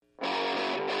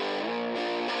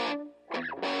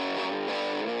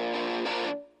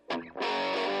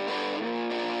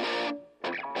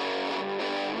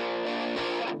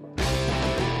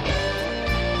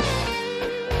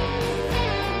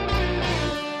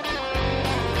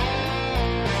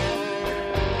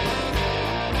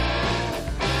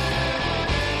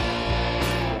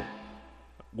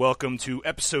Welcome to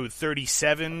episode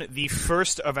 37, the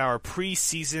first of our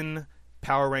preseason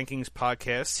Power Rankings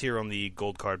podcast here on the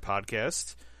Gold Card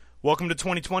Podcast. Welcome to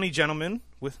 2020, gentlemen.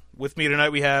 With me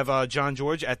tonight we have John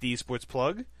George at the Esports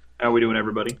Plug. How we doing,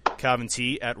 everybody? Calvin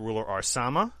T. at Ruler R.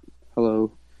 Sama.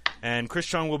 Hello. And Chris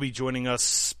Chung will be joining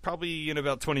us probably in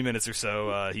about 20 minutes or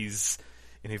so. He's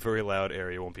in a very loud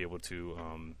area, won't be able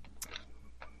to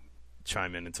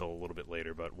chime in until a little bit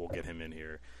later, but we'll get him in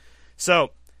here.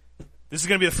 So, this is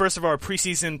going to be the first of our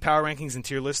preseason Power Rankings and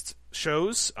Tier List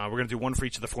shows. We're going to do one for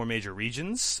each of the four major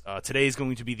regions. Today is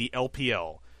going to be the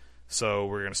LPL. So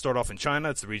we're going to start off in China.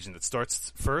 It's the region that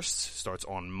starts first. Starts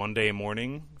on Monday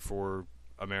morning for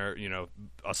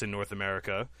us in North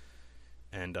America.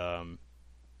 And, a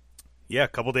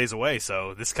couple days away.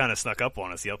 So this kind of snuck up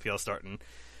on us, the LPL starting.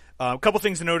 A couple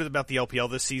things to note about the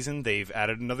LPL this season. They've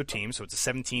added another team, so it's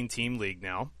a 17-team league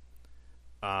now.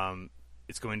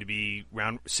 It's going to be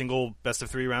single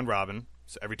best-of-3 round robin.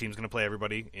 So every team's going to play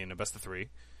everybody in a best-of-3.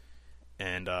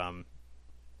 And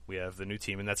we have the new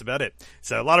team, and that's about it.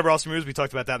 So a lot of roster moves. We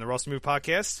talked about that in the roster move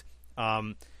podcast.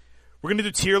 We're going to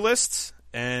do tier lists,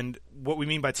 and what we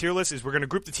mean by tier lists is we're going to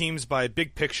group the teams by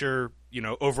big picture,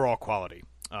 overall quality.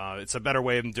 It's a better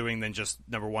way of doing than just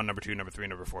number 1, number 2, number 3,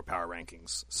 number 4 power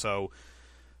rankings. So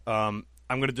I'm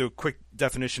going to do a quick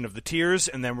definition of the tiers,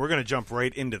 and then we're going to jump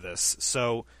right into this.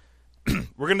 So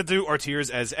we're going to do our tiers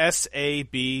as S, A,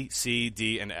 B, C,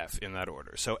 D, and F in that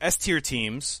order. So S-tier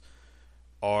teams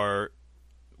are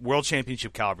World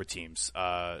Championship caliber teams.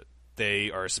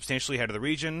 They are substantially ahead of the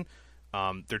region.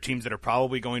 They're teams that are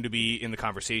probably going to be in the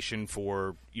conversation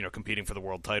for, competing for the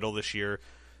world title this year.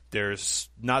 There's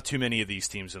not too many of these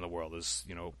teams in the world. There's,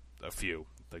 a few,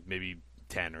 like maybe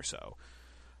 10 or so.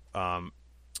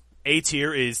 A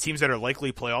tier is teams that are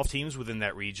likely playoff teams within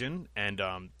that region, and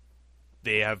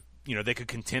they have, they could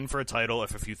contend for a title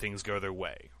if a few things go their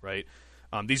way, right?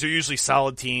 These are usually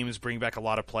solid teams, bring back a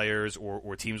lot of players,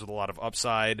 or teams with a lot of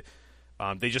upside.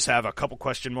 They just have a couple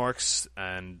question marks,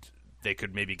 and they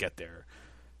could maybe get there.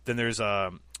 Then there's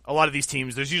a lot of these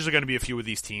teams. There's usually going to be a few of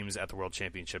these teams at the World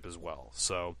Championship as well.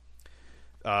 So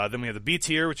then we have the B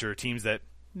tier, which are teams that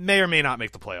may or may not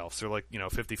make the playoffs. They're like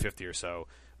 50-50 or so.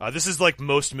 This is like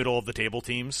most middle of the table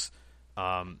teams.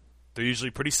 They're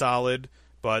usually pretty solid,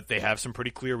 but they have some pretty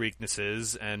clear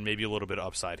weaknesses and maybe a little bit of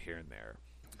upside here and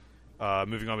there.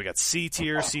 Moving on, we got C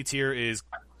tier. C tier is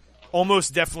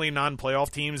almost definitely non-playoff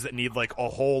teams that need like a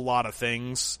whole lot of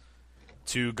things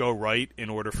to go right in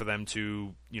order for them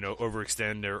to,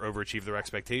 overextend or overachieve their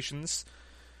expectations.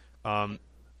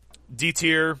 D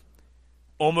tier,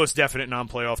 almost definite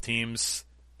non-playoff teams.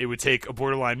 It would take a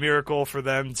borderline miracle for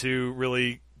them to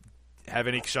really have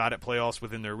any shot at playoffs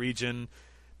within their region,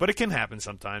 but it can happen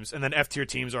sometimes. And then F tier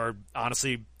teams are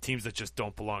honestly teams that just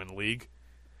don't belong in the league.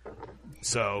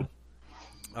 So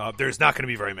there's not going to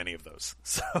be very many of those.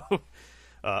 So,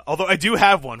 although I do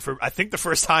have one for I think the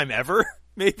first time ever,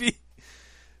 maybe.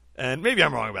 And maybe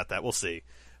I'm wrong about that. We'll see.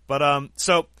 But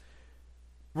so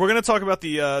we're going to talk about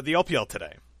the LPL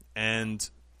today, and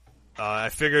I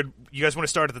figured you guys want to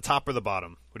start at the top or the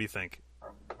bottom. What do you think?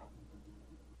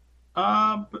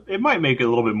 It might make it a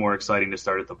little bit more exciting to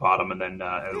start at the bottom and then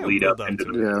lead up into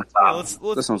the top.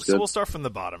 Yeah, that sounds good. So we'll start from the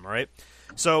bottom, all right?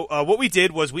 So what we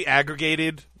did was we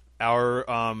aggregated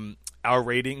our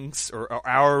ratings or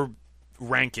our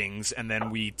rankings, and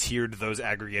then we tiered those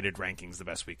aggregated rankings the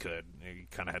best we could. We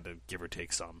kind of had to give or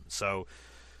take some. So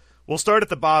we'll start at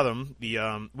the bottom.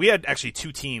 We had actually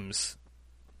two teams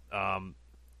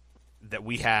that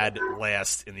we had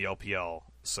last in the LPL.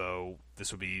 So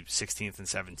this would be 16th and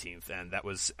 17th, and that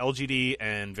was LGD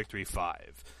and Victory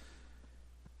 5.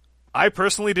 I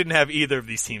personally didn't have either of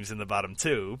these teams in the bottom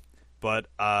two, but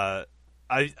I'm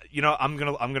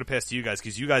gonna pass to you guys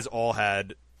because you guys all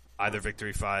had either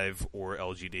Victory 5 or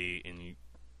LGD in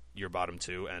your bottom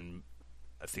two, and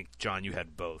I think John, you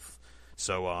had both.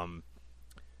 So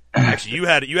actually, you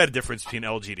had a difference between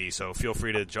LGD. So feel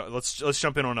free to let's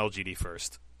jump in on LGD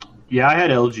first. Yeah, I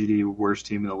had LGD worst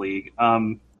team in the league.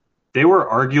 They were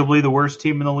arguably the worst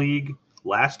team in the league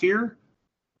last year,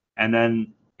 and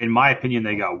then, in my opinion,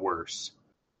 they got worse.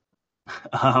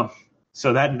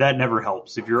 So that never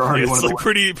helps if you're already it's like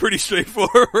pretty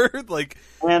straightforward.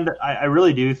 And I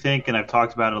really do think, and I've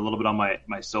talked about it a little bit on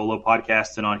my solo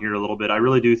podcast and on here a little bit. I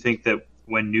really do think that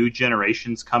when new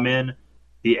generations come in,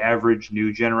 the average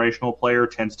new generational player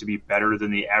tends to be better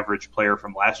than the average player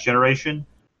from last generation.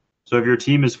 So if your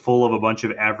team is full of a bunch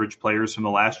of average players from the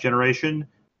last generation,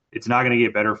 it's not going to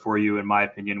get better for you, in my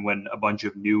opinion, when a bunch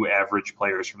of new average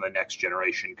players from the next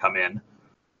generation come in.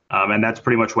 And that's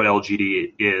pretty much what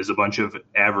LGD is, a bunch of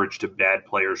average to bad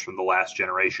players from the last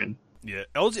generation. Yeah,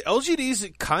 LGD's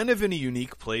kind of in a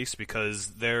unique place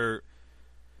because they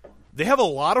have a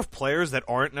lot of players that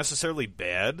aren't necessarily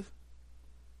bad.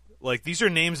 Like, these are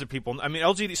names that people... I mean,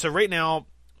 LGD... So right now,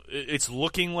 it's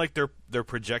looking like their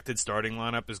projected starting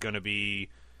lineup is going to be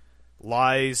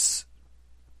Lies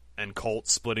and Colt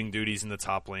splitting duties in the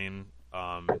top lane.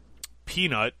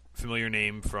 Peanut, familiar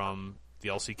name from the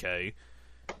LCK.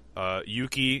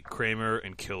 Yuki, Kramer,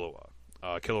 and Killua.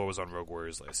 Killua was on Rogue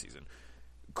Warriors last season.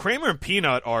 Kramer and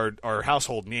Peanut are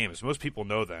household names. Most people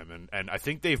know them, and I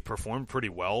think they've performed pretty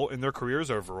well in their careers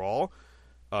overall.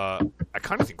 I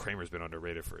kind of think Kramer's been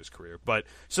underrated for his career. But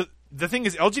so the thing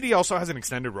is, LGD also has an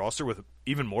extended roster with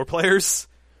even more players.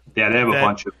 Yeah, they have a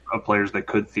bunch of players that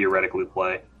could theoretically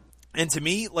play. And to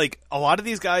me, like, a lot of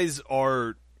these guys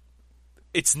are...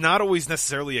 It's not always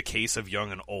necessarily a case of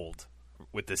young and old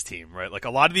with this team, right? Like, a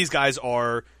lot of these guys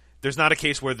are... There's not a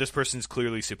case where this person's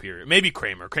clearly superior. Maybe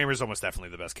Kramer. Kramer's almost definitely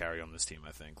the best carry on this team,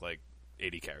 I think. Like,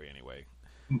 80 carry anyway.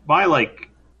 My,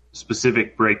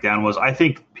 specific breakdown was I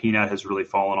think Peanut has really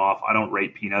fallen off. I don't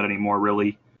rate Peanut anymore,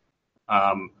 really.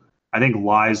 I think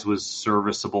Lies was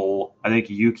serviceable. I think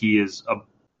Yuki is a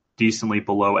decently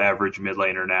below average mid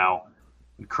laner now.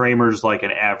 Kramer's like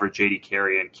an average 80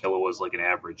 carry, and Killua's like an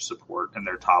average support, and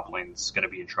their top lane's going to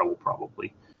be in trouble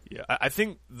probably. Yeah, I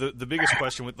think the biggest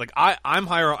question with I'm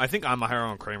higher. I think I'm higher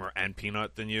on Kramer and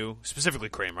Peanut than you. Specifically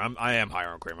Kramer. I am higher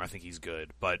on Kramer. I think he's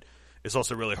good, but it's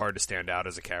also really hard to stand out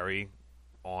as a carry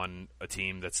on a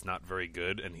team that's not very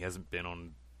good, and he hasn't been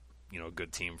on a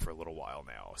good team for a little while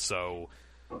now. So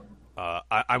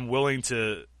I'm willing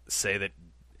to say that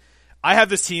I have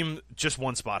this team just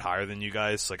one spot higher than you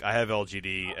guys. Like, I have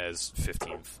LGD as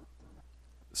 15th.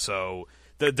 So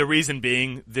the reason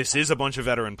being, this is a bunch of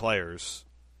veteran players.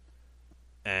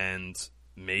 And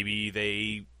maybe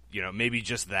they, maybe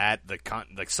just that,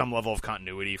 some level of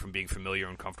continuity from being familiar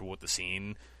and comfortable with the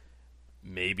scene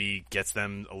maybe gets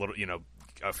them a little,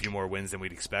 a few more wins than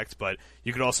we'd expect. But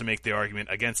you could also make the argument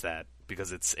against that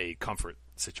because it's a comfort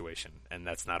situation, and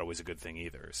that's not always a good thing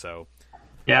either. So,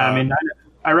 yeah, I mean,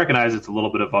 I recognize it's a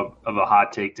little bit of a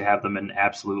hot take to have them in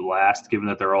absolute last, given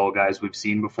that they're all guys we've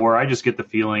seen before. I just get the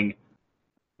feeling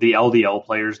the LDL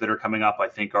players that are coming up, I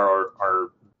think, are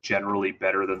generally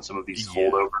better than some of these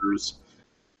holdovers.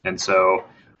 And so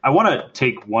I want to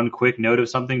take one quick note of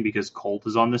something because Colt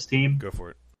is on this team. Go for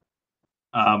it.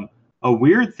 A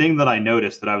weird thing that I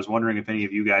noticed that I was wondering if any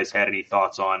of you guys had any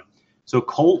thoughts on. So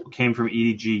Colt came from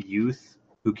EDG Youth,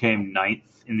 who came 9th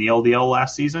in the LDL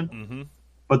last season. Mm-hmm.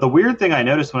 But the weird thing I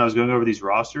noticed when I was going over these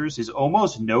rosters is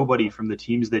almost nobody from the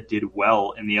teams that did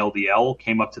well in the LDL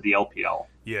came up to the LPL.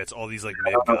 Yeah, it's all these mid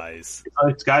guys.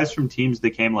 It's guys from teams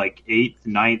that came 8th,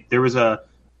 9th. There was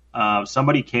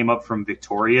somebody came up from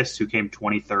Victorious who came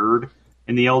 23rd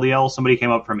in the LDL. Somebody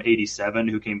came up from 87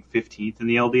 who came 15th in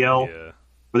the LDL. Yeah.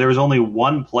 But there was only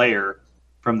one player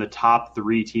from the top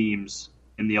 3 teams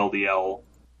in the LDL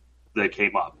that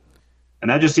came up.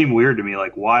 And that just seemed weird to me.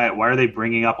 Like, why are they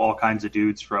bringing up all kinds of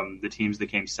dudes from the teams that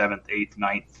came 7th, 8th,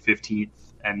 9th, 15th,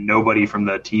 and nobody from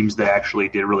the teams that actually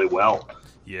did really well?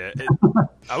 Yeah,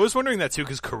 I was wondering that too,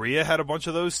 because Korea had a bunch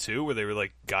of those too, where they were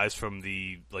guys from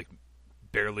the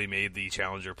barely made the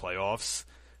Challenger playoffs.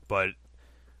 But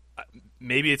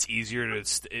maybe it's easier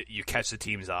to you catch the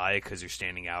team's eye because you're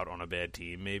standing out on a bad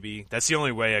team. Maybe that's the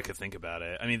only way I could think about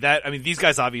it. I mean, these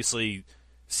guys obviously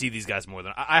see these guys more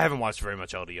than I haven't watched very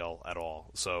much LDL at all.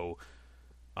 So,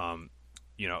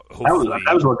 hopefully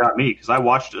that was what got me, because I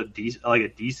watched a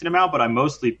decent amount, but I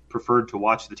mostly preferred to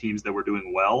watch the teams that were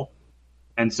doing well.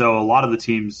 And so a lot of the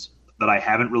teams that I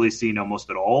haven't really seen almost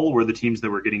at all were the teams that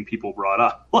were getting people brought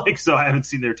up. So I haven't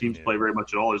seen their teams play very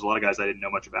much at all. There's a lot of guys I didn't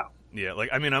know much about. Yeah,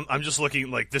 I'm just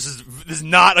looking this is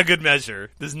not a good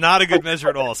measure. This is not a good measure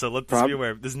at all. So let's be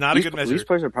aware. This is not a good measure. These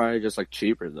players are probably just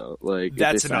cheaper though.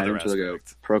 That's if they sign another them to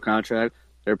aspect. A pro contract,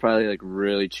 they're probably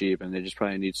really cheap, and they just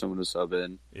probably need someone to sub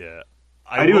in. Yeah,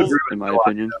 I do agree with in my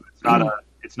opinion.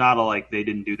 It's not they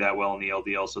didn't do that well in the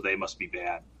LDL, so they must be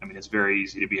bad. I mean, it's very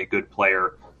easy to be a good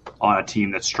player on a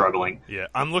team that's struggling. Yeah,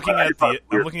 I'm looking at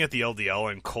the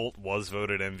LDL, and Colt was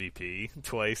voted MVP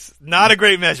twice. Not a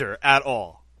great measure at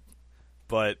all,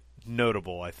 but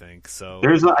notable, I think. So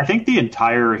I think his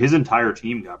entire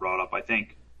team got brought up. I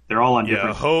think they're all on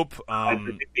different. Hope. I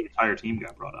think the entire team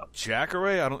got brought up.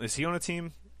 Jacare, is he on a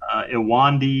team?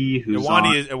 Iwandi, who's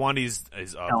Iwandi's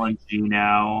is up. LNG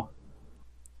now.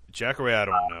 Jacare, I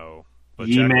don't know. But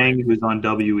Yimeng, who's on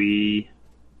WE.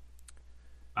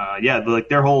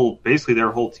 Their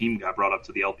whole team got brought up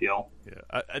to the LPL.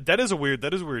 Yeah, that is a weird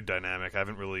dynamic. I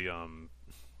haven't really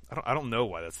I don't know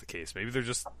why that's the case. Maybe they're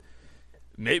just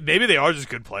maybe they are just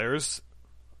good players,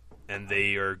 and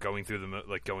they are going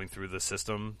through the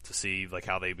system to see like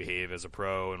how they behave as a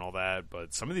pro and all that.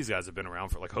 But some of these guys have been around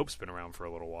for like Hope's been around for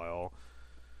a little while.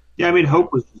 Yeah, I mean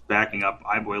Hope was just backing up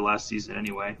iBoy last season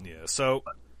anyway. Yeah. So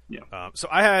But, yeah. So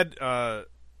I had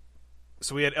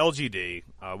so we had LGD.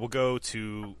 We'll go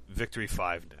to Victory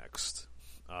 5 next.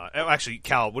 Actually,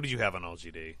 Cal, what did you have on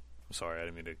LGD? I'm sorry, I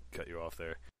didn't mean to cut you off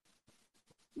there.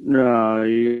 No,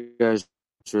 you guys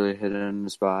really hit it in the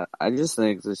spot. I just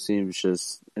think this team's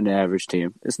just an average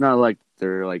team. It's not like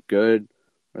they're like good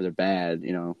or they're bad.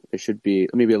 You know, it should be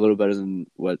maybe a little better than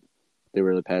what they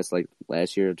were the past like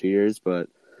last year or 2 years. But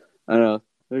I don't know.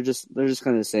 They're just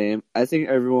kind of the same. I think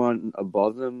everyone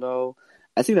above them though.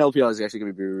 I think the LPL is actually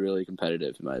going to be really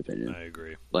competitive, in my opinion. I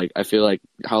agree. Like, I feel like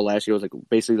how last year was like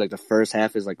basically like the first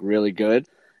half is like really good,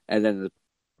 and then the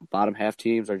bottom half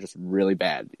teams are just really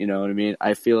bad. You know what I mean?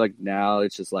 I feel like now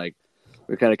it's just like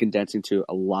we're kind of condensing to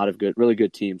a lot of really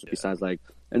good teams besides like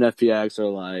an FPX or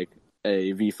like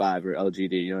a V5 or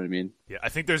LGD. You know what I mean? Yeah, I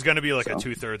think there's going to be like a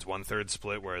 2/3, 1/3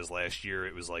 split, whereas last year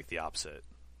it was like the opposite.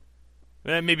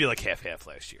 Maybe like half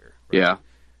last year. Right? Yeah.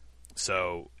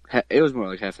 So it was more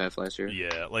like half last year.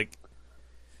 Yeah, like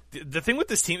the thing with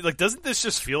this team, like, doesn't this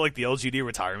just feel like the LGD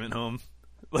retirement home?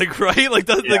 Like, right? Like,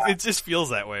 like it just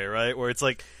feels that way, right? Where it's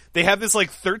like they have this like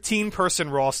 13-person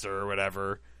roster or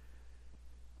whatever,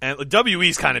 and like,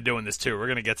 WE's kind of doing this too. We're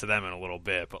gonna get to them in a little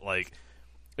bit, but like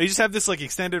they just have this like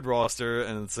extended roster,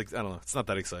 and it's like I don't know, it's not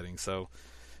that exciting. So,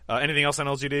 anything else on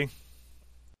LGD?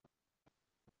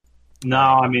 No,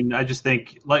 I mean, I just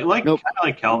think like Nope. kind of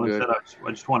like Calvin said.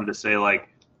 I just wanted to say like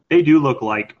they do look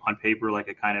like on paper like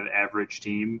a kind of average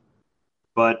team,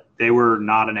 but they were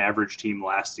not an average team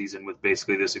last season with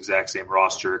basically this exact same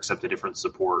roster except a different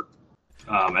support.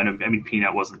 And I mean,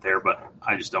 Peanut wasn't there, but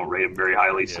I just don't rate him very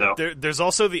highly. Yeah. So There's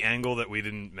also the angle that we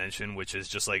didn't mention, which is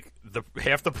just like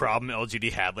half the problem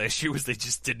LGD had last year was they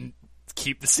just didn't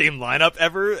keep the same lineup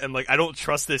ever, and like I don't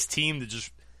trust this team to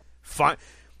just find.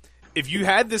 If you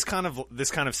had this kind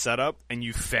of setup and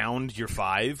you found your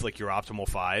 5, like your optimal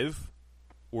 5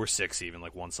 or 6 even,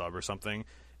 like one sub or something,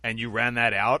 and you ran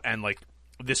that out and like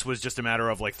this was just a matter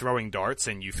of like throwing darts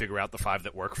and you figure out the 5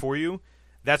 that work for you,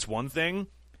 that's one thing.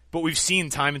 But we've seen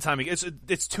time and time again,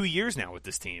 it's 2 years now with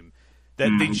this team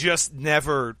that they just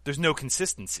never, there's no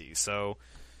consistency. So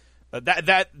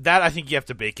that I think you have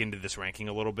to bake into this ranking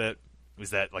a little bit,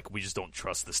 is that like we just don't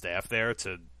trust the staff there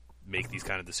to make these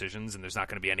kind of decisions, and there's not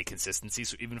going to be any consistency.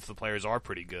 So even if the players are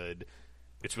pretty good,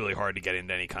 it's really hard to get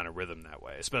into any kind of rhythm that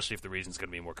way, especially if the region's going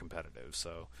to be more competitive.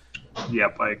 So,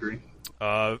 yep, I agree.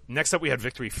 Next up, we had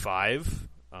Victory 5.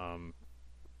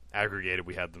 Aggregated,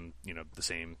 we had them, the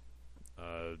same.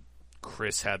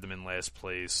 Chris had them in last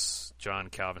place. John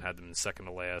Calvin had them in second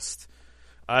to last.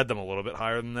 I had them a little bit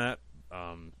higher than that.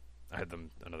 I had them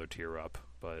another tier up,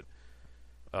 but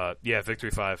yeah,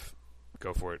 Victory 5.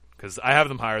 Go for it, because I have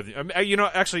them higher than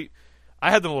actually,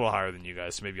 I had them a little higher than you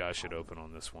guys. So maybe I should open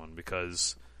on this one,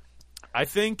 because I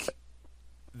think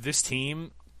this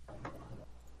team,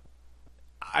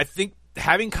 I think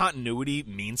having continuity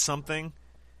means something,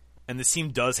 and this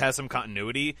team does have some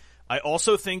continuity. I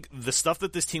also think the stuff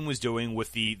that this team was doing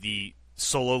with the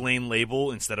solo lane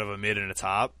label instead of a mid and a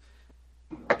top,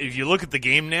 if you look at the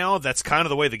game now, that's kind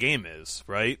of the way the game is,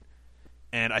 right?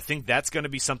 And I think that's going to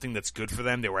be something that's good for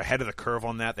them. They were ahead of the curve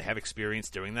on that. They have experience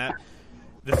doing that.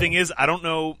 The thing is, I don't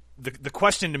know. The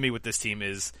question to me with this team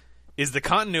is the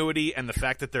continuity and the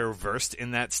fact that they're versed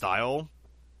in that style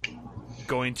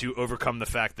going to overcome the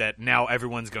fact that now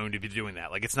everyone's going to be doing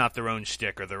that? Like, it's not their own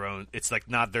shtick or their own. It's like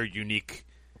not their unique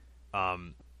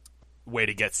way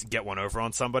to get one over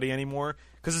on somebody anymore,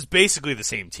 because it's basically the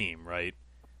same team, right?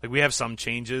 Like, we have some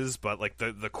changes, but like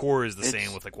the core is the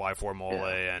same with like Y4 Mole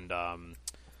and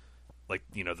like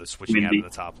the switching out of the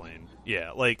top lane.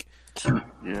 Yeah, like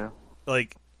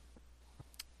like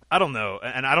I don't know,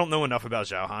 and I don't know enough about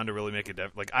Zhao Han to really make a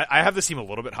like I have this team a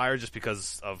little bit higher just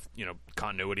because of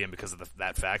continuity and because of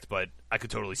that fact, but I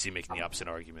could totally see making the opposite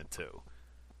argument too.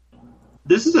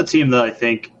 This is a team that I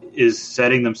think is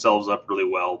setting themselves up really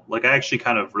well. Like, I actually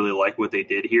kind of really like what they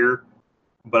did here,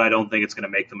 but I don't think it's going to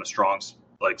make them a strong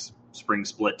spring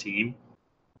split team.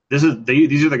 These are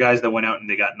the guys that went out and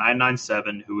they got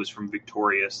 997, who was from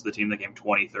Victorious, the team that came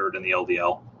 23rd in the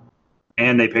LDL.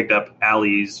 And they picked up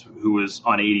Ali's, who was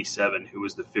on 87, who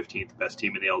was the 15th best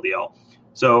team in the LDL.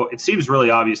 So it seems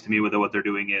really obvious to me whether what they're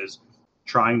doing is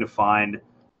trying to find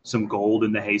some gold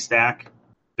in the haystack.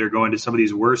 They're going to some of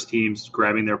these worst teams,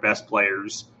 grabbing their best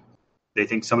players. They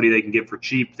think somebody they can get for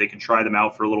cheap. They can try them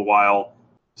out for a little while,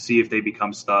 see if they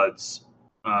become studs.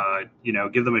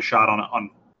 Give them a shot on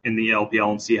in the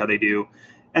LPL and see how they do.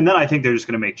 And then I think they're just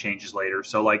going to make changes later.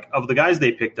 So, like, of the guys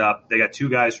they picked up, they got 2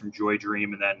 guys from Joy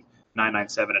Dream and then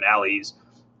 997 and Alley's.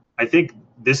 I think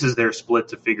this is their split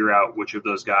to figure out which of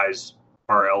those guys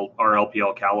are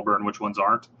LPL caliber and which ones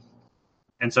aren't.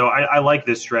 And so I like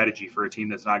this strategy for a team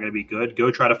that's not going to be good.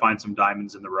 Go try to find some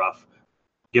diamonds in the rough.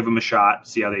 Give them a shot,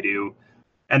 see how they do.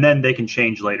 And then they can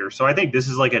change later. So I think this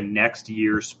is like a next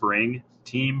year spring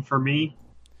team for me.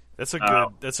 That's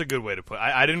a good way to put it.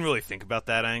 I didn't really think about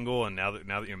that angle, and now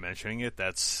that you're mentioning it,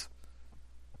 that's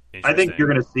interesting. I think you're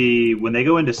going to see when they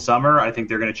go into summer, I think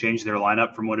they're going to change their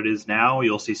lineup from what it is now.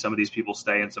 You'll see some of these people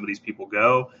stay and some of these people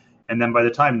go. And then by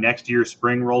the time next year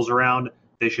spring rolls around,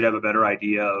 they should have a better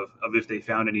idea of if they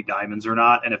found any diamonds or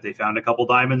not. And if they found a couple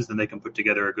diamonds, then they can put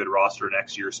together a good roster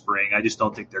next year spring. I just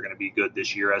don't think they're going to be good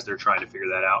this year as they're trying to figure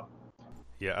that out.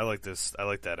 Yeah, I like this. I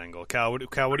like that angle. Cal,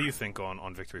 what do you think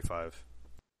on Victory 5?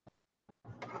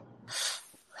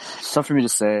 It's tough for me to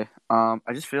say. I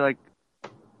just feel like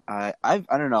I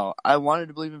don't know. I wanted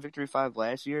to believe in Victory 5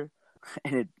 last year,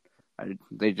 and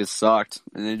they just sucked,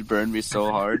 and it burned me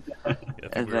so hard. Yeah,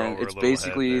 and then it's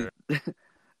basically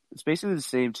it's basically the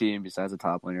same team besides the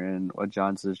top laner. And what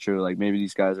John says is true. Like, maybe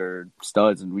these guys are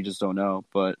studs, and we just don't know.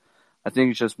 But I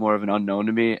think it's just more of an unknown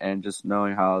to me, and just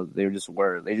knowing how they just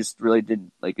were. They just really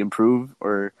didn't like improve,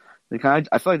 or I feel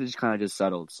like they just kind of just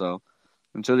settled. So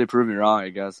until they prove me wrong, I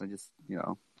guess I just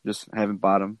haven't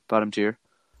bottom tier.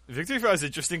 Victory 5 is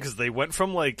interesting because they went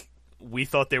from like we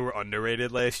thought they were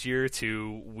underrated last year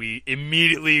to we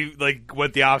immediately like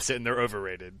went the opposite and they're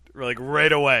overrated. We're like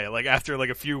right away, like after like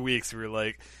a few weeks, we were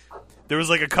like, there was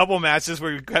like a couple matches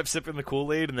where we kept sipping the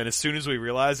Kool-Aid, and then as soon as we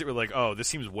realized it, we're like, oh, this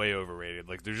seems way overrated.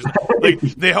 Like they're just like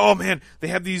they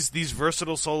have these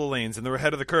versatile solo lanes and they're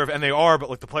ahead of the curve, and they are, but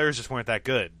like the players just weren't that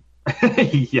good.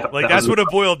 Yeah, like that's what it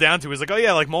boiled down to. Is like, oh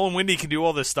yeah, like Mullen Windy can do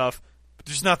all this stuff, but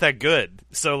they're just not that good.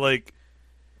 So like,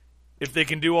 if they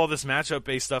can do all this matchup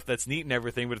based stuff, that's neat and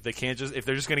everything. But if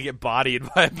they're just going to get bodied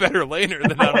by a better laner,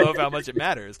 then I don't know how much it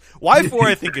matters. Y4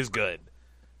 I think is good.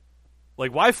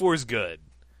 Like Y4 is good.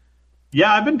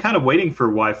 Yeah, I've been kind of waiting for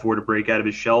Y4 to break out of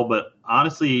his shell, but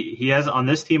honestly, he has on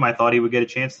this team. I thought he would get a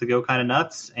chance to go kind of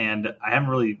nuts, and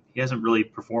he hasn't really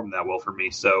performed that well for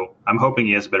me. So I'm hoping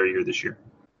he has a better year this year.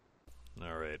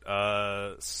 All right.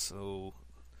 So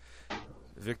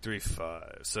Victory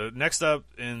 5. So next up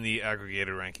in the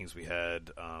aggregated rankings, we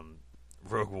had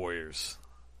Rogue Warriors.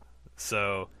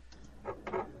 So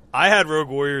I had Rogue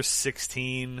Warriors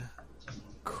 16.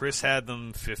 Chris had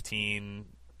them 15.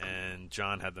 And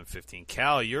John had them 15.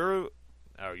 Cal, you're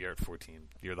at 14.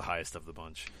 You're the highest of the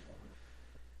bunch.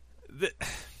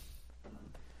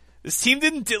 This team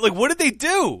didn't what did they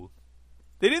do?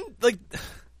 They didn't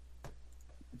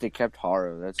They kept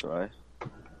Haru, that's why.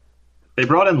 They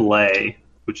brought in Lei,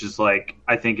 which is I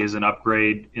think is an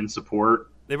upgrade in support.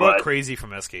 They brought Crazy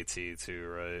from SKT too,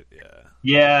 right? Yeah.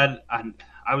 Yeah,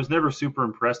 I was never super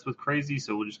impressed with Crazy,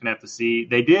 so we're just going to have to see.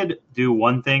 They did do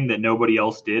one thing that nobody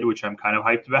else did, which I'm kind of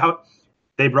hyped about.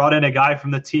 They brought in a guy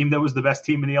from the team that was the best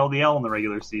team in the LDL in the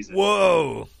regular season.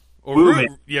 Whoa!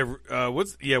 Wuming.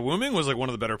 Wuming was one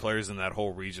of the better players in that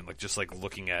whole region. Just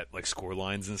looking at score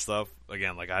lines and stuff.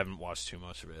 Again, I haven't watched too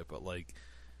much of it, but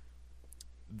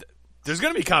there's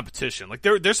going to be competition.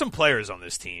 There's some players on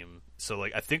this team, so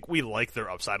I think we like their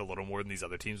upside a little more than these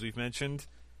other teams we've mentioned.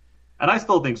 And I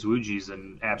still think Zwuji's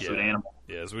an absolute animal.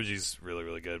 Yeah, Zwuji's really,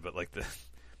 really good, but I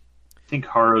think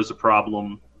Haro's a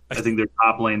problem. I think their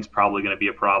top lane's probably going to be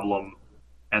a problem,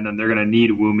 and then they're going to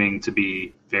need Wuming to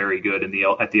be very good at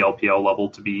the LPL level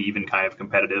to be even kind of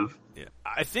competitive. Yeah,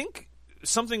 I think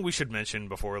something we should mention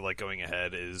before going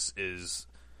ahead is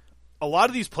a lot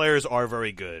of these players are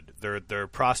very good. They're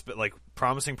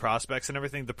promising prospects and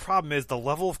everything. The problem is the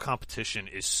level of competition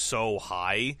is so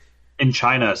high. In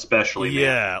China especially.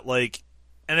 Yeah,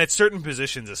 and at certain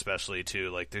positions especially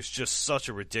too. There's just such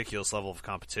a ridiculous level of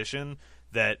competition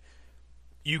that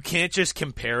you can't just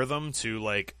compare them to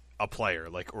a player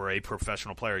or a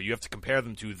professional player. You have to compare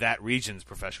them to that region's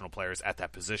professional players at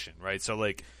that position, right?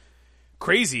 So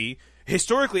Crazy,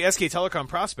 historically SK Telecom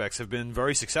prospects have been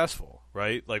very successful,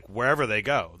 right? Wherever they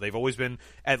go, they've always been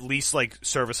at least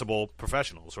serviceable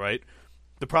professionals, right?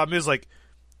 The problem is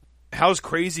how's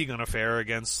Crazy gonna fare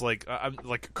against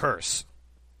Curse?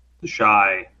 The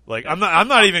Shy. I'm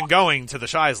not even going to the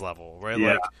Shy's level, right?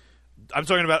 Yeah. I'm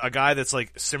talking about a guy that's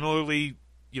similarly,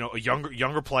 a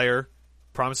younger player,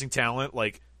 promising talent.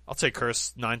 I'll take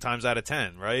Curse 9 times out of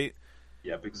 10, right?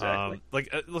 Yep, exactly.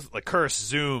 Curse,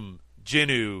 Zoom,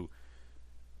 Jinnu.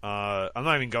 I'm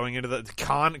not even going into the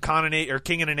Con and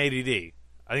King and an ADD.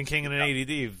 I think King and an ADD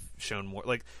have shown more.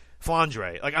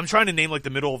 Flandre. Like, I'm trying to name, like, the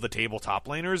middle of the table top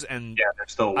laners, and they're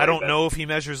still I don't know if he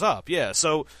measures up. Yeah,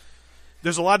 so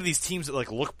there's a lot of these teams that,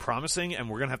 like, look promising, and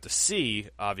we're going to have to see,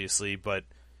 obviously, but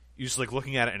you're just, like,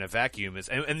 looking at it in a vacuum.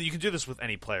 And you can do this with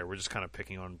any player. We're just kind of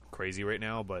picking on Crazy right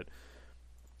now, but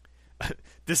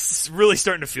this is really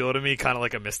starting to feel to me kind of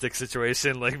like a Mystic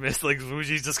situation. Like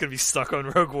Wuji's just going to be stuck on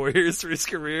Rogue Warriors for his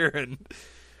career, and...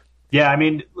 Yeah, I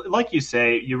mean, like you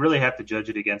say, you really have to judge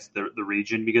it against the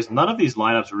region because none of these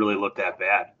lineups really look that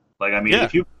bad. Like, I mean,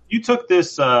 if you took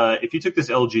this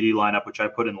LGD lineup, which I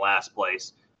put in last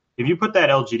place, if you put that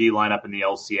LGD lineup in the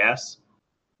LCS,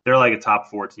 they're like a top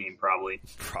 4 team probably.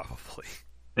 Probably.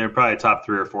 They're probably a top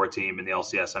 3 or 4 team in the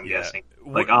LCS. I'm guessing.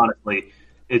 Like, honestly,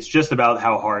 it's just about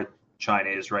how hard China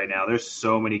is right now. There's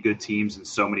so many good teams and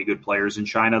so many good players in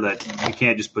China that you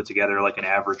can't just put together like an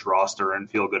average roster and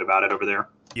feel good about it over there.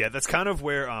 Yeah, that's kind of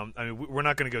where I mean, we're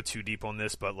not going to go too deep on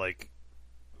this, but like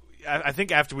I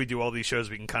think after we do all these shows,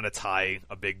 we can kind of tie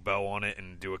a big bow on it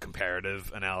and do a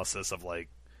comparative analysis of like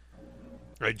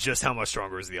just how much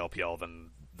stronger is the LPL than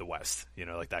the West,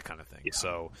 like that kind of thing. Yeah.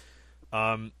 So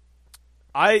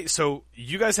so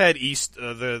you guys had East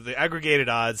the aggregated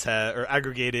odds or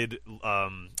aggregated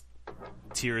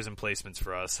tiers and placements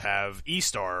for us have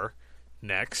E-Star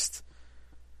next.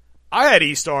 I had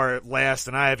E-Star last,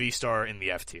 and I have E-Star in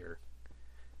the F tier.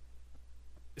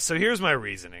 So here's my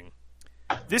reasoning.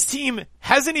 This team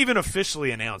hasn't even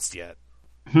officially announced yet.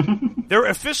 They're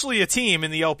officially a team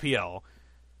in the LPL.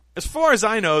 As far as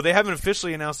I know, they haven't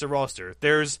officially announced a roster.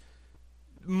 There's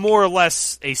more or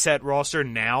less a set roster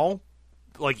now,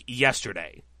 like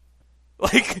yesterday.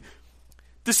 Like,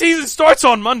 the season starts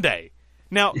on Monday.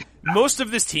 Now, most of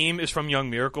this team is from Young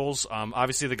Miracles.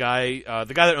 Obviously, the guy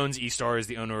that owns E-Star is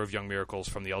the owner of Young Miracles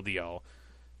from the LDL.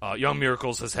 Young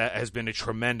Miracles has been a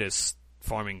tremendous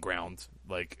farming ground,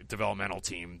 like developmental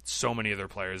team. So many of their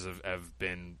players have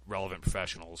been relevant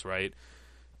professionals, right?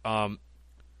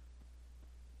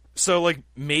 So like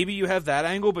maybe you have that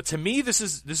angle, but to me, this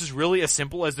is really as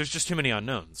simple as there's just too many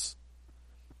unknowns.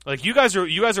 Like you guys are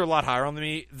a lot higher on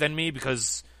than me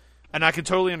because, and I can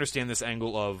totally understand this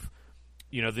angle of,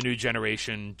 the new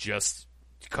generation just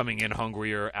coming in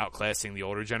hungrier, outclassing the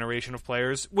older generation of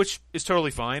players, which is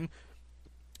totally fine.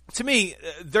 To me,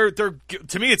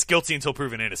 it's guilty until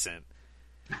proven innocent.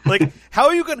 Like, how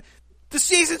are you gonna? The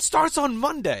season starts on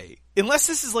Monday, unless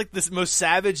this is like this most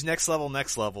savage next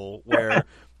level where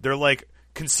they're like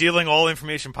concealing all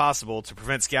information possible to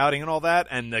prevent scouting and all that,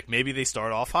 and like maybe they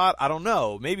start off hot. I don't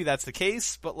know. Maybe that's the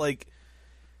case, but like.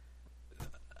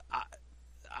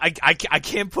 I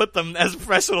can't put them as a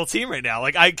professional team right now.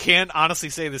 Like, I can't honestly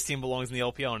say this team belongs in the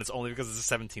LPL, and it's only because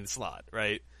it's a 17th slot,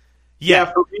 right? Yeah,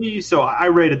 for me, so I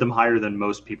rated them higher than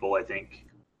most people, I think.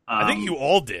 I think you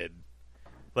all did.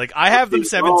 Like, I have them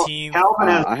 17th.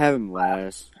 I have them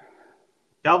last.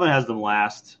 Calvin has them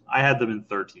last. I had them in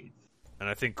 13th. And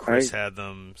I think Chris had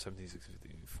them 17, 16,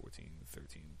 15, 14,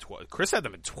 13, 12. Chris had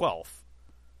them in 12th.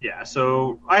 Yeah,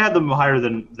 so I had them higher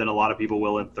than a lot of people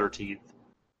will in 13th.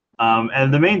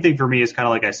 And the main thing for me is kind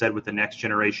of like I said, with the next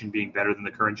generation being better than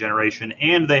the current generation,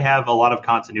 and they have a lot of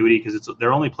continuity because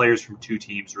they're only players from 2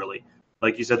 teams, really.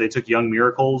 Like you said, they took Young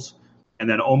Miracles, and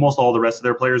then almost all the rest of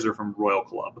their players are from Royal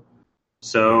Club.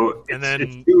 So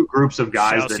it's 2 groups of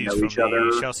guys that know each other.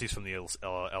 Chelsea's from the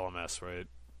LMS, right?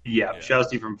 Yeah,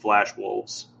 Chelsea from Flash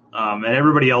Wolves. And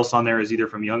everybody else on there is either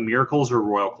from Young Miracles or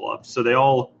Royal Club. So they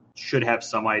all should have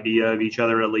some idea of each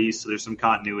other at least, so there's some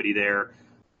continuity there.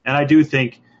 And I do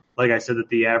think, like I said, that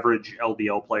the average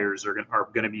LDL players are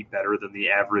going to be better than the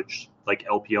average like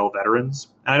LPL veterans.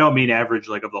 And I don't mean average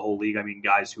like of the whole league. I mean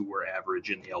guys who were average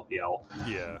in the LPL.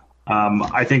 Yeah.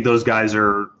 I think those guys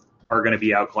are going to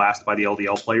be outclassed by the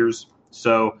LDL players.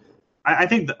 So I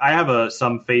think that I have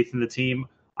some faith in the team.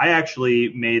 I actually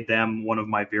made them one of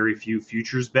my very few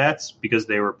futures bets because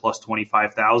they were plus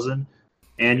 25,000.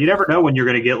 And you never know when you're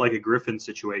going to get like a Griffin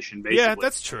situation, basically. Yeah,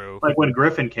 that's true. Like when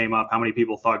Griffin came up, how many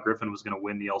people thought Griffin was going to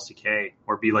win the LCK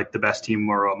or be like the best team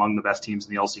or among the best teams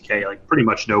in the LCK? Like pretty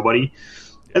much nobody.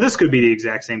 And this could be the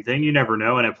exact same thing. You never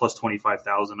know. And at plus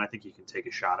 25,000, I think you can take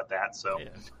a shot at that. So yeah.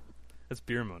 That's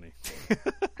beer money.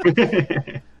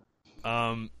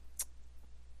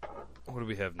 What do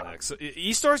we have next? So,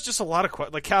 E-Star's just a lot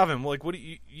of like Calvin. Like, what do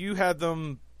you had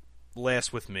them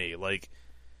last with me? Like,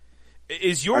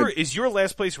 is your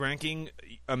last place ranking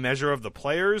a measure of the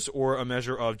players or a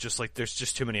measure of just like there's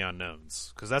just too many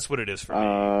unknowns? Because that's what it is for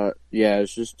me. Yeah,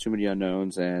 it's just too many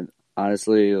unknowns, and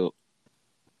honestly,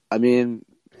 I mean,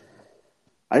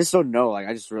 I just don't know. Like,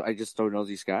 I just don't know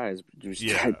these guys.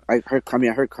 Yeah, I heard crying.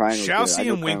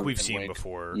 Xiaoxi and Wink we've seen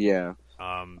before. Yeah.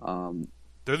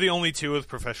 They're the only two with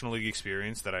professional league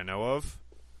experience that I know of.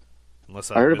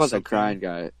 Unless I heard about something. that crying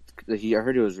guy. I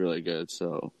heard he was really good.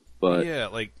 So, but yeah,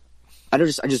 like I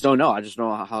just don't know. I just don't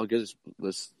know how good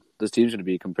this team's going to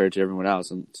be compared to everyone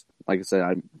else. And like I said,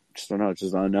 I just don't know. It's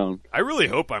just unknown. I really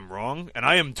hope I'm wrong, and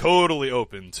I am totally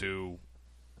open to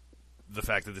the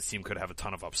fact that this team could have a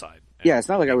ton of upside. Yeah, it's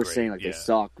not like I was saying like they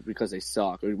suck because they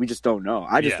suck. We just don't know.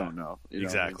 I just don't know.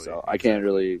 Exactly. So I can't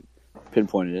really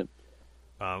pinpoint it.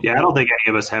 I don't think any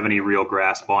of us have any real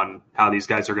grasp on how these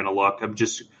guys are going to look.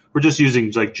 We're just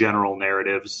using like general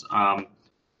narratives.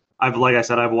 I've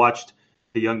watched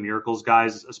the Young Miracles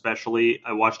guys, especially.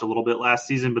 I watched a little bit last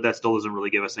season, but that still doesn't really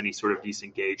give us any sort of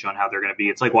decent gauge on how they're going to be.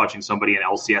 It's like watching somebody in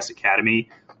LCS Academy.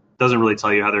 Doesn't really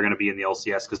tell you how they're going to be in the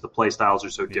LCS because the play styles are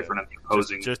so different and the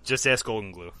opposing. Just ask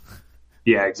Golden Glue.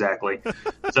 Yeah, exactly.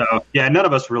 So none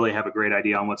of us really have a great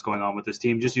idea on what's going on with this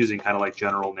team. Just using kind of like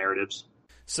general narratives.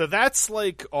 So that's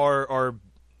like our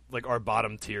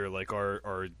bottom tier, like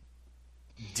our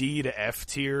D to F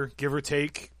tier, give or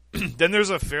take. Then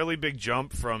there's a fairly big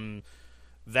jump from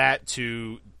that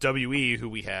to WE, who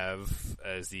we have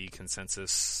as the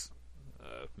consensus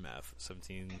math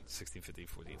 17, 16, 15,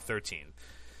 14, 13.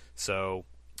 So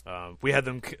we had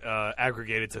them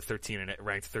aggregated to 13 and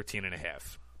ranked 13 and a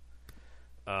half.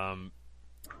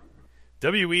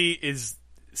 WE is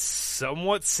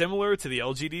somewhat similar to the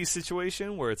LGD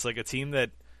situation, where it's like a team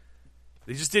that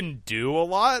they just didn't do a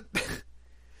lot.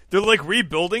 They're like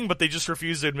rebuilding, but they just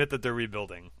refuse to admit that they're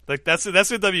rebuilding. Like that's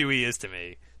what WE is to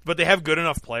me. But they have good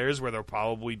enough players where they'll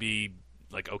probably be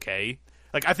like okay.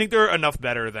 Like I think they're enough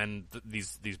better than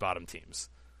these bottom teams.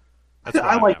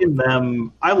 I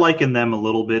liken them a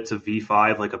little bit to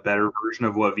V5, like a better version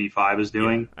of what V5 is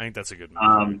doing. Yeah, I think that's a good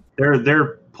move.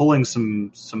 They're pulling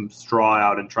some straw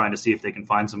out and trying to see if they can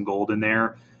find some gold in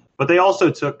there. But they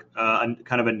also took kind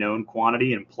of a known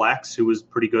quantity in Plex, who was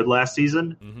pretty good last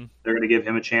season. Mm-hmm. They're going to give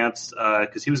him a chance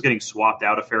because he was getting swapped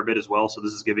out a fair bit as well. So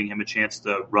this is giving him a chance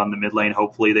to run the mid lane.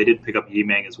 Hopefully, they did pick up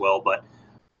Yimeng as well, but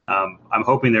I'm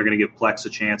hoping they're going to give Plex a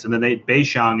chance. And then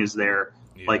Beishang is there.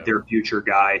 Yeah. Like their future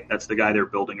guy. That's the guy they're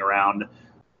building around.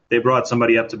 They brought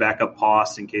somebody up to back up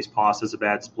Poss in case Poss has a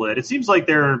bad split. It seems like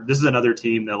this is another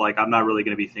team that like I'm not really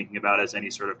going to be thinking about as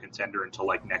any sort of contender until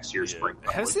like next year's spring.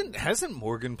 Probably. Hasn't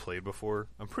Morgan played before?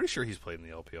 I'm pretty sure he's played in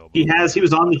the LPL before. He has. He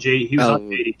was on the He was on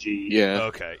JDG. Yeah.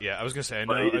 Okay. Yeah. I was gonna say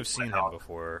I've seen him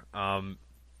before. I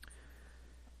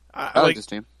like this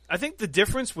team. I think the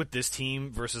difference with this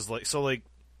team versus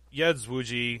yeah, it's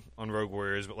Zwuji on Rogue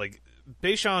Warriors, but like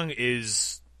Beishang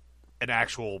is an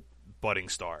actual budding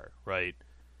star, right?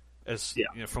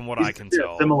 From what I can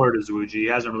tell, similar to Zwuji. He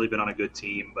hasn't really been on a good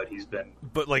team, but he's been.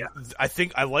 But I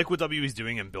think I like what W is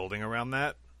doing and building around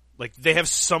that. Like they have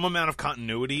some amount of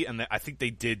continuity, and I think they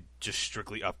did just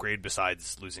strictly upgrade.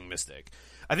 Besides losing Mystic,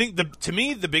 I think to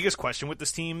me the biggest question with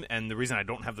this team, and the reason I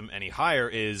don't have them any higher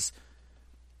is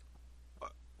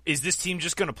this team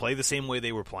just going to play the same way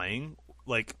they were playing?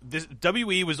 Like this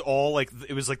WE was all like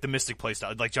it was like the Mystic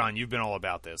playstyle. Like John, you've been all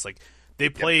about this. Like they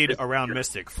played around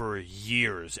Mystic for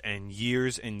years and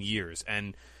years and years,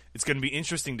 and it's going to be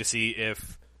interesting to see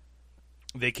if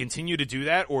they continue to do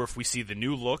that, or if we see the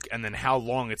new look, and then how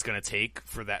long it's going to take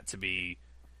for that to be,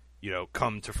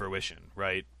 come to fruition,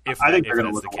 right? If that's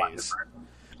the case,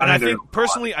 and I think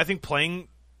personally, I think playing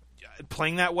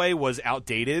that way was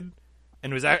outdated,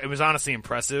 and it was honestly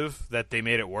impressive that they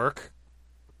made it work.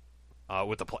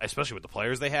 Especially with the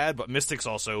players they had, but Mystic's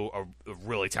also a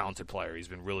really talented player. He's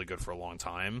been really good for a long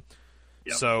time.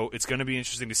 Yep. So it's going to be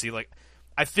interesting to see. Like,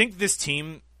 I think this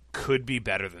team could be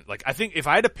better than. Like, I think if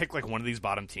I had to pick like one of these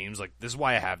bottom teams, like this is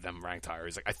why I have them ranked higher.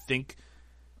 Is like I think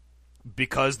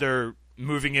because they're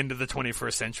moving into the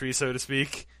 21st century, so to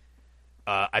speak.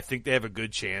 I think they have a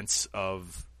good chance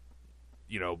of,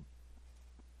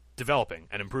 developing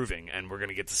and improving, and we're going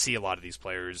to get to see a lot of these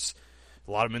players.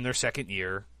 A lot of them in their second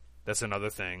year. That's another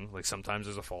thing. Like sometimes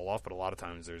there's a fall off, but a lot of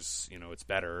times there's it's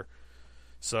better.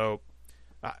 So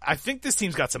I think this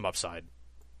team's got some upside,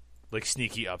 like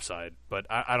sneaky upside. But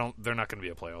I don't. They're not going to be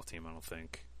a playoff team. I don't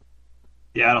think.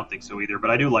 Yeah, I don't think so either.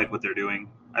 But I do like what they're doing.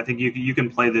 I think you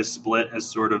can play this split as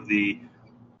sort of the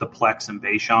Plex and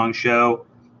Beishang show,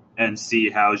 and see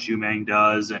how Zhumeng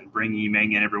does, and bring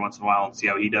Yimeng in every once in a while, and see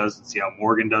how he does, and see how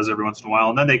Morgan does every once in a while,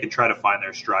 and then they can try to find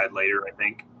their stride later. I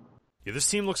think. Yeah, this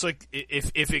team looks like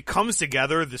if it comes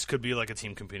together, this could be like a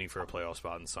team competing for a playoff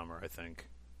spot in summer, I think.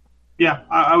 Yeah,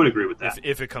 I would agree with that.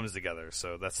 If it comes together,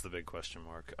 so that's the big question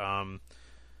mark.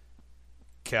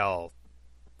 Cal,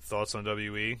 thoughts on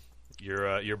WE?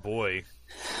 Your boy.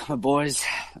 My boys,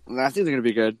 I think they're going to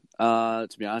be good, to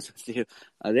be honest with you.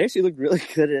 They actually look really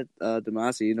good at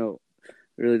Demacia.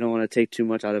 really don't want to take too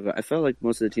much out of it. I felt like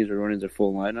most of the teams were running their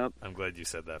full lineup. I'm glad you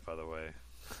said that, by the way,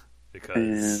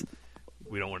 because And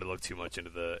we don't want to look too much into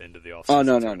the offseason. oh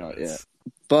no, yeah.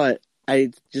 But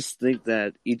I just think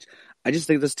that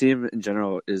this team in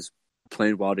general is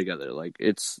playing well together. Like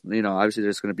it's obviously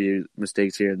there's going to be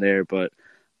mistakes here and there, but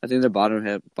I think their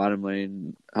bottom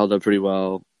lane held up pretty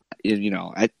well. This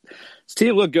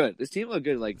team looked good.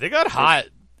 Like they got hot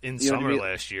in summer I mean?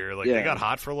 last year. Like Yeah. they got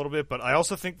hot for a little bit, but I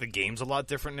also think the game's a lot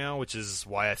different now, which is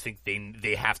why I think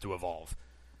they have to evolve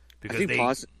because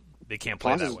they can't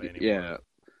play that way anymore. Yeah,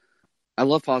 I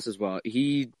love Foss as well.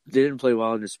 He didn't play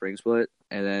well in the spring split,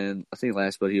 and then I think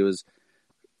last split he was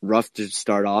rough to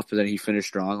start off, but then he finished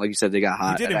strong. Like you said, they got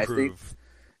hot. He did improve.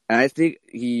 I think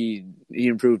he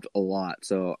improved a lot.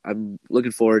 So I'm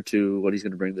looking forward to what he's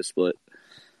going to bring this split.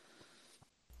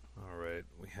 All right,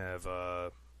 we have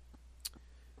a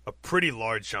pretty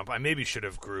large jump. I maybe should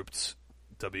have grouped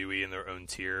WE in their own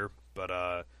tier,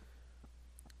 but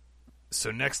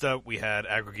so next up we had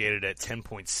aggregated at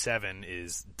 10.7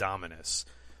 is Dominus.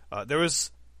 There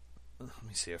was let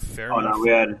me see a fair. Oh no,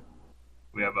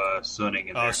 we have Suning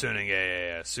in there. Oh, Suning,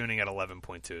 yeah. Suning at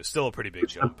 11.2. Still a pretty big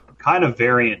jump. Kind of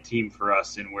variant team for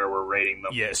us in where we're rating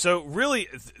them. Yeah, so really,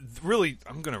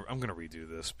 I'm gonna redo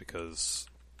this because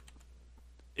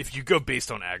if you go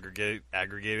based on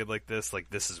aggregated like this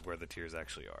is where the tiers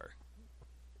actually are,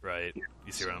 right?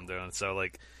 You see what I'm doing? So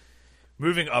like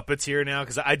moving up a tier now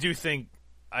because I do think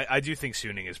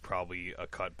Suning is probably a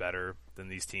cut better than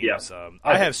these teams. Yeah.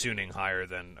 I have Suning higher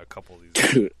than a couple of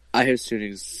these. Dude, I have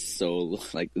Suning so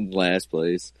in last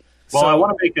place. Well, So, I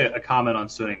want to make a comment on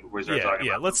Suning before we start talking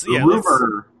about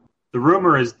it. The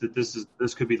rumor is that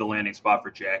this could be the landing spot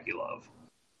for Jackie Love.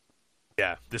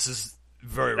 Yeah, this is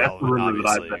very relevant,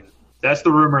 obviously. That's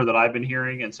the rumor that I've been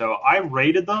hearing, and so I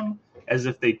rated them as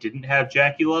if they didn't have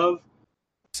Jackie Love.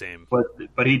 Same.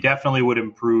 But he definitely would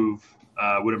improve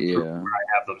Yeah. where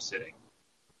I have them sitting.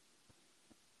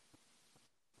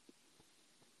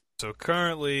 So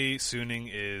currently, Suning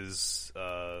is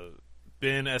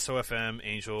Bin, SOFM,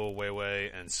 Angel, Weiwei,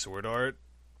 and Sword Art.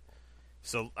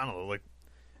 So I don't know, like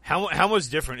how much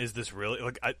different is this really?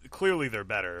 Like clearly they're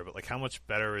better, but like how much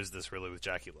better is this really with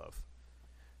Jackie Love?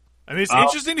 I mean, it's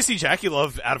interesting to see Jackie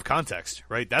Love out of context,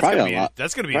 right? That's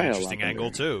gonna be an interesting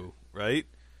angle too, right?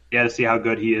 Yeah, to see how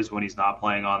good he is when he's not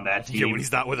playing on that team. Yeah, when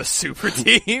he's not with a super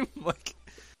team. Like,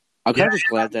 I'm kind of just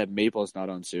glad that Maple's not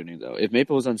on Suning, though. If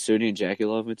Maple was on Suning and Jackie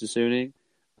Love went to Suning,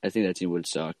 I think that team would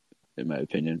suck, in my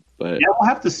opinion. But yeah, we'll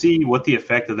have to see what the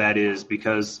effect of that is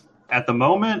because at the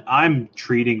moment, I'm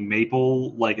treating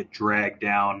Maple like a drag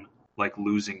down, like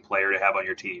losing player to have on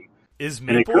your team. Is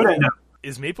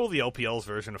Maple the LPL's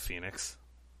version of Phoenix?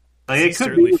 Like, he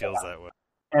certainly feels that way.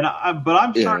 And I'm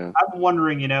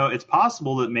wondering, it's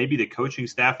possible that maybe the coaching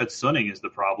staff at Suning is the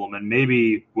problem, and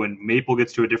maybe when Maple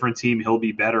gets to a different team, he'll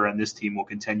be better, and this team will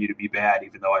continue to be bad.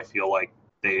 Even though I feel like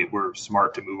they were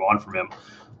smart to move on from him,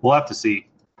 we'll have to see.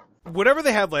 Whatever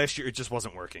they had last year, it just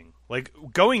wasn't working. Like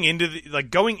going into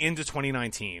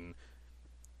 2019,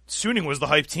 Suning was the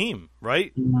hype team,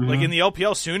 right? Mm-hmm. Like in the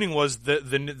LPL, Suning was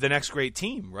the next great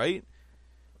team, right?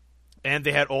 And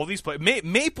they had all these players.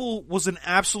 Maple was an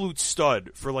absolute stud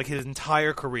for like his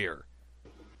entire career,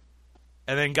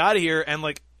 and then got here and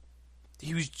like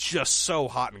he was just so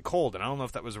hot and cold. And I don't know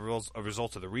if that was a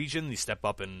result of the region, the step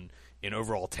up in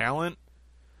overall talent,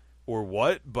 or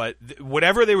what. But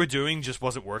whatever they were doing just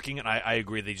wasn't working. And I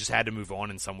agree, they just had to move on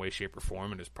in some way, shape, or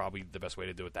form, and it's probably the best way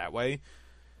to do it that way.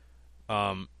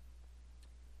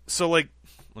 So like,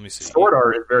 let me see. Sword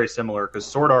Art is very similar because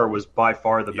Sword Art was by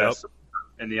far the best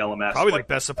in the LMS. Probably the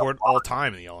best support all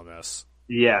time in the LMS.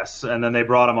 Yes, and then they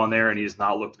brought him on there, and he's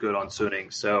not looked good on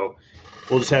Suning. So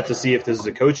we'll just have to see if this is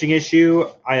a coaching issue.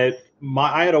 I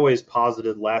had always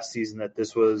posited last season that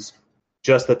this was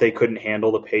just that they couldn't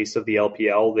handle the pace of the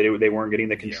LPL. They weren't getting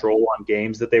the control on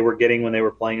games that they were getting when they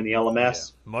were playing in the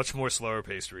LMS. Yeah. Much more slower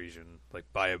paced region, like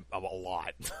by a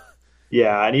lot.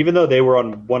 Yeah, and even though they were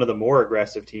on one of the more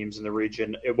aggressive teams in the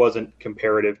region, it wasn't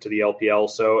comparative to the LPL.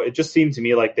 So it just seemed to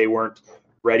me like they weren't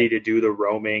ready to do the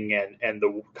roaming and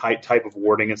the type of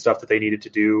warding and stuff that they needed to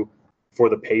do for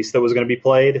the pace that was going to be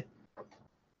played.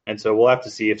 And so we'll have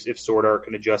to see if Sword Art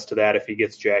can adjust to that, if he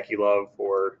gets Jackie Love,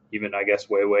 or even, I guess,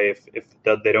 Weiwei if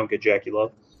they don't get Jackie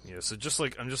Love. Yeah, so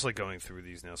I'm just going through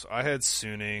these now. So I had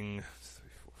Suning 3,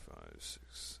 4, 5,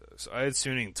 6, 7. So I had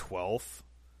Suning 12th.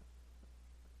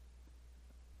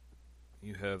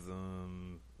 You have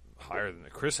them higher than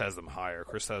that. Chris has them higher.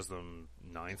 Chris has them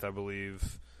 9th, I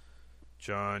believe.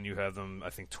 John, you have them,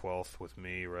 I think, 12th with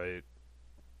me, right?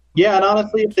 Yeah, and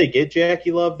honestly, if they get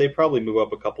Jackie Love, they probably move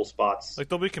up a couple spots. Like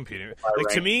they'll be competing.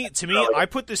 Like Rank. to me, I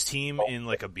put this team in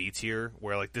like a B tier,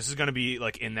 where like this is going to be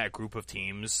like in that group of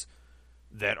teams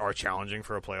that are challenging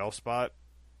for a playoff spot.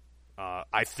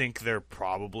 I think they're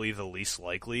probably the least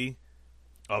likely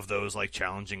of those like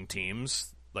challenging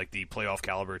teams, like the playoff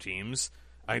caliber teams.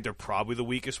 I think they're probably the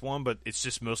weakest one, but it's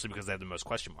just mostly because they have the most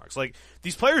question marks. Like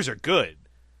these players are good,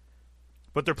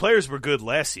 but their players were good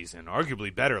last season,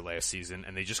 arguably better last season,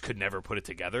 and they just could never put it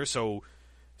together. So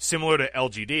similar to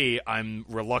LGD, I'm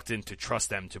reluctant to trust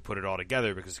them to put it all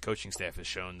together because the coaching staff has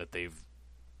shown that they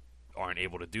aren't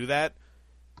able to do that.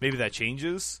 Maybe that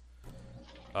changes.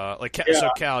 So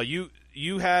Cal, you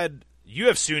have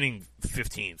Suning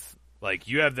 15th. Like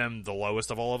you have them the lowest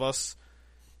of all of us.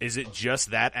 Is it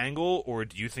just that angle, or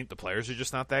do you think the players are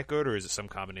just not that good, or is it some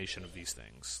combination of these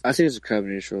things? I think it's a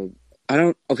combination of. I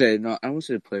don't want to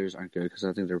say the players aren't good because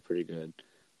I think they're pretty good.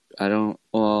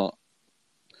 Angel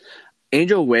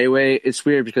Weiwei, it's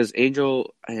weird because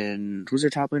Angel and who's their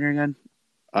top laner again?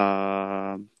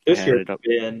 This year,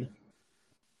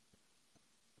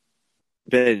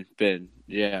 Ben.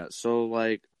 Yeah. So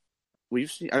like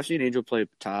I've seen Angel play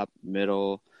top,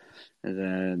 middle, and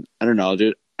then I don't know,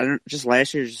 dude.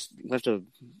 Last year just left a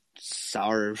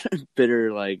sour,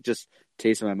 bitter like just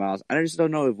taste in my mouth. I just don't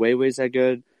know if Weiwei's that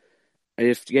good.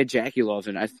 If you get Jackie Love,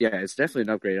 and it's definitely an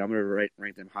upgrade. I'm gonna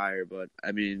rank them higher, but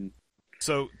I mean,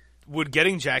 so would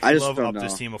getting Jackie Love up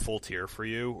this team a full tier for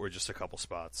you, or just a couple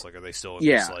spots? Like, are they still in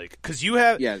this like? Because you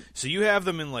have so you have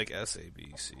them in like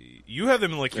SABC. You have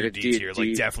them in like your D tier,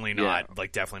 like definitely not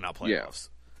playoffs.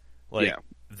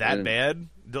 That bad?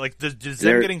 Like, does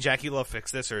them getting Jackie Love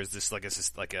fix this, or is this like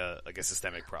a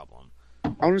systemic problem?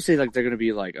 I want to say like they're going to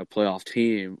be like a playoff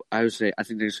team. I would say I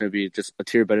think they're just going to be just a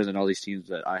tier better than all these teams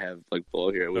that I have like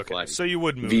below here with like so you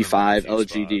would move V5,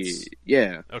 LGD. Spots.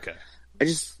 Yeah. Okay. I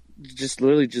just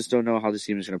literally just don't know how this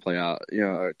team is going to play out. You know,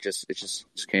 or it just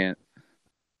can't.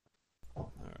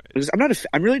 All right. Because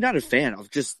I'm really not a fan of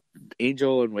just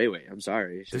Angel and Weiwei. I'm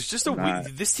sorry. There's just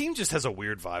this team just has a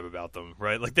weird vibe about them,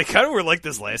 right? Like they kind of were like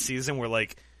this last season, where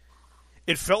like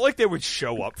it felt like they would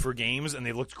show up for games and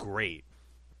they looked great.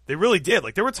 They really did.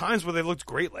 Like there were times where they looked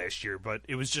great last year, but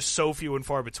it was just so few and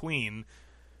far between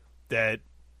that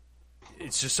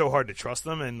it's just so hard to trust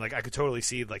them. And like I could totally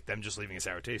see like them just leaving a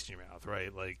sour taste in your mouth,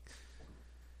 right? Like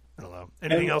I don't know.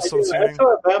 Anything else on Suning?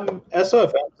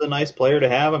 SOFM's a nice player to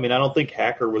have. I mean, I don't think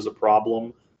Hacker was a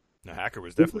problem. No, Hacker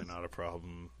was definitely not a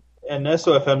problem. And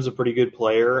SOFM's a pretty good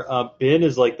player. Ben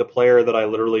is like the player that I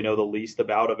literally know the least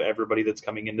about of everybody that's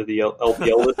coming into the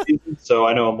LPL this season, so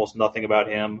I know almost nothing about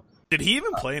him. Did he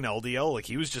even play in LDL? Like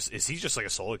is he just like a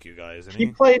solo queue guy, isn't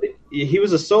he? He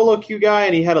was a solo queue guy,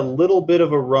 and he had a little bit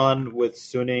of a run with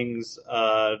Suning's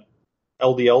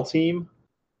LDL team,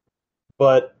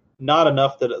 but not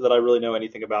enough that I really know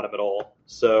anything about him at all.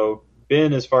 So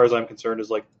Ben, as far as I'm concerned, is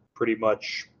like pretty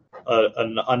much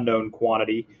an unknown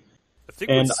quantity.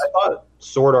 I thought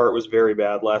Sword Art was very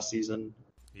bad last season.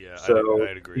 Yeah, so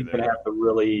I'd agree. He's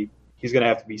going to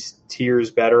have to be tiers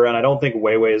better, and I don't think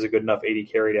Weiwei is a good enough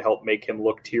AD carry to help make him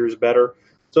look tiers better.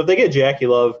 So if they get Jackie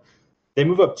Love, they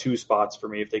move up 2 spots for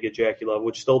me if they get Jackie Love,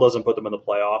 which still doesn't put them in the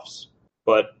playoffs,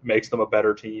 but makes them a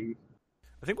better team.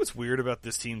 I think what's weird about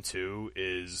this team, too,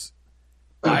 is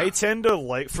I tend to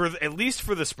like, at least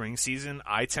for the spring season,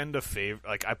 I tend to favor,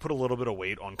 like, I put a little bit of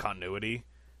weight on continuity,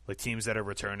 like teams that are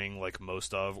returning, like,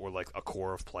 most of, or like a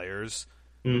core of players.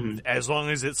 Mm-hmm. As long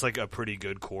as it's like a pretty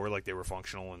good core, like they were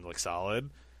functional and like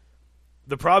solid.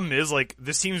 The problem is like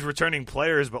this team's returning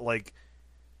players, but like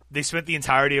they spent the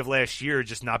entirety of last year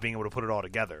just not being able to put it all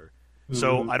together. Mm-hmm.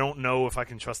 So I don't know if I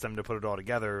can trust them to put it all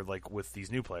together like with these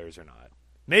new players or not.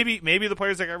 Maybe the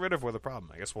players they got rid of were the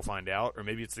problem. I guess we'll find out, or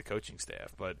maybe it's the coaching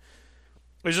staff. But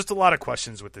there's just a lot of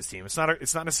questions with this team. It's not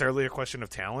necessarily a question of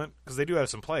talent because they do have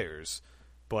some players,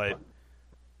 but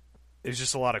there's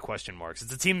just a lot of question marks.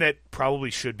 It's a team that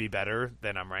probably should be better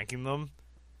than I'm ranking them.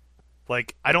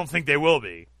 Like, I don't think they will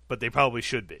be, but they probably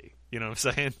should be. You know what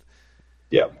I'm saying?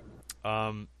 Yeah.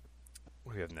 What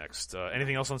do we have next?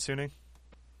 Anything else on Suning?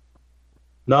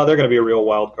 No, they're going to be a real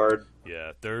wild card.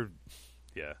 Yeah,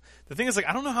 yeah. The thing is, like,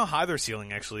 I don't know how high their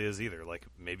ceiling actually is either. Like,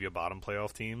 maybe a bottom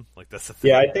playoff team. Like, that's the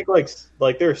thing. Yeah, I think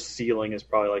like their ceiling is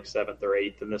probably like 7th or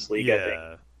 8th in this league. Yeah. I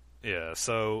think. Yeah.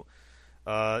 So.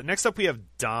 Next up, we have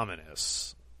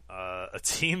Dominus, a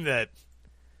team that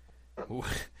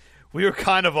we were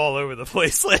kind of all over the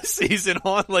place last season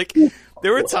on. Like,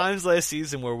 there were times last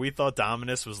season where we thought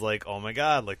Dominus was like, oh my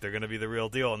god, like they're going to be the real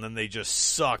deal, and then they just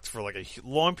sucked for like a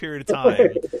long period of time.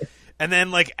 And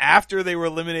then, like after they were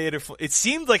eliminated, it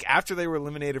seemed like after they were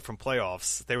eliminated from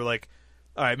playoffs, they were like,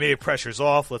 all right, maybe pressure's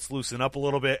off. Let's loosen up a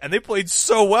little bit. And they played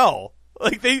so well.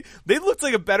 Like they looked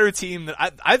like a better team than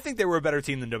I think they were a better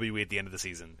team than WE at the end of the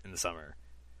season in the summer.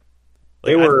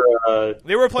 Like, they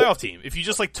were a playoff team. If you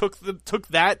just like took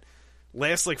that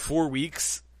last like 4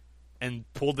 weeks and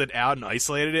pulled it out and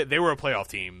isolated it, they were a playoff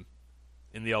team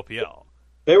in the LPL.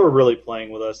 They were really playing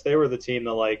with us. They were the team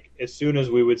that, like, as soon as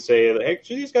we would say, hey,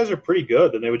 these guys are pretty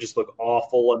good, then they would just look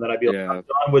awful, and then I'd be like, I'm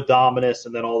done with Dominus,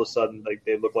 and then all of a sudden, like,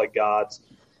 they look like gods.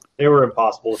 They were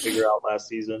impossible to figure out last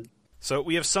season. So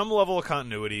we have some level of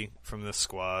continuity from this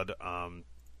squad. To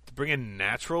bring in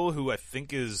Natural, who I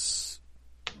think is...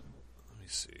 Let me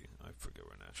see. I forget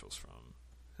where Natural's from.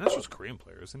 Natural's a Korean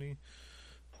player, isn't he?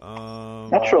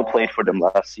 Natural played for them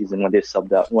last season when they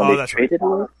subbed out. When they traded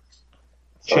him.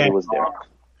 So he was there.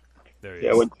 There he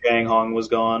is. When Jang Hong was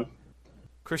gone.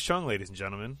 Chris Chung, ladies and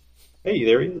gentlemen. Hey,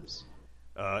 there he is.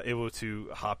 Able to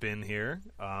hop in here.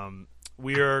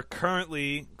 We are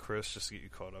currently, Chris, just to get you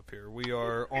caught up here, we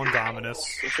are on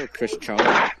Dominus. Chris Chung.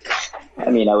 I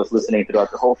mean, I was listening throughout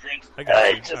the whole thing. I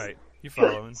got you. All right, you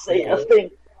following. Say a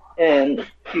thing. And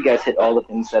you guys hit all the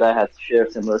things that I had to share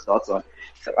similar thoughts on.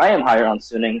 So I am higher on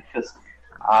Suning because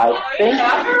I think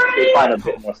they find a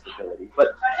bit more stability.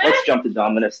 But let's jump to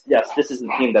Dominus. Yes, this is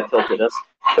the team that tilted us.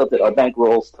 Tilted our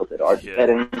bankrolls, tilted our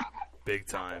betting. Big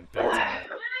time.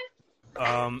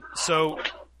 I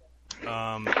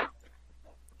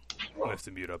have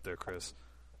to mute up there, Chris.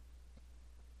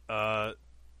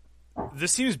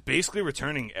 This team is basically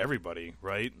returning everybody,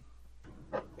 right?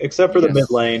 Except for the mid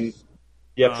lane.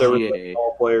 Yep, there were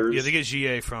all players. Yeah, they get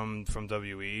GA from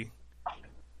WE.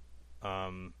 I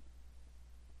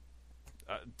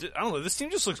don't know. This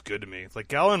team just looks good to me. Like,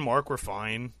 Gala and Mark were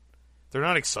fine. They're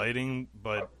not exciting,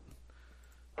 but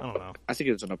I don't know. I think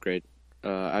it was an upgrade.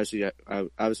 Obviously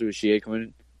with GA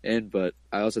coming in, but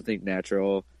I also think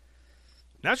Natural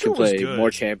can play was good. More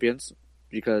champions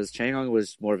because Chang Hong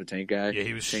was more of a tank guy. Yeah,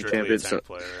 he was tank strictly a tank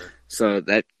player. So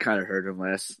that kind of hurt him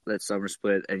that summer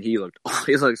split, and he looked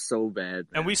so bad. Man.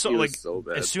 And we saw so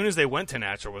bad. As soon as they went to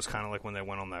Natural was kind of like when they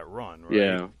went on that run, right?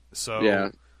 Yeah. So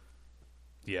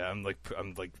yeah, I'm like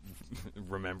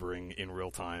remembering in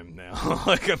real time now.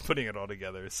 Like I'm putting it all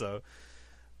together. So,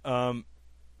 I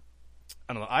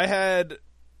don't know. I had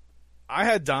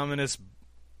Dominus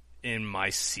in my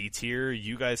C tier.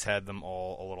 You guys had them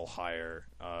all a little higher.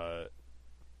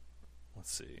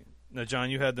 Let's see. No,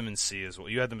 John, you had them in C as well.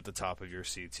 You had them at the top of your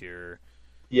C tier.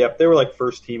 Yep, they were like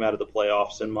first team out of the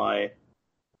playoffs in my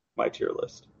tier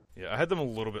list. Yeah, I had them a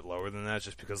little bit lower than that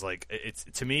just because, like, it's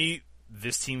to me,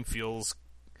 this team feels...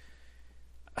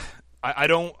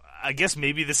 I guess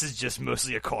maybe this is just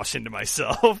mostly a caution to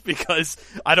myself because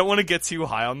I don't want to get too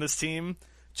high on this team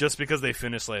just because they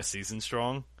finished last season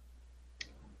strong.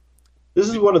 This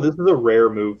is a rare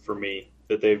move for me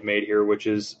that they've made here, which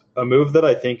is a move that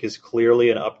I think is clearly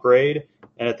an upgrade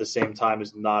and at the same time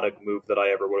is not a move that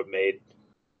I ever would have made.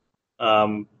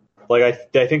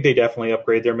 I think they definitely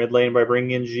upgrade their mid lane by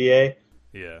bringing in GA.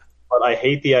 Yeah. But I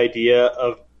hate the idea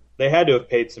of they had to have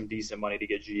paid some decent money to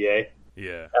get GA.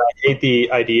 Yeah. And I hate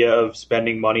the idea of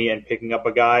spending money and picking up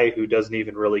a guy who doesn't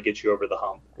even really get you over the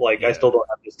hump. I still don't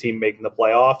have this team making the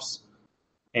playoffs.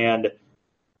 And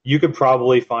you could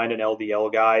probably find an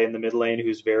LDL guy in the mid lane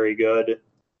who's very good,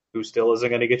 who still isn't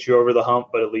going to get you over the hump,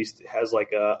 but at least has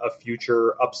like a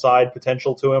future upside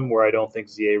potential to him where I don't think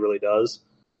ZA really does.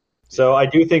 So I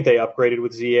do think they upgraded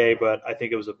with ZA, but I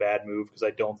think it was a bad move because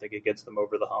I don't think it gets them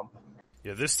over the hump.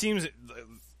 Yeah, this team's...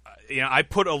 I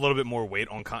put a little bit more weight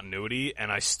on continuity,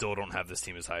 and I still don't have this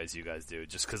team as high as you guys do,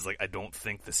 just because I don't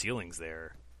think the ceiling's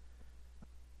there.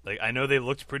 I know they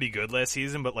looked pretty good last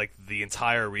season, but the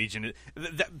entire region,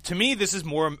 to me, this is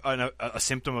more a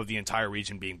symptom of the entire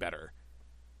region being better.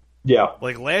 Yeah.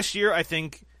 Last year, I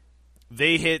think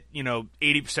they hit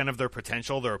 80% of their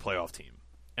potential. They're a playoff team,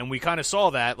 and we kind of saw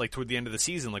that toward the end of the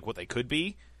season, what they could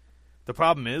be. The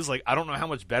problem is I don't know how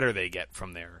much better they get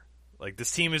from there.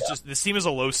 This team is this team is a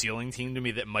low ceiling team to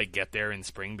me that might get there in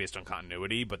spring based on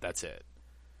continuity, but that's it.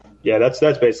 Yeah, that's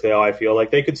basically how I feel.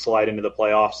 They could slide into the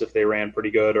playoffs if they ran pretty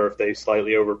good or if they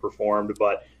slightly overperformed,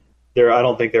 but I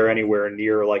don't think they're anywhere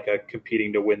near a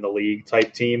competing to win the league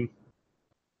type team.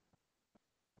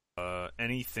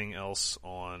 Anything else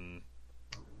on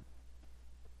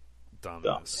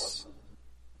Dominus?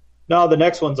 No, the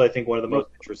next one's I think one of the most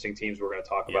interesting teams we're going to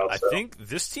talk about. I think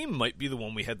this team might be the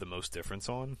one we had the most difference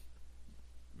on.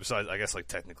 Besides, I guess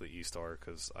technically E-Star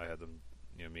because I had them.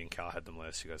 Me and Cal had them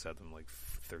last. You guys had them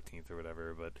 13th or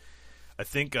whatever. But I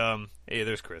think, hey,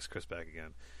 there's Chris. Chris back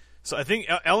again. So I think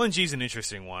LNG is an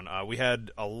interesting one. We had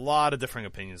a lot of differing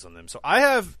opinions on them. So I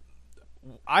have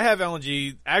I have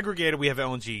LNG aggregated. We have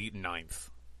LNG 9th.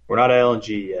 We're not at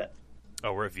LNG yet.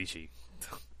 Oh, we're at Vici.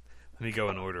 Let me go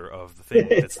in order of the thing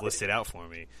that's listed out for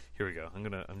me. Here we go.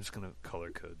 I'm just gonna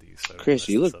color code these. So Chris,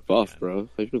 you look buff, bro. Have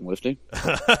you been lifting?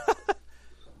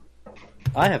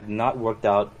 I have not worked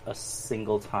out a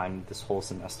single time this whole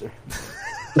semester.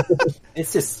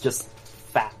 It's just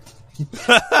fat.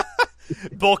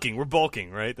 Bulking. We're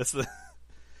bulking, right? That's the.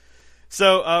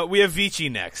 So we have Vici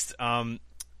next.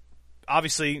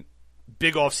 Obviously,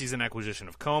 big off-season acquisition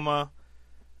of Coma.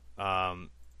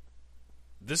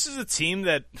 This is a team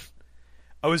that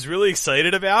I was really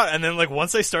excited about, and then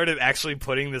once I started actually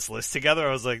putting this list together,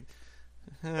 I was like,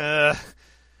 I'm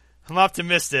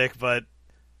optimistic, but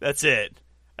that's it.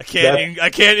 I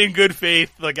can't in good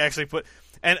faith actually put.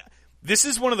 And this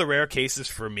is one of the rare cases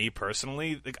for me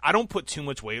personally. I don't put too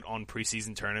much weight on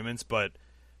preseason tournaments, but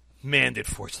man, did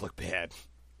Forge look bad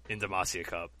in Demacia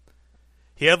Cup.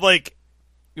 He had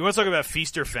you want to talk about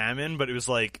feast or famine, but it was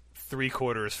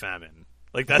 3/4 famine.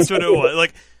 That's what it was.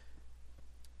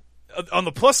 On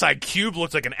the plus side, Cube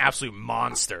looked like an absolute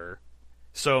monster.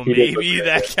 So maybe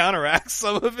that counteracts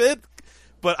some of it.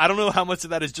 But I don't know how much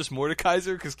of that is just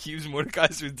Mordekaiser, because Cube's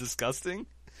Mordekaiser is disgusting.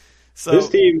 So this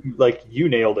team, you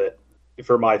nailed it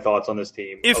for my thoughts on this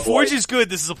team. If Forge is good,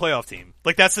 this is a playoff team.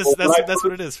 That's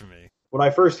what it is for me. When I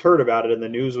first heard about it and the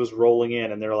news was rolling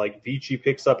in, and they're like, Vici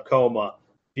picks up Coma,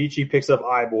 Vici picks up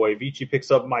iBoy, Vici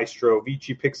picks up Maestro,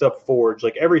 Vici picks up Forge.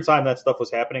 Every time that stuff was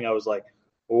happening, I was like,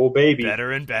 oh, baby.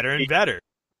 Better and better and better.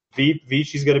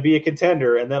 Vici's going to be a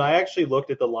contender. And then I actually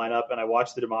looked at the lineup, and I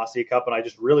watched the Demacia Cup, and I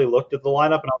just really looked at the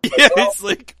lineup, and I was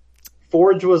like, it's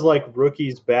Forge was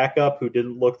rookie's backup who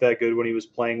didn't look that good when he was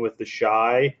playing with the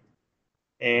Shy.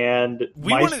 And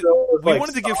we wanted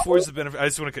to give Forge the benefit. I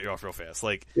just want to cut you off real fast.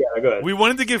 Yeah, go ahead. We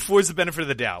wanted to give Forge the benefit of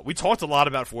the doubt. We talked a lot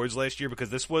about Forge last year because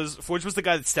Forge was the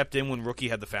guy that stepped in when Rookie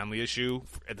had the family issue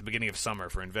at the beginning of summer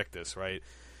for Invictus, right?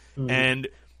 Mm-hmm. And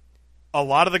a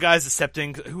lot of the guys that stepped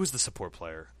in. Who was the support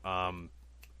player?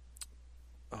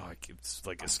 It's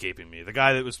escaping me. The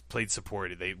guy that played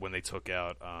support. When they took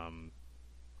out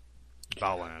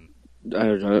Balan. I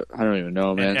don't even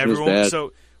know, man. And everyone.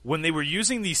 So when they were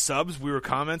using these subs, we were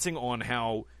commenting on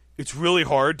how it's really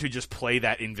hard to just play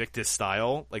that Invictus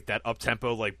style, that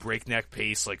up-tempo, breakneck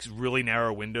pace, really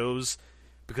narrow windows,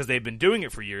 because they've been doing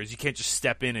it for years. You can't just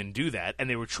step in and do that, and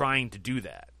they were trying to do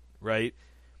that, right?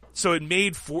 So it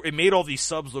made all these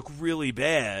subs look really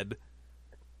bad.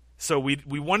 So we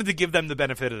wanted to give them the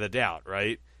benefit of the doubt,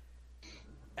 right?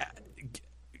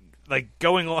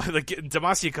 Going on,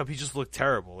 Demacia Cup, he just looked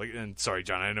terrible. And sorry,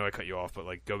 John, I know I cut you off, but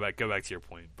go back to your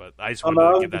point. But I just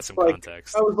wanted to give that some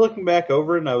context. I was looking back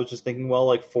over it, and I was just thinking,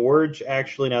 Forge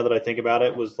actually, now that I think about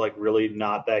it, was really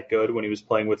not that good when he was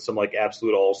playing with some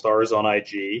absolute all-stars on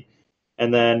IG.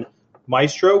 And then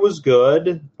Maestro was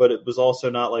good, but it was also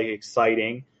not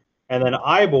exciting. And then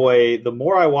iBoy, the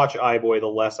more I watch iBoy, the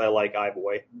less I like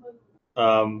iBoy.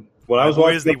 When I was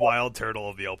watching, is the wild turtle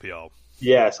of the LPL.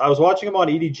 Yes, I was watching him on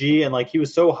EDG, and he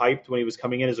was so hyped when he was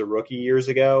coming in as a rookie years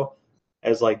ago,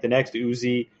 as the next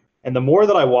Uzi. And the more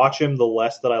that I watch him, the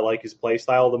less that I like his play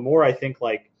style. The more I think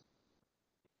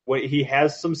he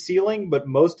has some ceiling, but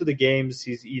most of the games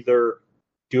he's either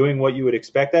doing what you would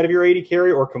expect out of your AD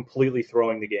carry or completely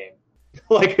throwing the game.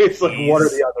 One or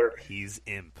the other. He's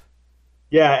imp.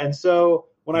 Yeah, and so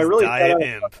when I really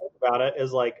thought about it,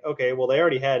 is okay, well, they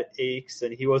already had Aches,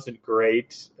 and he wasn't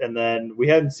great. And then we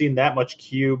hadn't seen that much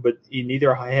Cube, but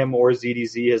neither him or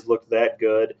ZDZ has looked that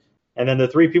good. And then the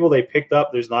three people they picked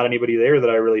up, there's not anybody there that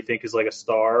I really think is a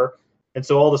star. And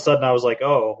so all of a sudden I was like,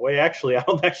 oh, wait, actually, I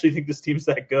don't actually think this team's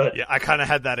that good. Yeah, I kind of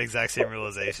had that exact same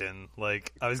realization.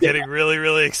 I was getting really,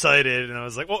 really excited, and I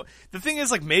was like, well, the thing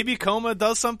is, maybe Coma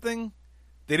does something.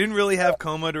 They didn't really have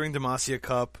Coma during Demacia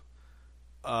Cup.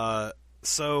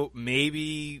 So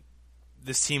maybe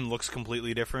this team looks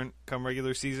completely different come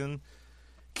regular season.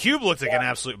 Cube looked like an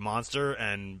absolute monster,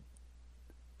 and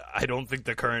I don't think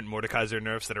the current Mordekaiser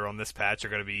nerfs that are on this patch are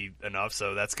going to be enough,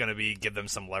 so that's going to give them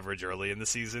some leverage early in the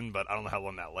season, but I don't know how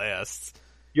long that lasts.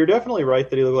 You're definitely right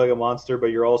that he looked like a monster, but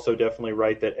you're also definitely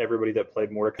right that everybody that played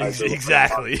Mordekaiser...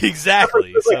 Exactly.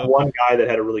 There's one guy that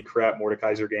had a really crap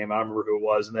Mordekaiser game, I don't remember who it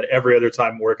was, and that every other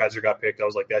time Mordekaiser got picked, I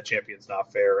was like, that champion's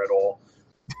not fair at all.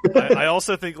 I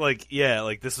also think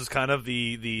this is kind of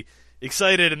the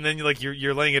excited, and then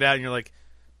you're laying it out, and you're like,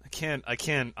 I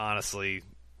can't honestly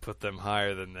put them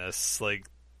higher than this.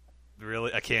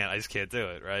 Really, I just can't do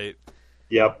it, right?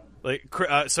 Yep.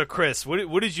 So Chris,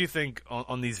 what did you think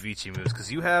on these Vici moves?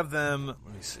 Because you have them.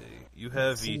 Let me see. You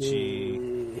have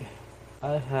Vici.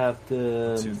 I have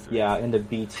the in the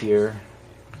B tier.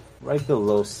 right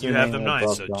below You Suning, have them ninth,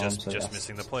 above so Dom, just yes.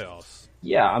 missing the playoffs.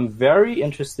 Yeah, I'm very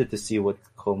interested to see what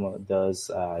Coma does.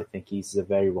 I think he's a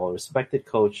very well-respected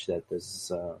coach that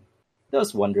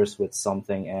does wonders with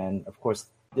something. And, of course,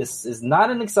 this is not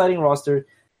an exciting roster.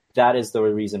 That is the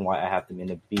reason why I have them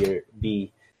in a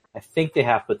B. I think they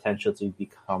have potential to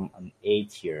become an A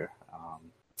tier.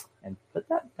 But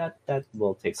that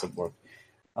will take some work.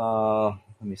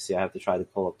 Let me see. I have to try to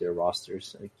pull up their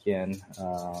rosters again.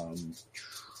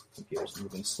 Computer's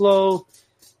moving slow.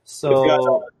 So We've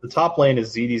got, the top lane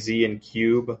is ZDZ and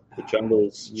Cube. The jungle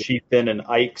is Chieftain and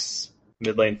Ikes.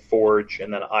 Mid lane Forge,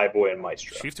 and then iBoy and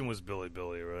Maestro. Chieftain was Billy,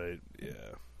 right?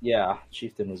 yeah,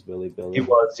 Chieftain was Billy. He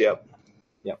was, yep.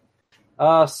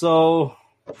 So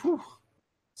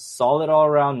solid all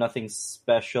around. Nothing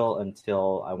special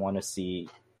until I want to see.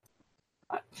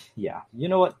 Yeah, you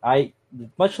know what?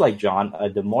 Much like John.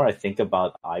 The more I think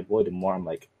about iBoy, the more I'm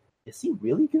like, is he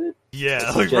really good?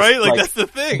 Yeah, right? Like, that's the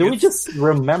thing. Do we just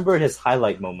remember his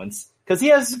highlight moments? Because he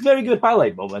has very good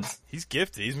highlight moments. He's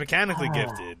gifted. He's mechanically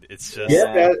gifted. It's just...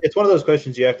 Yeah, it's one of those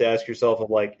questions you have to ask yourself of,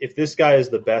 like, if this guy is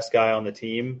the best guy on the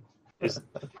team,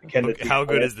 how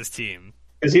good is this team?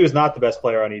 Because he was not the best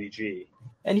player on EDG.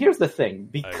 And here's the thing.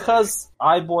 Because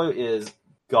iBoy is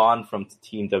gone from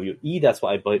Team WE, that's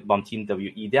why I bumped Team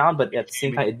WE down, but at the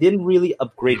same time, it didn't really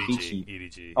upgrade Vici.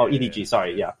 EDG. Oh, EDG,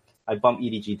 sorry, yeah. I bumped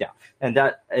EDG down. And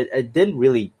that, it didn't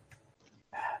really...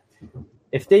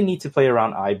 If they need to play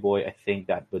around iBoy, I think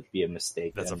that would be a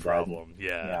mistake. That's a problem.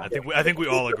 Yeah. I think we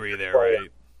all agree there, right?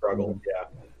 Struggle. Yeah.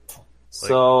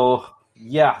 So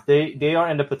yeah, they are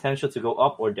in the potential to go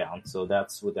up or down. So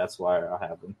that's why I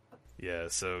have them. Yeah.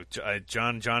 So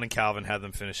John and Calvin had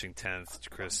them finishing 10th.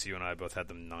 Chris, you and I both had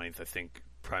them 9th. I think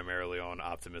primarily on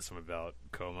optimism about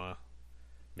Coma.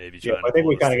 Maybe. Yeah, I think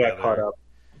we kind of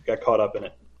got caught up in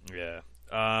it.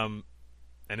 Yeah.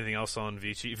 Anything else on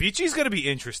Vici? Vici's going to be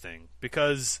interesting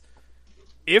because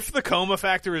if the Coma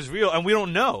factor is real, and we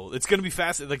don't know, it's going to be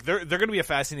fascinating. Like they're going to be a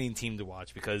fascinating team to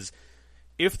watch because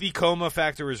if the Coma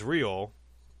factor is real,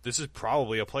 this is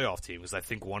probably a playoff team because I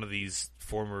think one of these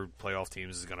former playoff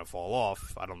teams is going to fall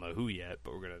off. I don't know who yet,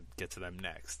 but we're going to get to them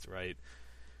next, right?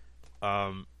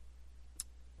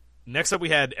 Next up, we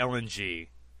had LNG,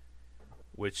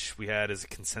 which we had as a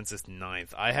consensus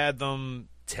 9th. I had them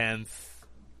 10th.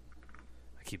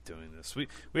 I keep doing this. We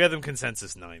had them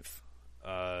consensus 9th,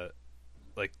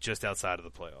 like just outside of the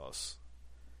playoffs.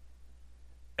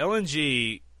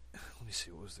 LNG, let me see,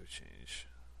 what was their change?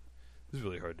 It was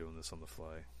really hard doing this on the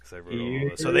fly because I wrote all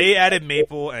this. So they added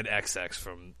Maple and XX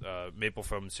from Maple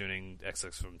from Suning,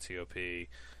 XX from TOP.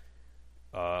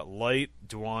 Light,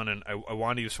 Duan, and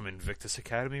Iwandi was from Invictus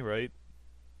Academy, right?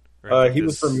 He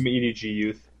was from EDG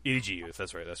Youth. EDG Youth,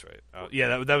 that's right.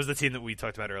 Yeah, that was the team that we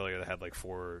talked about earlier that had like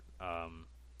 4.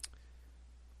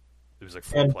 It was like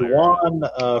 4 and players.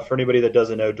 Duan, for anybody that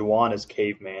doesn't know, Duan is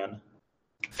Caveman.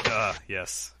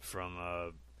 Yes,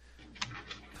 from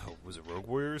was it Rogue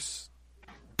Warriors?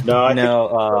 No,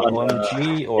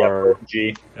 OMG or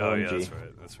OMG. Oh yeah,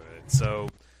 that's right. So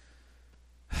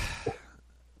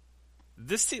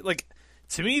this team, like,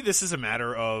 to me, this is a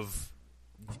matter of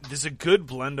there's a good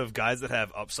blend of guys that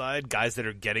have upside, guys that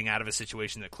are getting out of a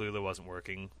situation that clearly wasn't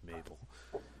working. Mabel,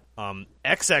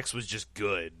 XX was just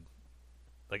good.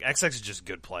 Like, XX is just a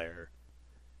good player.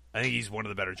 I think he's one of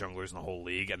the better junglers in the whole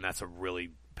league, and that's a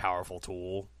really powerful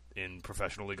tool in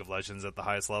professional League of Legends at the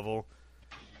highest level.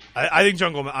 I think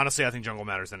jungle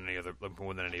matters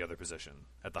more than any other position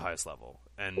at the highest level,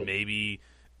 and maybe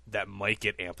that might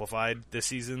get amplified this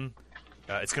season.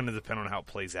 It's going to depend on how it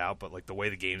plays out, but like the way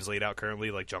the game's laid out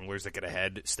currently, like junglers that get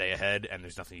ahead stay ahead, and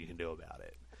there's nothing you can do about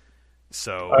it.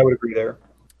 So I would agree there.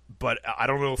 But I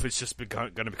don't know if it's just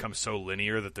going to become so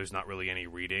linear that there's not really any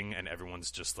reading and everyone's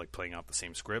just like playing out the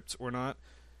same script or not.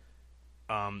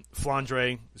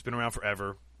 Flandre has been around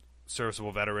forever,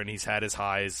 serviceable veteran. He's had his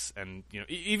highs, and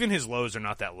even his lows are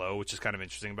not that low, which is kind of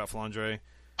interesting about Flandre.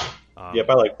 Yep,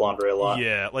 I like Flandre a lot.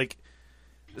 Yeah, like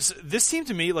this team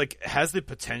to me like has the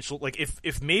potential. Like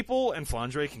if Maple and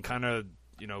Flandre can kind of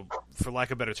for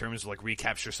lack of better terms like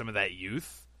recapture some of that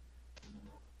youth.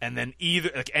 And then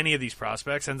either like any of these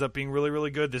prospects ends up being really,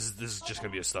 really good. This is just going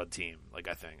to be a stud team. Like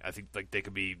I think like they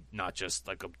could be not just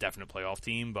like a definite playoff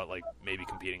team, but like maybe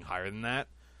competing higher than that.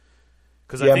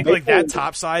 Because I think Maple, like that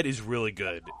top side is really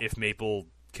good if Maple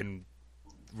can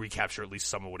recapture at least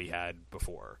some of what he had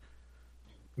before.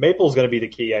 Maple's going to be the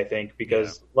key, I think,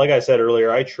 because like I said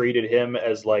earlier, I treated him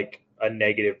as like a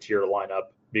negative tier lineup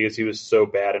because he was so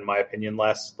bad in my opinion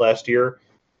last year.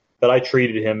 That I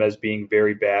treated him as being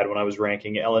very bad when I was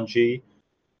ranking LNG.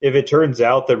 if it turns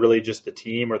out that really just the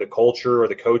team or the culture or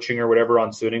the coaching or whatever on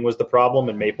Suning was the problem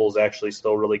and Maple's actually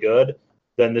still really good,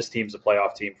 then this team's a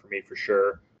playoff team for me for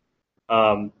sure.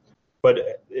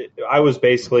 But I was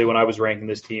basically, when I was ranking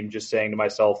this team, just saying to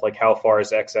myself, like, how far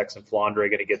is XX and Flandre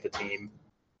going to get the team?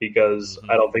 Because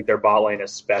I don't think their bot lane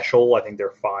is special. I think they're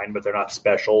fine, but they're not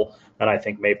special. And I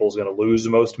think Maple's going to lose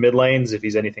most mid lanes if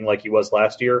he's anything like he was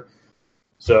last year.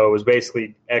 So it was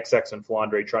basically XX and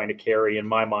Flandre trying to carry in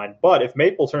my mind. But if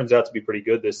Maple turns out to be pretty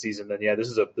good this season, then yeah, this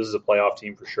is a playoff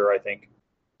team for sure, I think.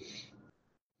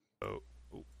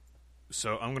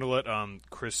 So I'm gonna let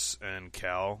Chris and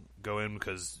Cal go in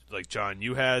because, like, John,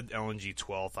 you had LNG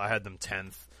 12th, I had them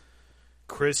 10th.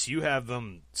 Chris, you have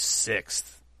them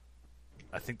 6th.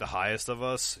 I think the highest of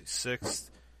us, 6th,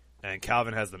 and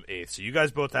Calvin has them 8th. So you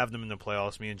guys both have them in the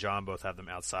playoffs. Me and John both have them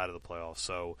outside of the playoffs.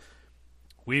 So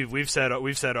we've said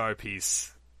our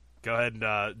piece. Go ahead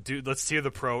and let's hear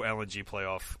the pro LNG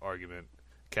playoff argument.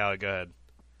 Cal, go ahead.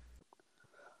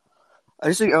 I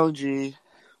just think LNG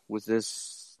with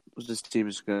this team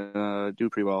is gonna do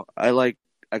pretty well. I like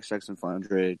XX and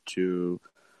Flandre to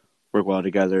work well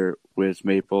together with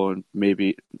Maple and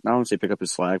maybe, I don't want to say pick up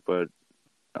his slack, but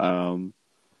probably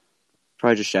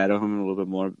just shadow him a little bit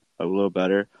more, a little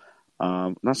better.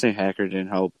 I'm not saying Hacker didn't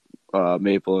help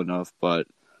Maple enough, but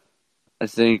I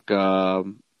think I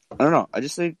don't know. I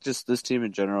just think just this team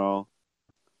in general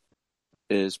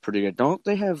is pretty good. Don't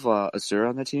they have Asura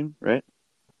on that team, right?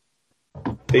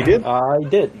 They did? I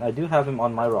did. I do have him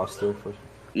on my roster.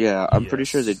 Yeah, I'm pretty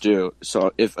sure they do.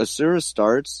 So if Asura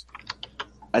starts,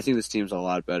 I think this team's a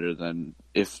lot better than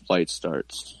if Light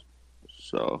starts.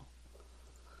 So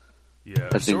yeah,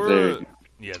 I think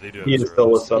they do. He is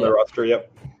still listed on the roster. Yep.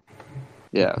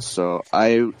 Yeah, so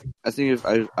I think if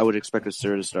I would expect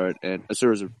Asura to start, and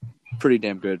Asura's a pretty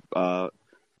damn good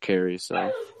carry.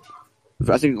 So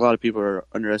I think a lot of people are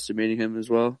underestimating him as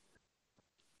well.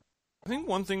 I think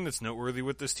one thing that's noteworthy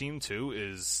with this team, too,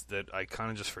 is that I kind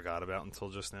of just forgot about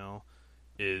until just now,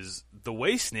 is the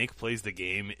way Snake plays the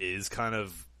game is kind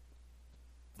of,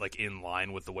 like, in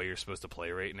line with the way you're supposed to play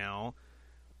right now.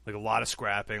 Like, a lot of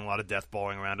scrapping, a lot of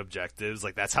deathballing around objectives.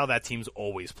 Like, that's how that team's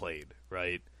always played,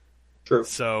 right? True.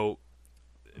 So,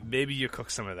 maybe you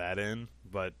cook some of that in,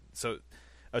 but, so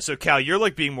Cal, you're,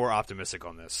 like, being more optimistic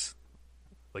on this.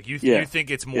 Like, you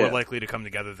think it's more likely to come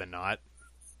together than not?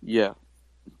 Yeah.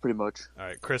 Pretty much. All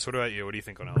right, Chris, what about you? What do you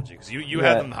think on LNG? Because you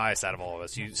had them the highest out of all of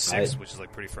us. You 6th, which is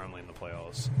like pretty firmly in the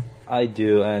playoffs. I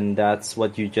do, and that's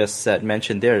what you just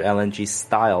mentioned there, LNG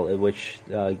style, which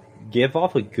gave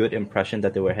off a good impression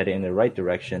that they were heading in the right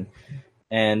direction.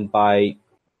 And by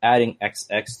adding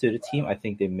XX to the team, I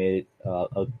think they made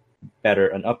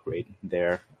an upgrade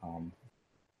there.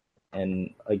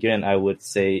 And again, I would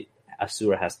say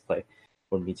Asura has to play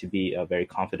for me to be very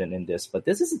confident in this. But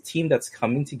this is a team that's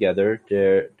coming together.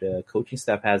 The coaching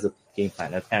staff has a game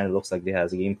plan. It kind of looks like they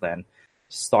has a game plan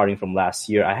starting from last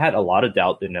year. I had a lot of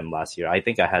doubt in them last year. I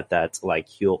think I had that like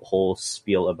whole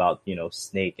spiel about,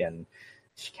 Snake and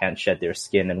can't shed their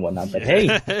skin and whatnot. But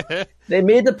hey, they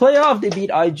made the playoff. They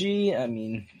beat IG. I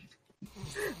mean,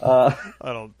 I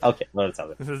don't. Okay, let's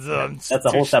have it. That's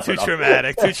a whole separate. Too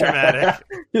traumatic. Too traumatic.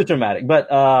 Too traumatic. But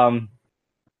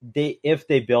if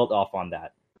they build off on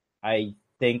that, I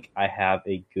think I have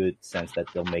a good sense that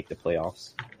they'll make the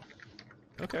playoffs.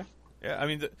 Okay. Yeah, I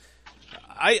mean,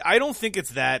 I don't think it's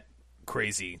that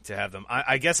crazy to have them.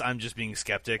 I guess I'm just being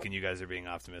skeptic, and you guys are being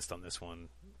optimist on this one,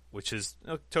 which is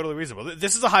totally reasonable.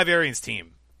 This is a high variance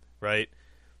team, right?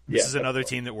 This is another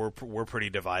team that we're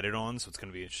pretty divided on, so it's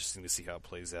going to be interesting to see how it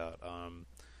plays out.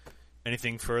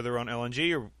 Anything further on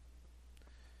LNG?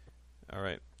 All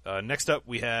right. Next up,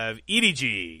 we have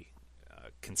EDG.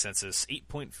 Consensus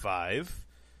 8.5.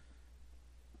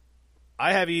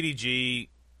 I have EDG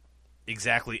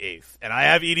exactly 8th. And I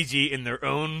have EDG in their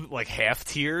own, like, half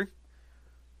tier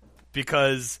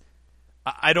because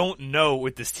I don't know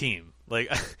with this team.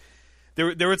 Like,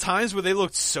 there were times where they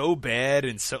looked so bad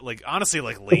and so, like, honestly,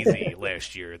 like, lazy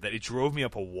last year that it drove me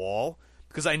up a wall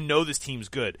because I know this team's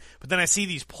good. But then I see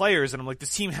these players and I'm like,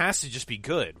 this team has to just be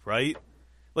good, right?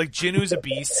 Like, Jinu's a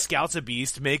beast, Scout's a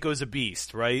beast, Mako's a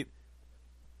beast, right?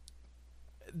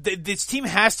 This team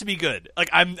has to be good. Like,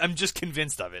 I'm just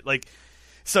convinced of it. Like,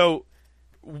 so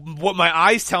what my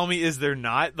eyes tell me is they're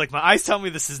not. Like, my eyes tell me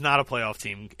this is not a playoff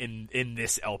team in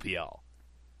this LPL.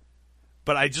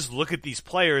 But I just look at these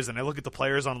players, and I look at the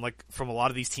players on, like, from a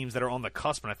lot of these teams that are on the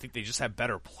cusp, and I think they just have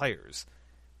better players.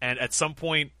 And at some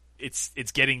point, it's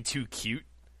getting too cute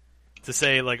to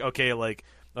say, like, okay, like,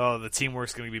 oh, the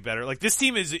teamwork's going to be better. Like, this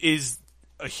team is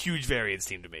a huge variance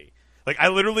team to me. Like, I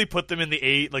literally put them in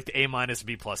the A minus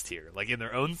B plus tier, like in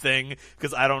their own thing,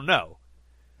 because I don't know.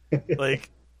 Like,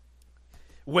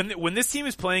 when this team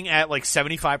is playing at like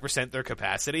 75% their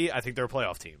capacity, I think they're a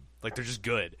playoff team. Like, they're just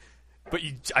good. But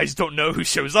I just don't know who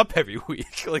shows up every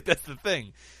week. Like, that's the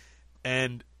thing.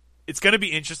 And it's going to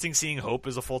be interesting seeing Hope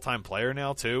as a full-time player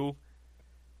now, too.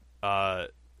 We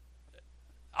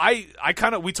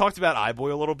talked about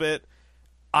iBoy a little bit.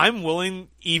 I'm willing,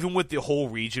 even with the whole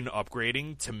region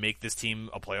upgrading, to make this team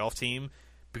a playoff team,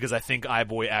 because I think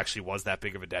iBoy actually was that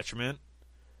big of a detriment.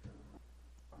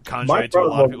 Contrary to a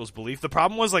lot of people's belief. The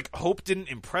problem was, like, Hope didn't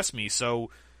impress me,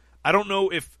 so I don't know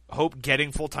if Hope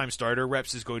getting full-time starter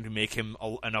reps is going to make him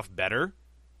enough better.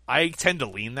 I tend to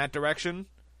lean that direction,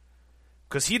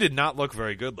 because he did not look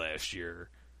very good last year.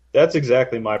 That's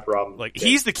exactly my problem. Like,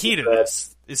 he's the key to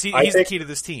this. He's the key to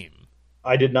this team.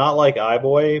 I did not like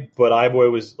iBoy, but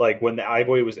iBoy was like when the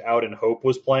iBoy was out and Hope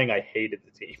was playing, I hated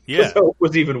the team. Yeah, Hope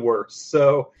was even worse.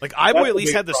 So like iBoy at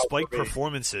least had the spike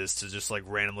performances to just like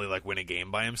randomly like win a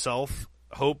game by himself.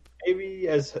 Hope maybe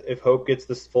if Hope gets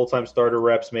this full-time starter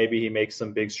reps, maybe he makes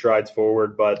some big strides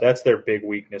forward. But that's their big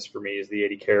weakness for me is the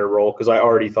AD carry role, because I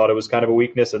already thought it was kind of a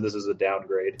weakness, and this is a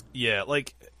downgrade. Yeah,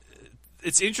 like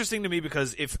it's interesting to me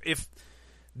because if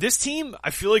this team, I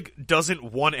feel like, doesn't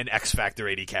want an X Factor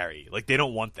AD carry. Like, they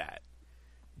don't want that.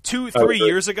 2-3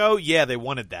 years ago, yeah, they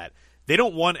wanted that. They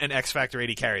don't want an X Factor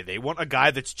AD carry. They want a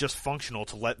guy that's just functional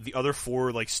to let the other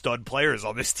 4 like stud players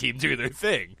on this team do their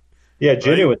thing. Yeah,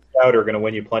 Jinu and Scout are going to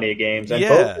win you plenty of games. And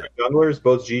both their junglers,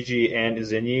 both Gigi and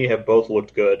Zinyi, have both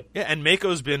looked good. Yeah, and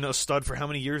Mako's been a stud for how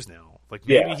many years now? Like,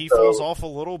 maybe he falls off a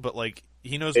little, but like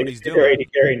he knows what he's doing. Their AD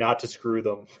carry not to screw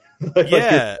them.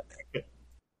 Yeah.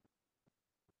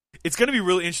 It's going to be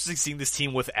really interesting seeing this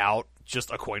team without just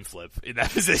a coin flip in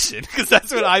that position, because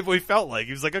that's what iBoy felt like.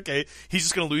 He was like, okay, he's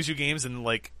just going to lose you games and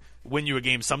like win you a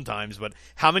game sometimes, but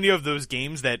how many of those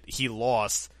games that he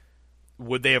lost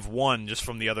would they have won just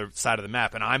from the other side of the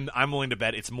map? And I'm willing to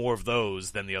bet it's more of those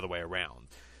than the other way around.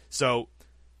 So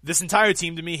this entire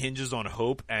team to me hinges on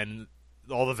Hope and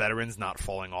all the veterans not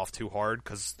falling off too hard,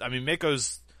 because I mean Mako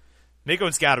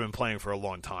and Scout have been playing for a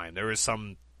long time. There is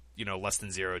some less than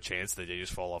 0 chance that they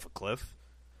just fall off a cliff.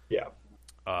 Yeah.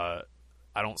 I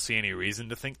don't see any reason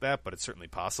to think that, but it's certainly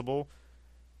possible.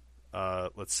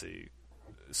 Let's see.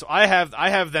 So I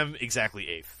have them exactly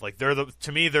 8th. Like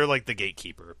to me they're like the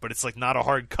gatekeeper, but it's like not a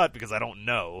hard cut because I don't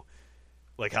know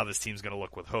like how this team's going to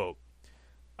look with Hope.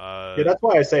 Yeah, that's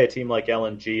why I say a team like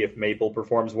LNG, if Maple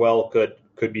performs well, could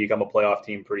become a playoff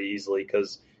team pretty easily,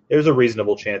 because there's a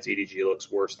reasonable chance EDG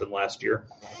looks worse than last year.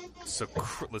 So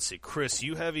let's see, Chris,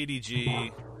 you have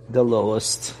EDG the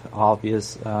lowest,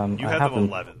 obvious. You have them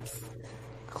 11th.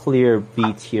 Clear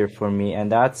B tier for me,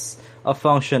 and that's a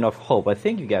function of Hope. I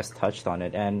think you guys touched on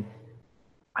it, and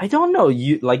I don't know.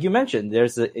 You mentioned,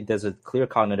 there's a clear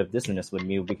cognitive dissonance with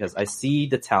me, because I see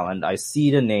the talent, I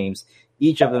see the names,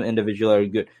 each of them individually are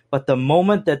good, but the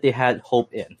moment that they had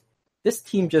Hope in, this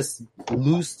team just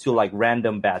lose to like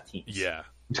random bad teams. Yeah.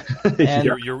 And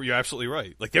you're absolutely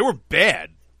right. Like, they were bad.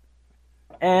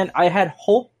 And I had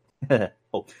hope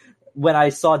when I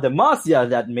saw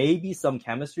Demacia that maybe some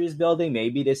chemistry is building,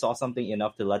 maybe they saw something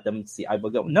enough to let them see. I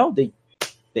would go, no, they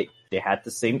had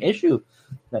the same issue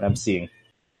that I'm seeing,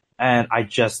 and I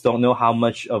just don't know how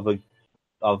much of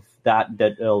that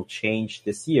it'll change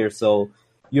this year. So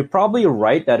you're probably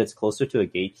right that it's closer to a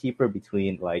gatekeeper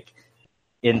between like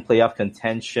in playoff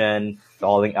contention.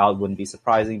 Falling out wouldn't be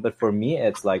surprising, but for me,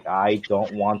 it's like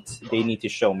they need to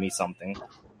show me something.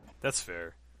 That's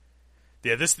fair.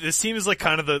 Yeah, this team is like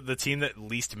kind of the team that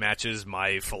least matches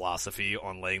my philosophy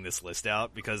on laying this list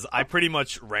out, because I pretty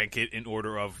much rank it in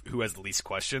order of who has the least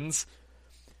questions.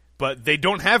 But they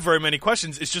don't have very many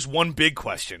questions. It's just one big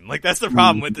question. Like, that's the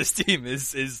problem with this team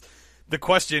is the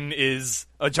question is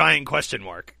a giant question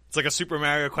mark. It's like a Super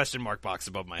Mario question mark box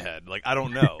above my head. Like, I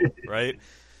don't know, right?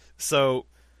 So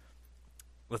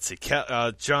let's see.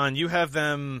 John, you have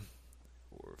them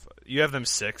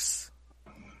 6th.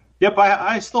 Yep,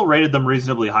 I still rated them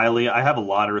reasonably highly. I have a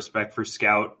lot of respect for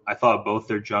Scout. I thought both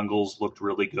their jungles looked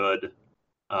really good.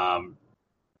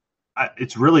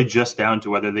 It's really just down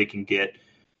to whether they can get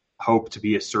Hope to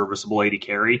be a serviceable AD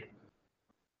carry.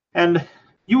 And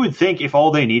you would think if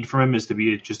all they need from him is to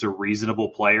be just a reasonable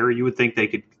player, you would think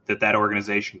that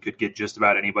organization could get just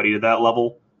about anybody to that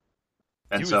level.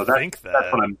 And so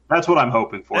that's what I'm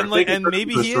hoping for. And, and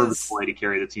maybe he is a AD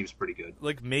carry. The team's pretty good.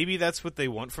 Like, maybe that's what they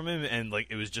want from him, and like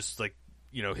it was just like,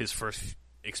 his first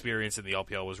experience in the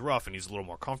LPL was rough, and he's a little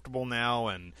more comfortable now,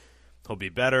 and he'll be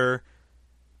better.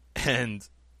 And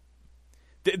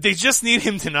they just need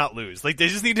him to not lose. Like, they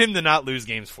just need him to not lose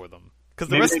games for them, Because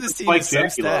the Maybe rest they of this could team spike is so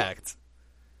Jackie Love. stacked.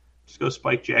 Just go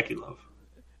spike Jackie Love.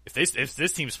 If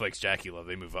this team spikes Jackie Love,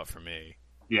 they move up for me.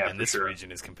 Yeah, and for this sure.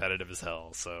 region is competitive as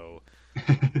hell. So,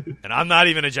 and I'm not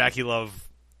even a Jackie Love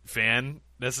fan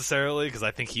necessarily because I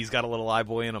think he's got a little eye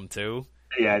boy in him too.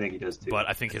 Yeah, I think he does too. But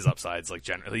I think his upside's like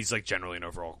he's like generally an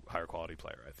overall higher quality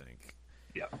player. I think.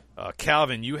 Yeah.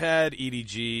 Calvin, you had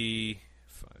EDG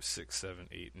 5, 6, 7,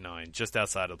 8, 9 just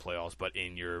outside of the playoffs, but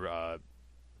in your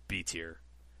B tier,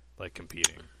 like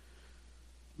competing.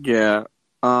 Yeah.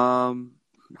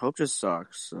 Hope just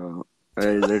sucks. So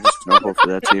there's just no hope for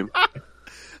that team.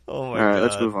 Oh my All god! right,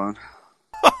 let's move on.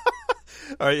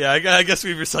 All right, yeah, I guess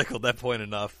we've recycled that point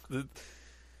enough.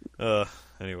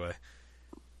 Anyway.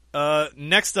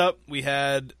 Next up, we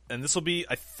had, and this will be,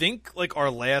 I think, like our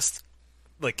last,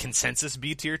 like consensus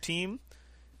B tier team,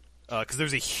 because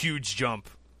there's a huge jump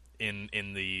in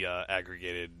the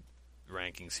aggregated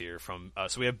rankings here from.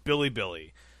 So we have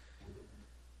Billy.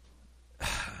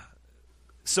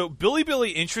 So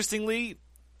Billy, interestingly,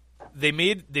 they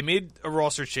made a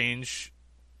roster change.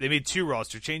 They made 2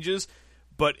 roster changes,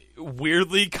 but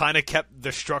weirdly kind of kept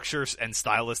the structure and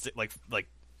stylistic, like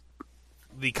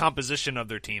the composition of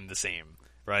their team the same,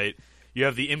 right? You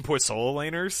have the import solo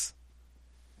laners,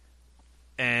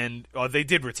 and they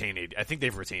did retain AD. I think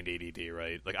they've retained ADD,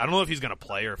 right? Like I don't know if he's going to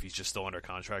play or if he's just still under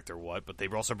contract or what, but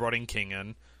they've also brought in King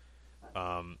in,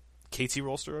 KT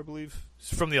Rolster, I believe,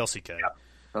 from the LCK.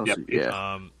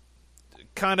 Yeah.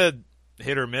 Kind of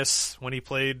hit or miss when he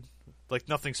played, like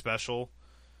nothing special.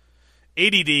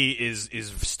 ADD is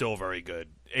still very good.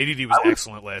 ADD was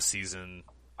excellent last season.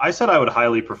 I said I would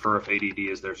highly prefer if ADD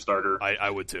is their starter. I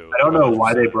would too. I don't know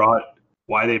why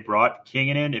they brought King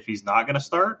in if he's not going to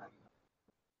start.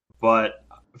 But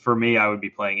for me, I would be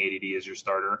playing ADD as your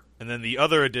starter. And then the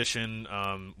other addition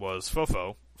was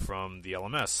Fofo from the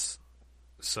LMS.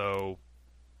 So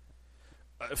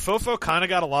Fofo kind of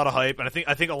got a lot of hype, and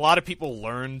I think a lot of people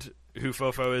learned who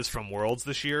Fofo is from Worlds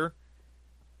this year.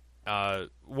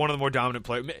 One of the more dominant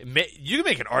players. You can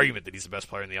make an argument that he's the best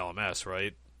player in the LMS,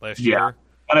 right? Last year.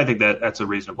 And I think that's a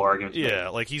reasonable argument. Yeah,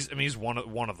 like he's one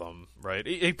of them, right?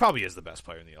 He probably is the best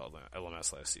player in the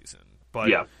LMS last season. But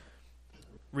yeah.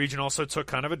 Region also took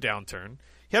kind of a downturn.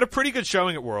 He had a pretty good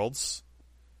showing at Worlds.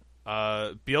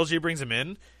 BLG brings him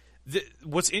in.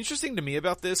 What's interesting to me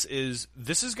about this is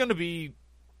going to be,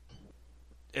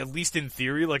 at least in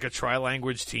theory, like a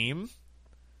tri-language team.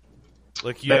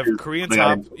 Like you have Korean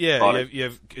top, you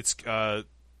have it's.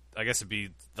 I guess it'd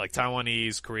be like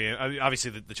Taiwanese, Korean. I mean,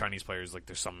 obviously, the Chinese players, like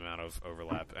there's some amount of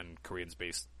overlap, and Korean's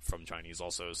based from Chinese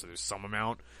also, so there's some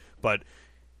amount. But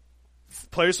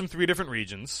players from 3 different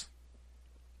regions.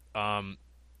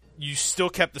 You still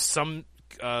kept some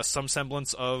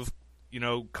semblance of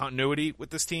continuity with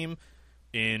this team.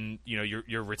 In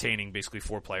you're retaining basically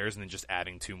 4 players and then just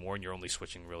adding 2 more, and you're only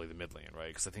switching really the mid lane, right?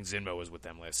 Because I think Zinmo was with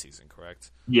them last season,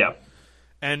 correct? Yeah.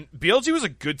 And BLG was a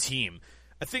good team.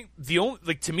 I think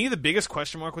to me the biggest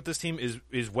question mark with this team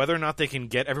is whether or not they can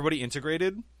get everybody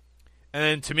integrated. And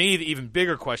then to me the even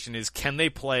bigger question is, can they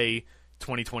play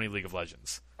 2020 League of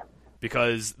Legends?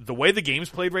 Because the way the game's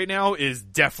played right now is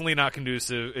definitely not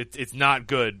conducive. It's not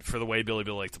good for the way Billy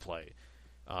like to play.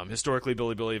 Historically,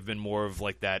 Billy have been more of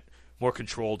like that more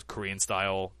controlled Korean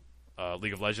style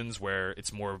League of Legends where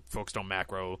it's more focused on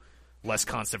macro, less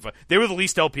constant. They were the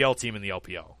least LPL team in the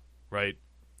LPL, right?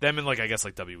 Them and I guess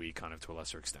WE kind of to a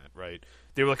lesser extent, right?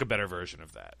 They were like a better version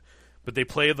of that. But they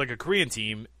played like a Korean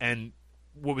team, and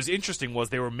what was interesting was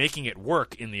they were making it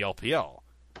work in the LPL.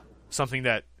 Something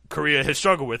that Korea has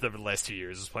struggled with over the last 2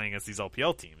 years is playing against these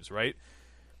LPL teams, right?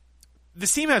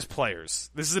 This team has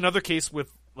players. This is another case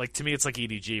with, to me, it's like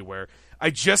EDG, where I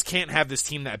just can't have this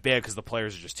team that bad because the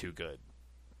players are just too good.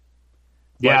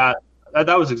 Yeah,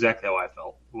 that was exactly how I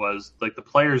felt. Was the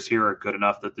players here are good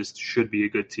enough that this should be a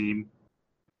good team.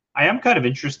 I am kind of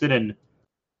interested in,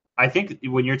 I think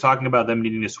when you're talking about them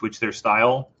needing to switch their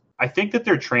style, I think that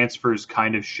their transfers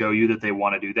kind of show you that they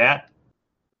want to do that,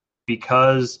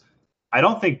 because I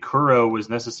don't think Kuro was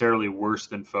necessarily worse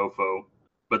than Fofo,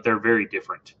 but they're very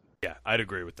different. Yeah, I'd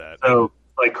agree with that. So,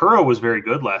 Kuro was very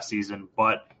good last season,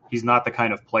 but he's not the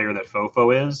kind of player that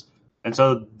Fofo is. And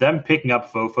so them picking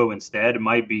up Fofo instead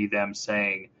might be them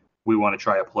saying, we want to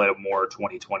try to play a more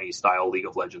 2020 style League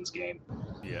of Legends game.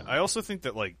 Yeah, I also think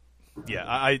that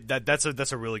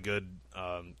that's a really good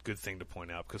good thing to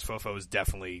point out, because Fofo is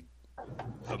definitely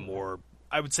a more,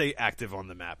 I would say, active on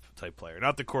the map type player.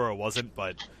 Not that Kuro wasn't,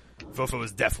 but Fofo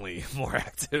was definitely more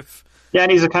active. Yeah,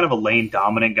 and he's a kind of a lane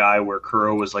dominant guy, where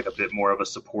Kuro was a bit more of a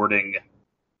supporting,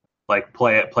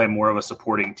 play more of a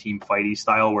supporting team fighty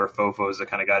style, where Fofo is the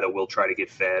kind of guy that will try to get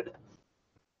fed.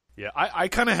 Yeah, I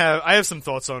kind of have some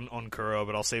thoughts on Kuro,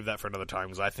 but I'll save that for another time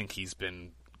because I think he's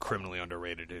been criminally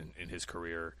underrated in his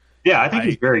career. Yeah, I think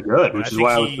he's very good, which is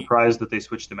why I was surprised that they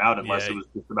switched him out unless it was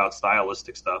just about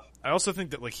stylistic stuff. I also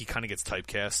think that like he kind of gets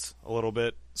typecast a little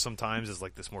bit sometimes as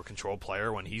like this more controlled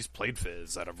player when he's played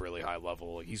Fizz at a really high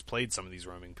level. Like, he's played some of these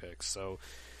roaming picks. So,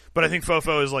 but I think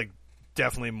Fofo is like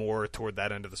definitely more toward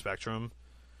that end of the spectrum.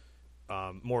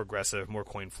 More aggressive, more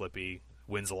coin flippy.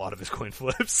 Wins a lot of his coin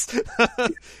flips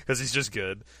because he's just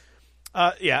good.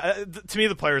 To me,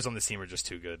 the players on this team are just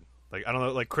too good. Like, I don't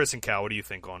know, like Chris and Cal, what do you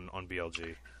think on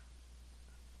BLG?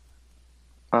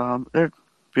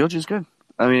 BLG's good.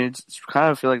 I mean, it's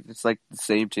kind of feel like it's like the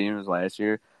same team as last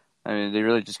year. I mean, they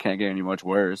really just can't get any much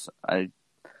worse. I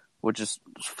would just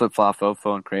flip flop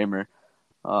Fofo and Kramer.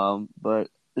 But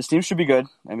this team should be good.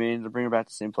 I mean, they're bringing back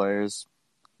the same players.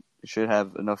 They should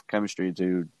have enough chemistry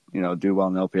to, do well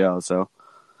in the LPL. So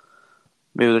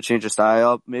maybe they'll change their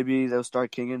style. Maybe they'll start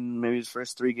kinging maybe his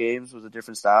first 3 games with a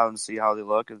different style and see how they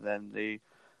look. And then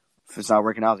if it's not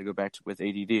working out, they go back with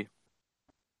ADD.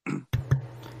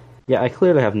 Yeah, I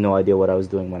clearly have no idea what I was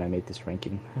doing when I made this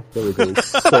ranking. Really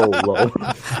so low.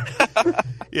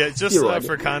 Yeah, just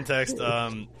for context,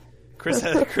 Chris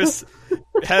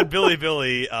had Billy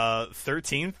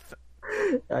 13th,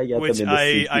 which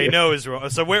I know is wrong.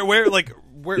 So where would they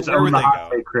go?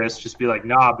 Chris, just be like,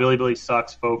 nah, Billy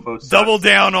sucks. Fofo sucks. Double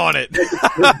down on it.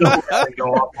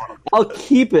 I'll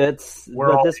keep it,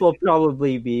 but this will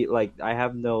probably be like I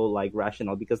have no like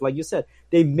rationale because, like you said,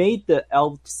 they made the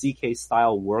LCK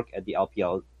style work at the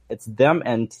LPL. It's them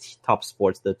and Top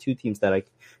Sports, the 2 teams that I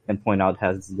can point out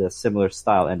has the similar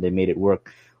style, and they made it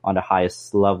work on the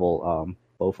highest level.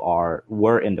 Both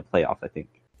were in the playoff, I think.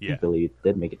 Yeah, Billy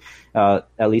did make it.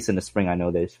 At least in the spring, I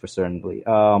know this for certainly.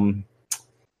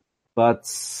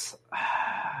 But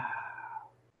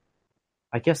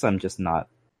I guess I'm just not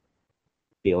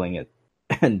feeling it,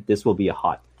 and this will be a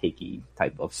hot takey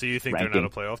type of. So you think ranking. They're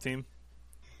not a playoff team?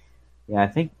 Yeah, I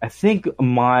think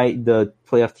the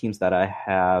playoff teams that I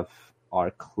have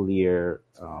are clear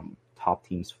top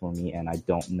teams for me, and I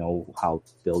don't know how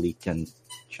Billy can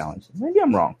challenge them. Maybe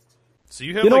I'm wrong. So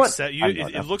you have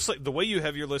it looks like the way you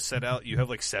have your list set out, you have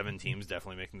like 7 teams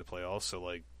definitely making the playoffs. So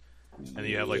like, and then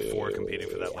you have like 4 competing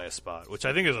for that last spot, which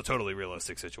I think is a totally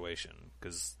realistic situation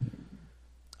because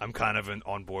I'm kind of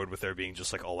on board with there being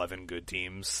just like 11 good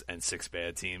teams and 6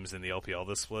 bad teams in the LPL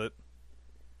this split.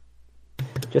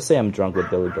 Just say I'm drunk with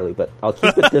Billy, but I'll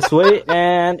keep it this way.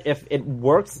 And if it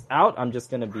works out, I'm just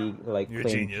gonna be like, you're a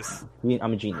genius.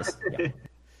 I'm a genius. Yeah.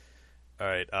 All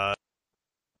right.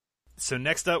 So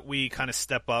next up, we kind of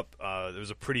step up. There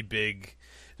was a pretty big.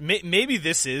 Maybe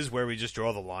this is where we just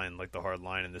draw the line, like the hard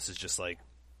line, and this is just like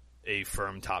a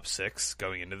firm top 6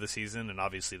 going into the season. And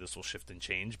obviously, this will shift and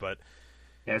change. But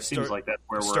yeah, it seems like that's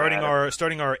where we're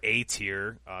starting our A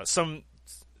tier.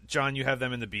 John, you have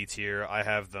them in the B tier. I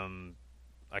have them.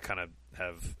 I kind of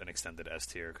have an extended S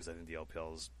tier because I think the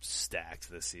LPL is stacked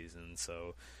this season.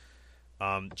 So,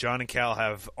 John and Cal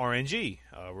have RNG.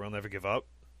 We'll never give up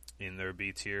in their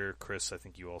B tier. Chris, I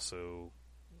think you also.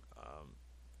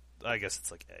 I guess it's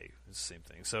like A. It's the same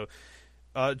thing. So,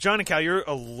 John and Cal, you're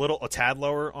a tad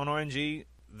lower on RNG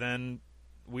than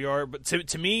we are, but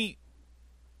to me,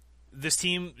 this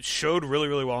team showed really,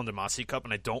 really well in the Demacia Cup,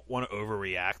 and I don't want to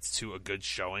overreact to a good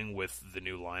showing with the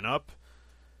new lineup.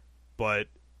 But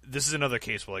this is another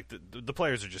case where like the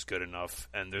players are just good enough,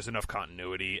 and there's enough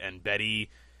continuity. And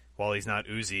Betty, while he's not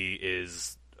Uzi,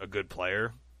 is a good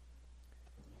player.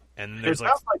 And there's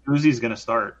sounds like Uzi's going to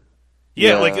start.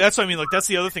 Yeah, like that's what I mean. Like that's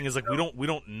the other thing is like we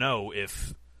don't know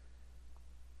if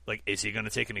like is he going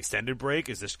to take an extended break?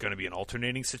 Is this going to be an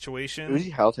alternating situation?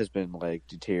 Uzi's health has been like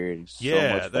deteriorating so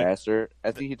much faster.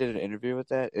 I think he did an interview with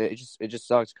that. It just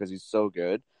sucks because he's so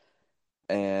good,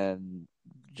 and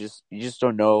you just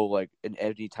don't know like in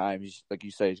any time like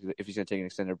you say if he's going to take an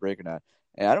extended break or not.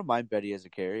 And I don't mind Betty as a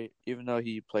carry, even though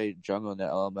he played jungle in the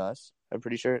LMS. I'm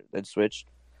pretty sure then switched.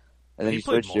 And then he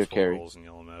switched to a carry. Roles in the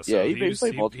LMS, yeah, so he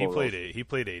played multiple roles. He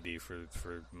played AD for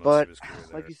most but, of his career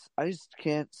there. Like I just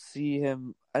can't see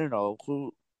him. I don't know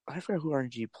I forgot who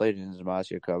RNG played in the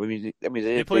Demacia Cup. I mean,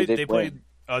 they played.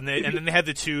 And then they had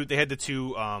the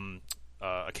two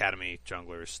academy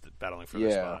junglers battling for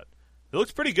the spot. It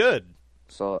looks pretty good.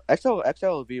 So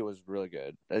XLB was really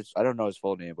good. I don't know his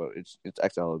full name, but it's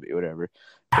XLB, whatever.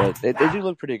 But they do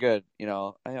look pretty good. You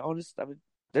know, I mean,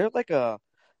 they're like an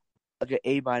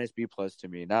A minus B plus to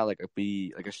me, not like a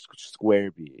B, like a square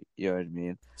B. You know what I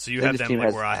mean? So you have them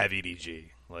like where I have EDG.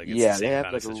 Like it's the same they have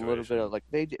kind like of a little bit of like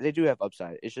they do have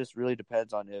upside. It just really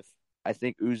depends on if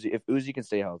Uzi can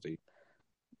stay healthy.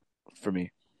 For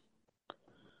me.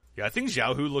 Yeah, I think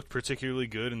Xiaohu looked particularly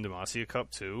good in Demacia Cup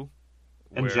too.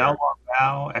 And Zhao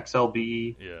Longbao,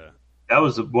 XLB. Yeah. That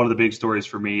was one of the big stories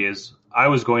for me. Is I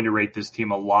was going to rate this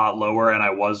team a lot lower, and I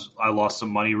lost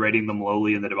some money rating them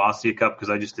lowly in the Demacia Cup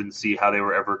because I just didn't see how they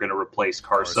were ever going to replace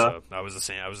Karsa. I was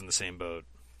in the same boat.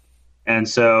 And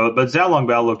so, but Zhao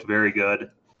Longbao looked very good,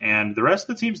 and the rest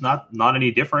of the team's not any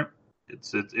different.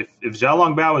 It's if Zhao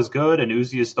Longbao is good and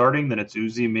Uzi is starting, then it's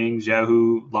Uzi, Ming,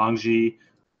 Xiaohu, Longji,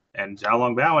 and Zhao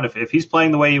Longbao. And if he's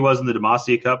playing the way he was in the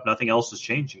Demacia Cup, nothing else is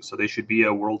changing. So they should be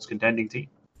a world's contending team.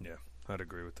 Yeah, I'd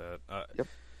agree with that. Yep.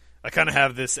 I kind of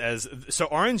have this as so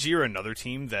RNG are another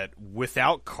team that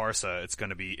without Karsa, it's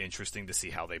going to be interesting to see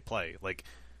how they play. Like,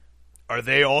 are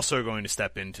they also going to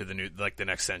step into the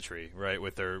next century, right,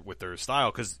 with their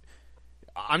style? Because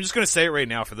I'm just going to say it right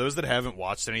now, for those that haven't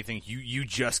watched anything, you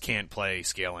just can't play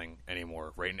scaling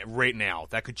anymore right now.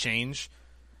 That could change.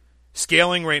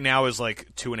 Scaling right now is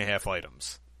like 2.5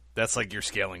 items. That's like your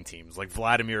scaling teams. Like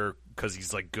Vladimir, because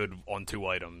he's like good on 2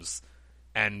 items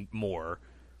and more.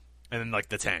 And then like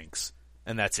the tanks.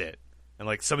 And that's it. And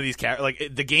like some of these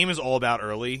the game is all about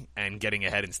early and getting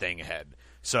ahead and staying ahead.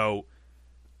 So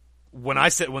when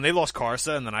they lost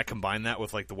Karsa and then I combine that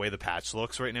with like the way the patch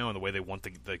looks right now and the way they want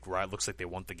it looks like they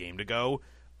want the game to go,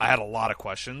 I had a lot of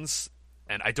questions,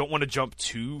 and I don't want to jump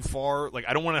too far. Like,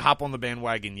 I don't want to hop on the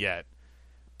bandwagon yet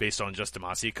based on just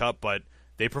Demacia Cup, but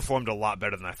they performed a lot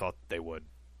better than I thought they would.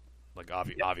 Like,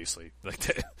 obviously, like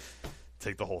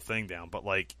take the whole thing down, but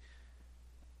like,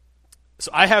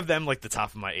 so I have them like the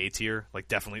top of my A tier. Like,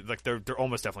 definitely, like they're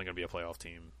almost definitely going to be a playoff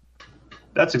team.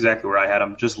 That's exactly where I had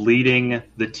them, just leading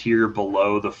the tier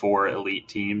below the 4 elite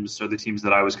teams, or the teams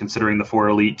that I was considering the 4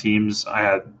 elite teams. I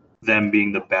had them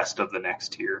being the best of the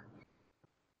next tier.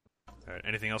 All right,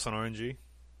 anything else on RNG?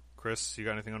 Chris, you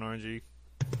got anything on RNG?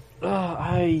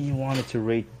 I wanted to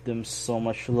rate them so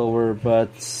much lower,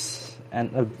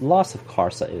 and a loss of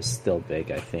Karsa is still big,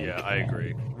 I think. Yeah, I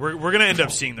agree. We're going to end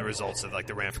up seeing the results of like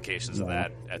the ramifications of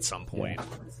that at some point.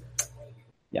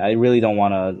 Yeah, I really don't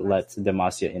want to let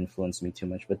Demacia influence me too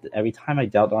much, but every time I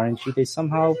doubt RNG, they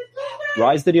somehow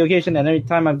rise to the occasion, and every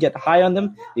time I get high on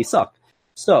them, they suck.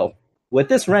 So, with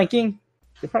this ranking,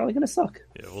 they're probably going to suck.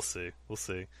 Yeah, we'll see.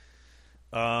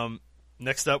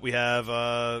 Next up, we have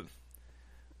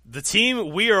the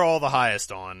team we are all the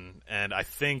highest on, and I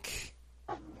think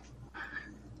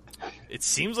it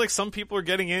seems like some people are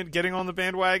getting on the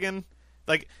bandwagon.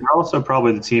 Like, they're also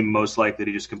probably the team most likely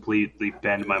to just completely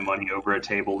bend my money over a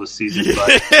table this season.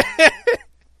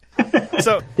 But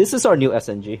so this is our new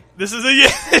SNG. This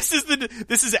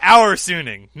is our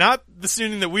Suning, not the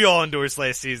Suning that we all endorsed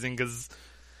last season. Because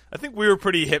I think we were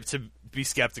pretty hip to be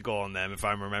skeptical on them, if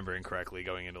I'm remembering correctly,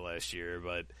 going into last year.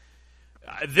 But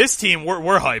this team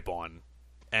we're hype on,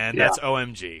 and that's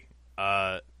OMG.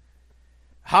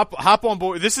 Hop on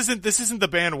board. This isn't the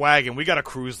bandwagon. We got a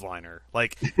cruise liner.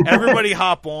 Like, everybody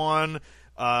hop on.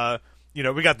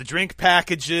 We got the drink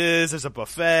packages. There's a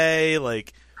buffet.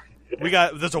 Like,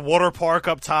 there's a water park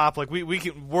up top. Like,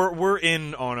 we're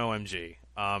in on OMG.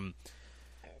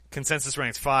 Consensus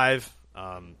ranks 5.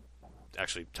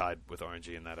 Actually tied with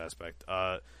RNG in that aspect.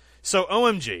 So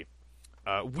OMG.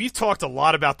 We've talked a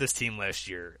lot about this team last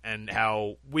year and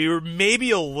how we were maybe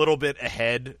a little bit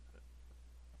ahead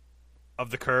of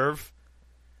the curve.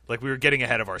 Like, we were getting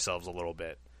ahead of ourselves a little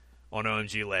bit on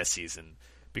OMG last season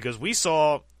because we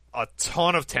saw a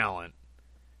ton of talent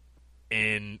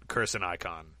in Curse and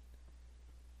Icon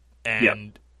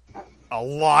and a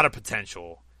lot of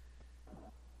potential.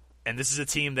 And this is a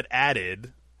team that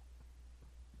added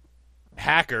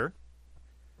Hacker,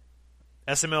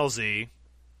 SMLZ,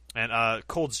 and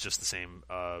Cold's just the same.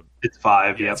 It's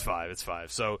 5. Yeah, it's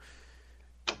 5. So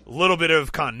a little bit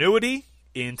of continuity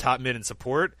in top, mid, and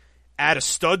support. Add a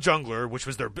stud jungler, which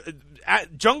was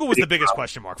jungle was the biggest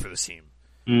question mark for this team.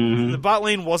 Mm-hmm. The bot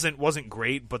lane wasn't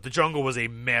great, but the jungle was a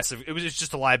massive. It was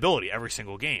just a liability every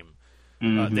single game.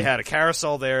 Mm-hmm. They had a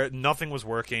carousel there. Nothing was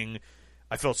working.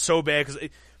 I felt so bad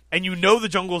and the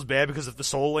jungle's bad because if the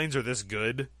solo lanes are this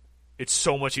good, it's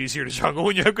so much easier to jungle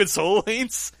when you have good solo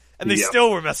lanes, and they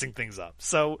still were messing things up.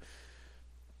 So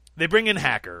they bring in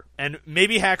Hacker, and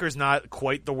maybe Hacker's not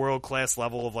quite the world-class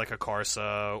level of like a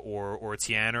Karsa or a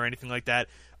Tian or anything like that.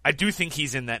 I do think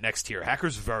he's in that next tier.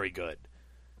 Hacker's very good.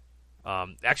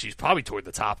 Actually, he's probably toward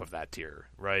the top of that tier,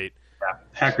 right? Yeah,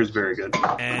 Hacker's very good.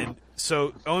 And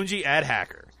so OMG add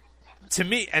Hacker. To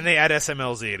me, and they add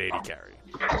SMLZ at 80 carry.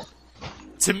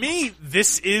 To me,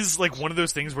 this is like one of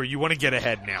those things where you want to get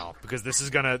ahead now because this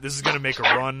is gonna make a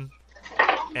run,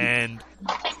 and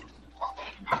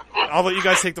I'll let you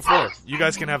guys take the floor. You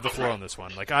guys can have the floor on this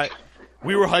one. Like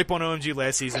we were hype on OMG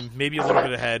last season, maybe a little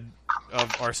bit ahead.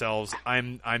 of ourselves,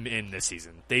 I'm in this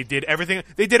season. They did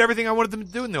everything I wanted them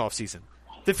to do in the offseason.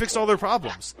 They fixed all their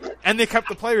problems, and they kept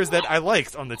the players that I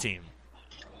liked on the team.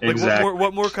 Like, Exactly.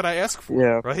 what more could I ask for?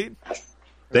 Yeah. Right?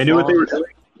 They knew what they were doing.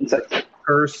 Exactly.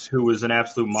 Curse, who was an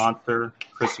absolute monster.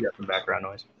 Chris, you got some background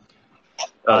noise.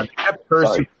 They kept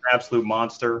Curse, who was an absolute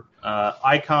monster.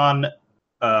 Icon,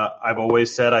 I've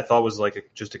always said I thought was like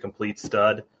just a complete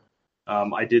stud.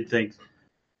 I did think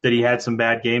that he had some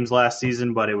bad games last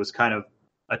season, but it was kind of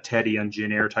a Teddy on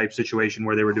Jin Air type situation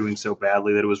where they were doing so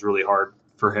badly that it was really hard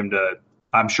for him to.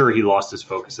 I'm sure he lost his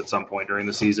focus at some point during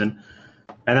the season.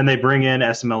 And then they bring in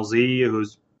SMLZ,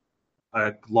 who's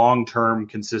a long-term,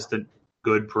 consistent,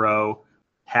 good pro.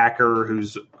 Hacker,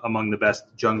 who's among the best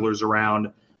junglers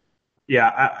around.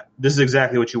 Yeah, this is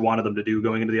exactly what you wanted them to do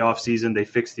going into the offseason. They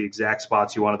fixed the exact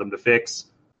spots you wanted them to fix.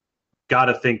 Got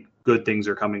to think good things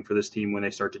are coming for this team when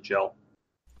they start to gel.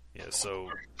 Yeah, so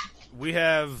we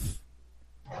all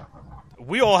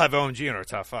have OMG in our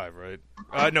top 5, right?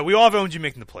 No, we all have OMG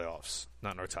making the playoffs,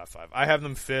 not in our top 5. I have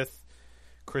them 5th.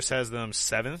 Chris has them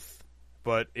 7th,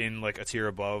 but in like a tier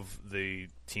above the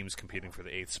teams competing for the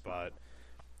 8th spot.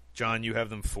 John, you have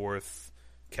them 4th.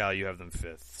 Cal, you have them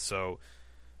 5th. So,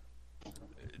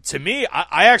 to me,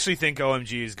 I actually think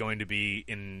OMG is going to be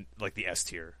in like the S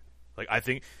tier. Like I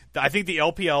think the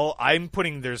LPL. I'm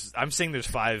saying there's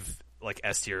 5 like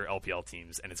S tier LPL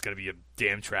teams, and it's going to be a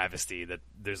damn travesty that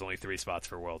there's only 3 spots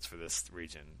for Worlds for this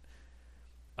region.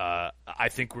 I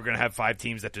think we're going to have 5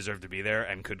 teams that deserve to be there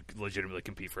and could legitimately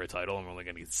compete for a title, and we're only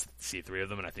going to see 3 of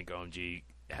them. And I think OMG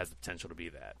has the potential to be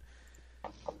that.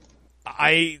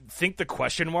 I think the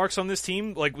question marks on this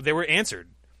team, like, they were answered.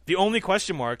 The only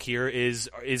question mark here is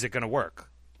it going to work?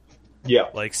 Yeah.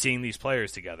 Like, seeing these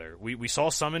players together. We saw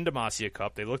some in Demacia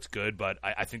Cup. They looked good, but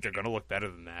I think they're going to look better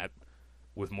than that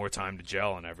with more time to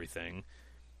gel and everything.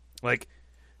 Like,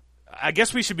 I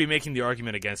guess we should be making the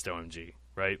argument against OMG,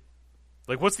 right?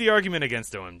 Like, what's the argument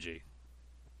against OMG?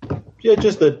 Yeah,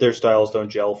 just that their styles don't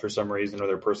gel for some reason or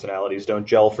their personalities don't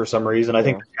gel for some reason. I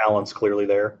think the talent's clearly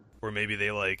there. Or maybe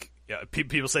they like, yeah,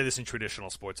 people say this in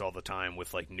traditional sports all the time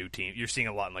with like new teams. You're seeing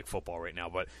a lot in like football right now,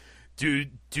 but do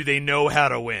they know how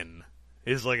to win?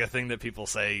 Is like a thing that people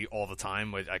say all the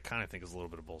time, which I kind of think is a little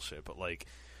bit of bullshit. But like,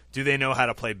 do they know how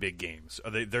to play big games?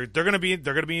 Are they're going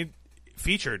to be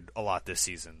featured a lot this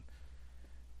season.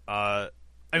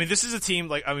 I mean, this is a team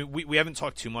like, I mean, we haven't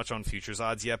talked too much on futures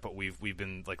odds yet, but we've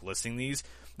been like listing these.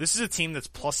 This is a team that's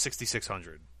plus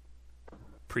 6,600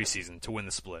 preseason to win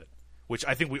the split, which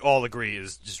I think we all agree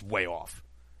is just way off.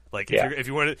 Like, if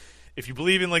you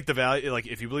believe in like the value, like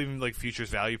if you believe in like futures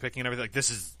value picking and everything, like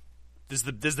this is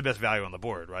the best value on the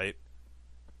board, right?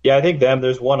 Yeah, I think them.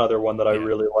 There's one other one that I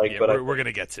really like, but we're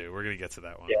gonna get to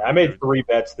that one. Yeah, I made 3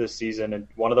 bets this season, and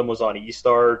one of them was on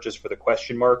E-Star, just for the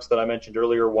question marks that I mentioned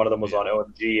earlier. One of them was on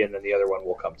OMG, and then the other one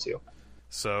we'll come to.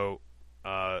 So,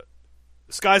 the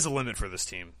sky's the limit for this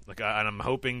team. Like, and I'm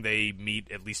hoping they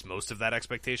meet at least most of that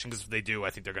expectation, because if they do,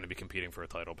 I think they're going to be competing for a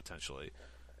title potentially.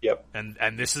 Yep. And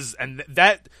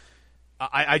that.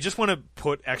 I just want to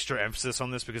put extra emphasis on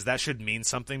this because that should mean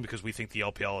something, because we think the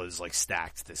LPL is like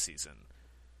stacked this season.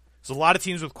 There's a lot of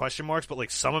teams with question marks, but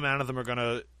like some amount of them are going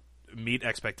to meet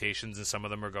expectations and some of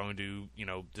them are going to,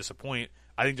 disappoint.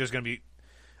 I think there's going to be.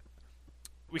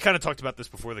 We kind of talked about this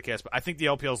before the cast, but I think the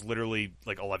LPL is literally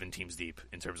like 11 teams deep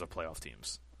in terms of playoff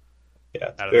teams. Yeah,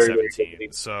 out of the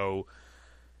 17. So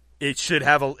it should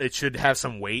have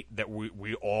some weight that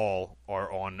we all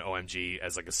are on OMG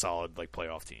as like a solid like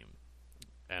playoff team.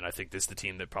 And I think this is the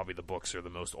team that probably the books are the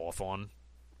most off on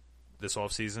this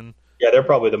offseason. Yeah, they're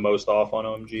probably the most off on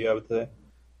OMG, I would say.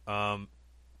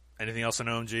 Anything else on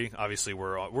OMG? Obviously,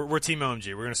 we're Team OMG.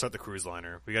 We're going to start the cruise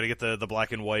liner. We got to get the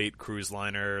black and white cruise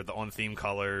liner, the on-theme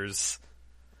colors.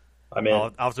 I'm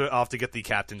in. I'll have to get the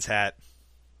captain's hat,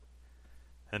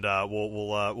 and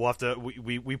we'll have to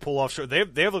we pull off. They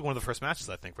have like one of the first matches,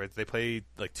 I think, right? They play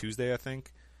like Tuesday, I think.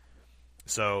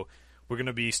 So we're going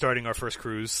to be starting our first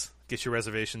cruise. Get your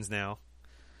reservations now.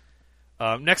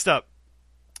 Next up,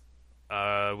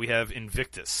 we have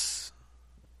Invictus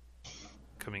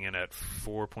coming in at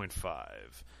 4.5. Going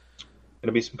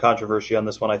to be some controversy on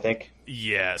this one, I think.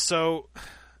 Yeah, so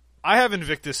I have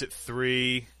Invictus at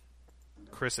 3,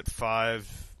 Chris at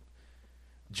 5.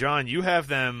 John, you have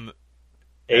them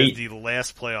 8 as the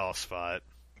last playoff spot.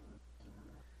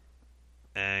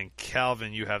 And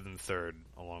Calvin, you have them 3rd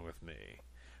along with me.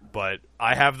 But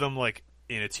I have them like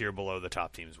in a tier below the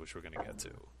top teams, which we're going to get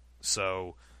to.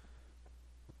 So,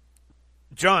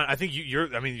 John, I think you're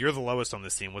the lowest on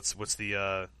this team. What's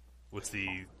the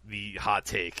hot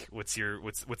take? What's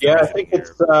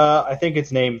the I think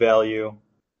it's name value.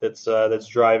 that's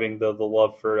driving the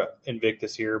love for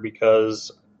Invictus here,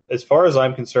 because as far as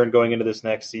I'm concerned, going into this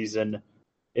next season,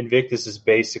 Invictus is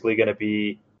basically going to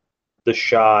be the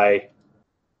Shy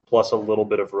plus a little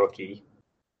bit of Rookie.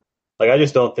 Like, I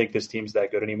just don't think this team's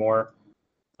that good anymore.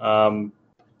 I'm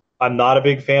not a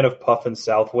big fan of Puff and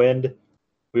Southwind.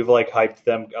 We've hyped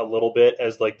them a little bit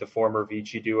as the former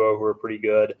Vici duo, who are pretty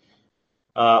good.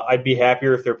 I'd be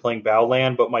happier if they're playing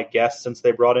Bowland, but my guess, since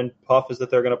they brought in Puff, is that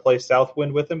they're going to play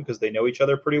Southwind with him because they know each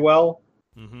other pretty well.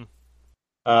 Mm-hmm.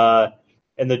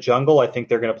 In the jungle, I think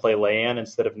they're going to play Leian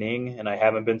instead of Ning, and I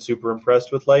haven't been super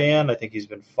impressed with Leian. I think he's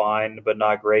been fine, but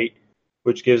not great,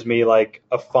 which gives me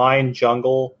a fine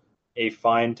jungle, a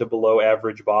fine to below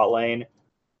average bot lane.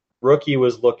 Rookie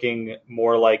was looking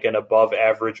more like an above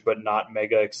average but not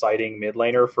mega exciting mid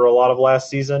laner for a lot of last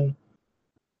season.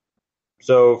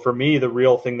 So for me, the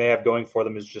real thing they have going for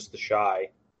them is just the Shy.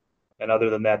 And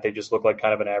other than that, they just look like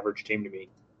kind of an average team to me.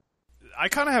 I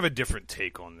kind of have a different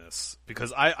take on this,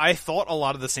 because I thought a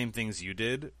lot of the same things you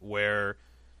did, where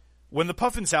when the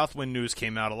Puff and Southwind news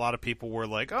came out, a lot of people were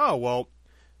like, oh, well,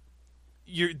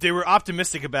 they were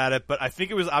optimistic about it, but I think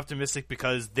it was optimistic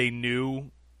because they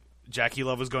knew Jackie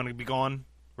Love was going to be gone,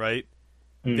 right?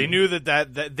 Mm. They knew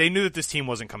they knew that this team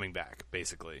wasn't coming back,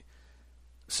 basically.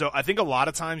 So I think a lot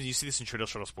of times you see this in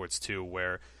traditional sports too,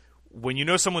 where when you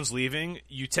know someone's leaving,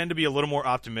 you tend to be a little more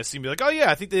optimistic and be like, oh yeah,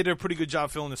 I think they did a pretty good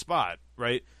job filling the spot,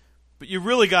 right? But you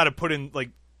really got to put in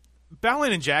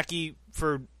Balan and Jackie,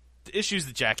 for the issues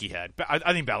that Jackie had.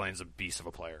 I think Balan's a beast of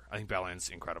a player. I think Balan's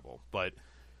incredible, but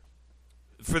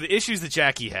for the issues that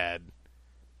Jackie had,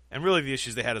 and really the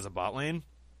issues they had as a bot lane,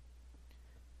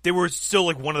 they were still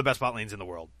one of the best bot lanes in the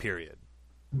world, period.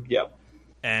 Yep.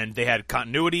 And they had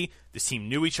continuity. This team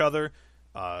knew each other.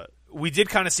 We did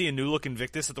kind of see a new look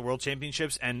Invictus at the World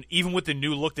Championships, and even with the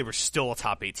new look, they were still a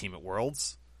top 8 team at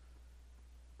Worlds,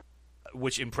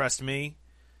 which impressed me.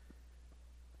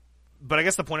 But I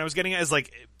guess the point I was getting at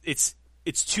is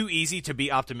it's too easy to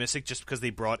be optimistic just because they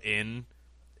brought in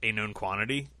a known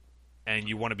quantity, and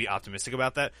you want to be optimistic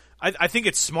about that. I think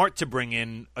it's smart to bring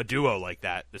in a duo like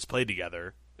that's played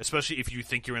together, especially if you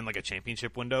think you're in a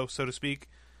championship window, so to speak.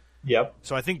 Yep.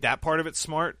 So I think that part of it's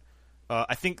smart.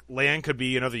 I think Leian could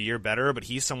be another year better, but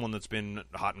he's someone that's been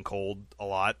hot and cold a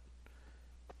lot.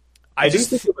 I do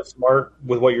think it was smart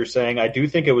with what you're saying. I do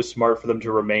think it was smart for them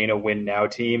to remain a win-now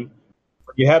team.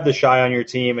 You have the Shy on your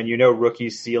team, and you know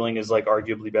Rookie's ceiling is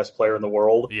arguably best player in the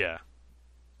world. Yeah.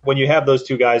 When you have those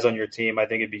two guys on your team, I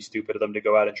think it'd be stupid of them to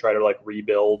go out and try to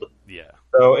rebuild. Yeah.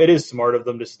 So it is smart of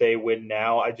them to stay win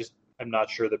now. I'm not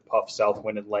sure that Puff,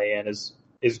 Southwind, and Leian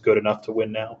is good enough to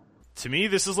win now. To me,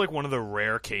 this is one of the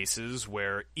rare cases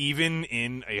where even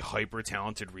in a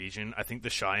hyper-talented region, I think the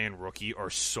Shy and Rookie are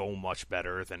so much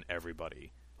better than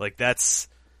everybody.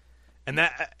 And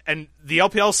the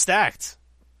LPL's stacked.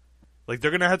 They're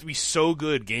going to have to be so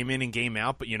good game in and game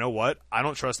out, but you know what? I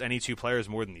don't trust any two players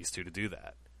more than these two to do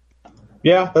that.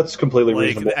 Yeah, that's completely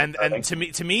reasonable. And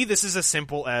to me, this is as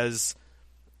simple as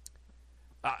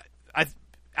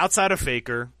outside of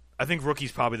Faker, I think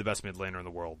Rookie's probably the best mid laner in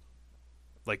the world.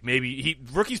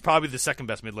 Rookie's probably the second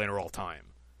best mid laner all time.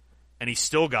 And he's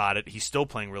still got it. He's still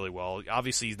playing really well.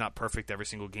 Obviously, he's not perfect every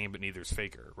single game, but neither is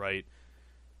Faker, right?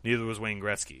 Neither was Wayne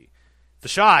Gretzky. The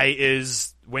Shy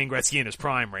is Wayne Gretzky in his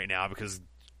prime right now because,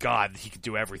 God, he could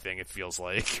do everything, it feels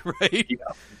like, right? Yeah.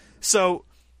 So,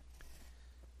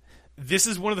 this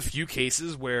is one of the few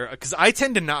cases where... Because I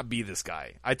tend to not be this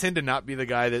guy. I tend to not be the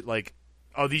guy that,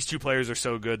 oh, these two players are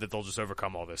so good that they'll just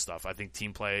overcome all this stuff. I think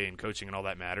team play and coaching and all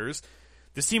that matters.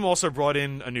 This team also brought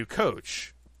in a new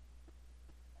coach.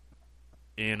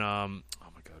 Oh my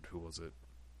God, who was it?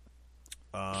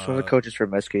 So the coach is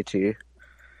from SKT.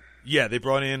 Yeah, they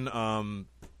brought in not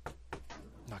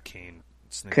Kane.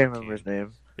 Can't remember his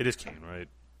name. It is Kane, right?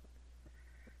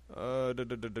 I'm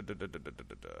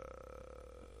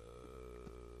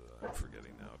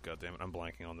forgetting now. God damn it, I'm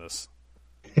blanking on this.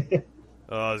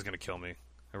 Oh, it's gonna kill me.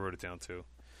 I wrote it down too.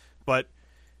 But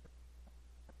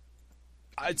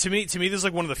to me, this is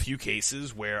one of the few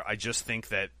cases where I just think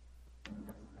that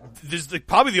there's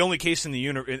probably the only case in the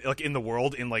in the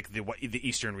world in the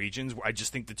eastern regions where I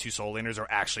just think the two soul laners are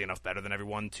actually enough better than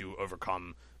everyone to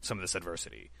overcome some of this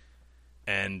adversity.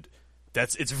 And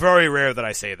it's very rare that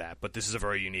I say that, but this is a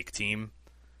very unique team.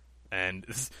 And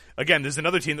again, there's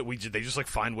another team that they just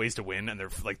find ways to win, and they're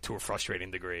to a frustrating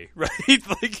degree,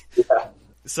 right? Yeah.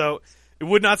 So it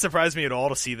would not surprise me at all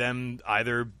to see them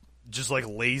either just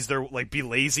be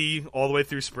lazy all the way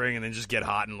through spring and then just get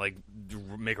hot and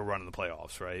make a run in the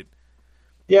playoffs, right?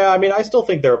 Yeah, I mean, I still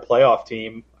think they're a playoff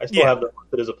team. I still have them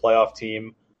listed as a playoff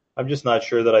team. I'm just not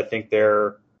sure that I think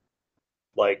they're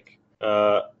like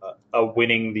a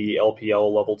winning the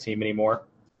LPL level team anymore.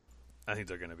 I think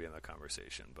they're going to be in that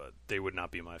conversation, but they would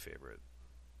not be my favorite.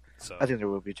 So I think there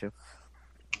will be too.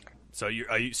 So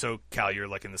so Cal, you're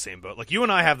like in the same boat. Like you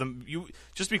and I have them. You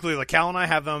just to be clear, like Cal and I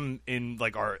have them in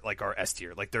like our S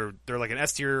tier. Like they're like an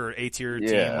S tier or A tier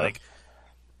team. Like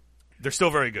they're still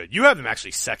very good. You have them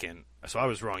actually second, so I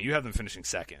was wrong. You have them finishing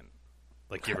second,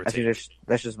 like give or take. I think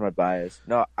that's just my bias.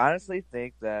 No, I honestly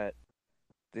think that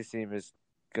this team is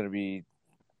going to be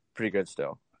pretty good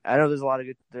still. I know there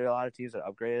are a lot of teams that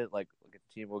upgraded, like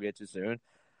a team we'll get to soon.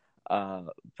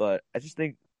 But I just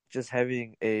think just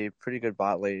having a pretty good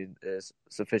bot lane is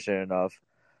sufficient enough.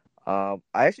 I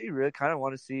actually really kind of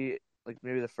want to see like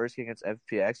maybe the first game against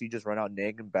FPX, you just run out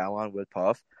Nig and Balon with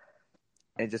Puff,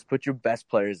 and just put your best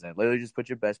players in. Literally, just put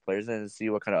your best players in and see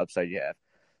what kind of upside you have.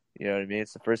 You know what I mean?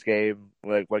 It's the first game.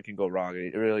 Like, what can go wrong?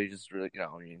 It really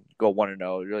go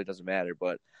 1-0. It really doesn't matter.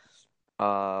 But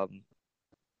I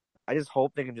just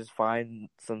hope they can just find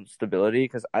some stability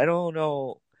because I don't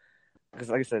know. Because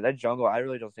like I said, that jungle, I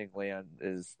really don't think Leon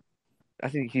is. I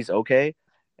think he's okay,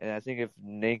 and I think if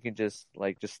Nate can just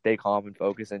stay calm and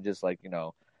focus and just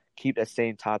keep that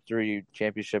same top 3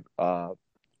 championship, top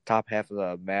half of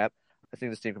the map, I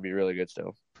think this team can be really good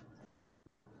still.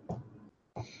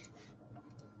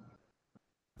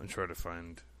 I'm trying to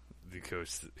find the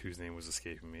coach whose name was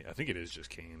escaping me. I think it is just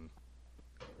Kane.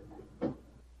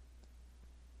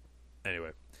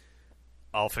 Anyway,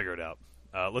 I'll figure it out.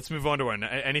 Let's move on to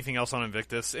anything else on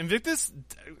Invictus. Invictus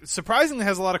surprisingly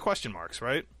has a lot of question marks,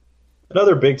 right?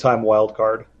 Another big time wild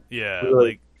card. Yeah,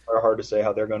 really are hard to say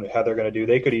how they're going to do.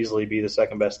 They could easily be the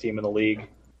second best team in the league.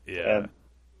 Yeah.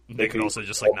 And they could also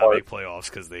just not make playoffs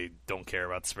because they don't care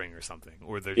about spring or something,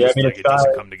 or they're just it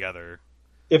doesn't come together.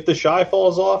 If the Shy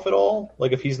falls off at all,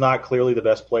 like if he's not clearly the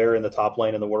best player in the top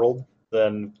lane in the world,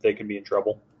 then they can be in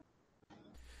trouble.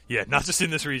 Yeah, not just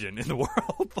in this region, in the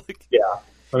world. Yeah.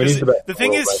 I mean, the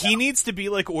thing is, he needs to be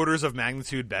like orders of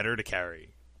magnitude better to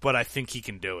carry, but I think he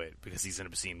can do it because he's an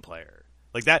obscene player.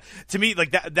 Like that, to me,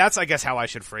 like that's I guess how I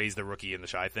should phrase the rookie and the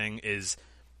Shy thing is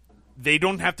they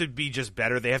don't have to be just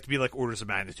better. They have to be like orders of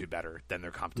magnitude better than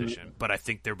their competition. Mm-hmm. But I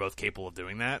think they're both capable of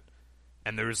doing that.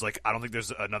 And there's I don't think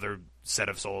there's another set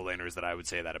of solo laners that I would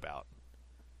say that about.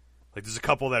 Like there's a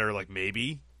couple that are like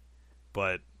maybe,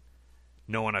 but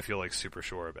no one I feel like super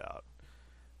sure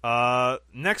about.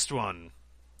 Next one.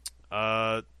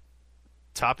 Top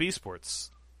esports.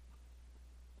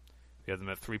 We have them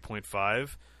at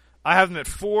 3.5. I have them at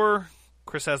 4.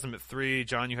 Chris has them at 3.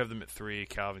 John, you have them at 3.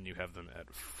 Calvin, you have them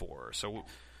at 4. So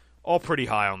all pretty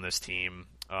high on this team.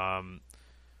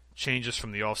 Changes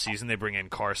from the offseason. They bring in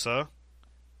Karsa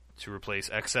to replace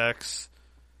XX.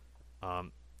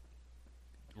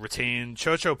 Retain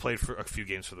Chocho played for a few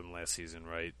games for them last season,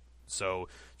 right? So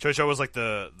Chocho was like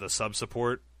the sub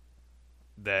support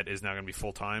that is now going to be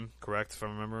full time, correct? If I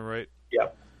remember right. Yeah.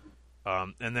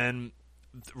 And then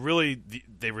really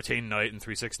they retain Knight and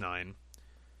 369.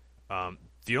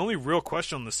 The only real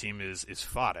question on this team is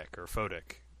Fodic or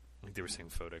Fodic. I think they were saying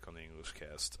Fodic on the English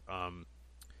cast.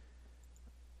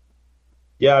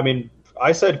 Yeah, I mean,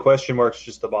 I said question marks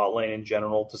just the bot lane in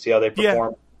general to see how they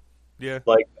perform. Yeah.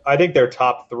 Like, I think their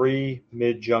top 3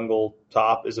 mid-jungle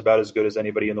top is about as good as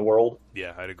anybody in the world.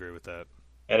 Yeah, I'd agree with that.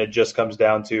 And it just comes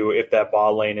down to if that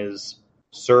bot lane is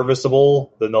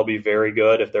serviceable, then they'll be very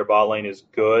good. If their bot lane is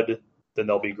good, then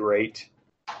they'll be great.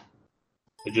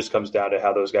 It just comes down to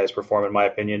how those guys perform, in my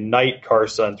opinion. Knight,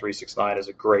 Karsa, and 369 is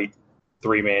a great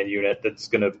 3-man unit that's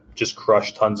going to just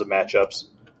crush tons of matchups.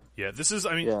 Yeah, this is,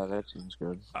 I mean... Yeah, that seems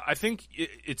good. I think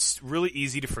it's really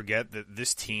easy to forget that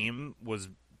this team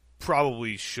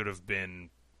probably should have been...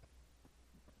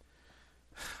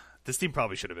 This team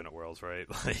probably should have been at Worlds, right?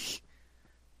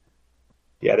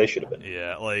 Yeah, they should have been.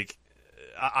 Yeah,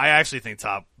 I actually think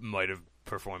Top might have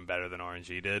performed better than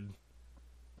RNG did.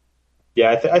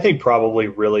 Yeah, I think probably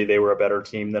really they were a better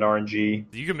team than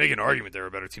RNG. You can make an argument they were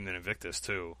a better team than Invictus,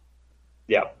 too.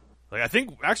 Yeah. I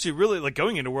think actually really,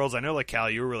 going into Worlds, I know, Cal,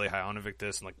 you were really high on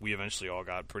Invictus, and, we eventually all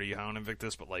got pretty high on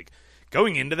Invictus, but,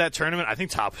 going into that tournament, I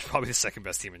think Top was probably the second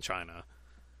best team in China.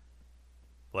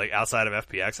 Outside of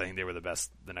FPX, I think they were the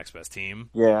next best team.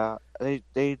 Yeah, they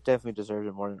definitely deserved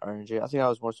it more than RNG. I think I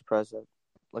was more surprised that,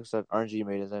 like I said, RNG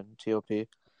made it than TOP.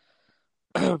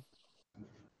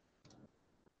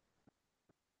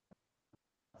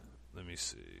 Let me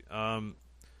see.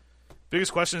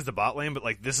 Biggest question is the bot lane, but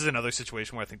this is another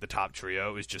situation where I think the top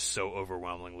trio is just so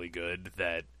overwhelmingly good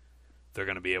that they're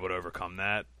going to be able to overcome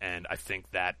that, and I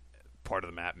think that part of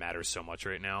the map matters so much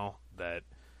right now that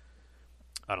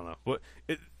I don't know.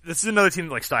 This is another team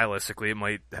that, like, stylistically, it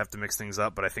might have to mix things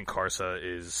up, but I think Karsa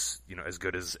is, as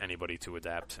good as anybody to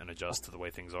adapt and adjust to the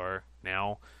way things are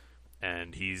now,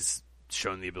 and he's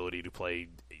shown the ability to play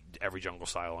every jungle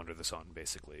style under the sun,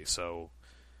 basically. So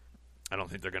I don't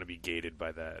think they're going to be gated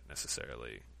by that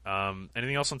necessarily.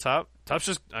 Anything else on top? Top's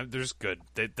just they're just good.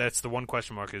 That's the one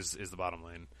question mark is the bottom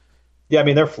lane. Yeah, I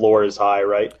mean their floor is high,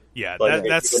 right? Yeah, like,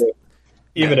 that's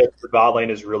even if the bot lane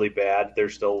is really bad, they're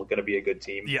still going to be a good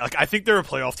team. Yeah, like I think they're a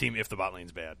playoff team if the bot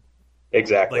lane's bad.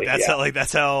 Exactly.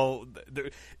 That's how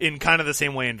in kind of the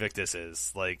same way Invictus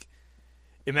is. Like,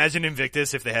 imagine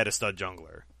Invictus if they had a stud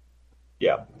jungler.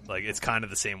 Yeah. Like, it's kind of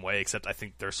the same way, except I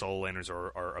think their solo laners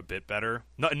are a bit better.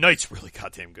 Knight's really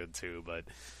goddamn good too, but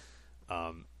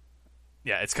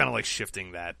yeah, it's kind of like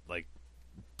shifting that, like,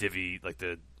 like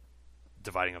the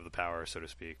dividing of the power, so to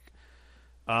speak.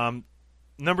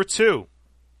 Number 2.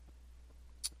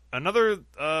 Another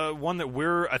one that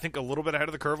we're, I think, a little bit ahead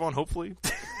of the curve on, hopefully.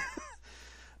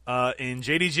 In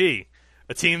JDG,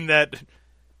 a team that,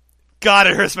 God,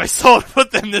 it hurts my soul to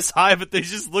put them this high, but they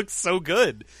just look so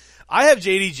good. I have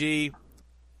JDG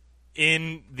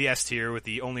in the S tier with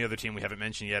the only other team we haven't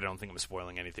mentioned yet. I don't think I'm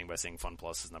spoiling anything by saying Fun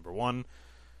Plus is number 1.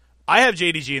 I have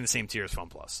JDG in the same tier as Fun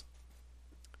Plus.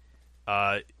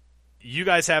 You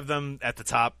guys have them at the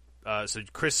top. So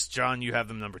Chris, John, you have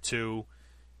them number 2.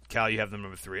 Cal, you have them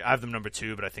number 3. I have them number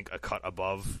 2, but I think a cut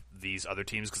above these other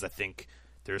teams because I think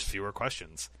there's fewer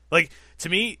questions. Like, to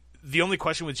me, the only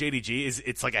question with JDG is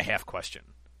it's like a half question.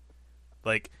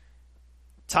 Like,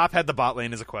 top had the bot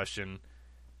lane as a question.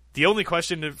 The only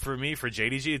question for me for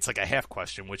JDG, it's like a half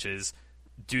question, which is,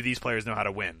 do these players know how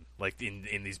to win? Like,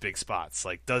 in these big spots?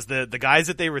 Like, does the guys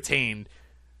that they retained,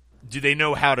 do they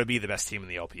know how to be the best team in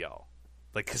the LPL?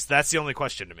 Like, because that's the only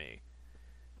question to me.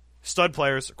 Stud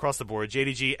players across the board.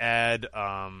 JDG add,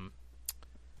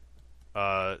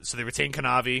 so they retain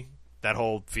Kanavi. That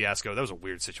whole fiasco, that was a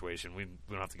weird situation. We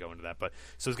don't have to go into that. But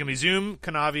so it's going to be Zoom,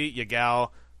 Kanavi, Yagal,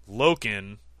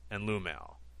 Loken, and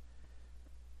Lumao.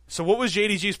 So what was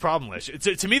JDG's problem last year?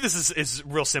 To me, this is a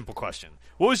real simple question.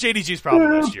 What was JDG's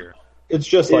problem last year? It's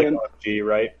just like OG,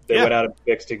 right? They went out and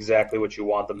fixed exactly what you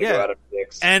want them to go out and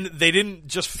fix. And they didn't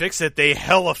just fix it, they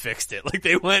hella fixed it. Like,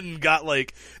 they went and got,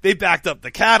 like, they backed up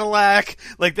the Cadillac.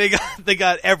 Like, they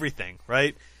got everything,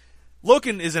 right?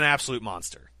 Loken is an absolute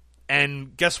monster.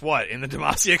 And guess what? In the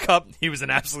Demacia Cup, he was an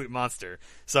absolute monster.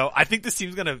 So I think this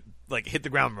team's going to, like, hit the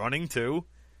ground running, too.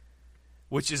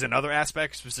 Which is another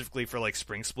aspect, specifically for, like,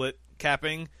 spring split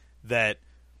capping, that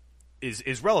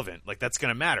is relevant. Like, that's going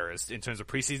to matter in terms of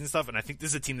preseason stuff. And I think this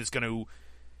is a team that's going to,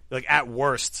 like, at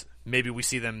worst, maybe we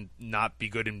see them not be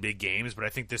good in big games. But I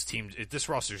think this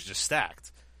roster is just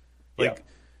stacked. Like,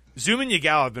 Zoom and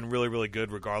Yagao have been really, really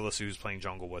good regardless of who's playing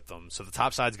jungle with them. So the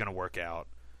top side's going to work out.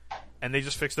 And they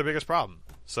just fixed their biggest problem.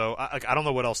 So I don't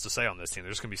know what else to say on this team.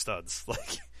 They're just going to be studs.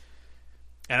 Like,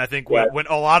 and I think when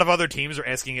a lot of other teams are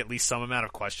asking at least some amount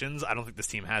of questions, I don't think this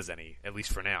team has any, at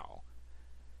least for now.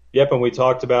 Yep, and we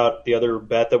talked about the other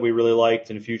bet that we really liked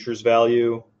in futures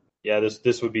value. Yeah,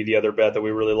 this would be the other bet that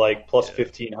we really like. Plus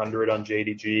 1,500 on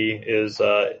JDG is,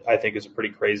 I think, is a pretty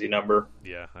crazy number.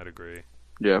 Yeah, I'd agree.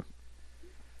 Yeah.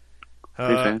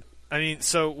 I mean,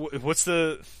 so what's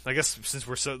I guess since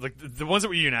we're so, like, the ones that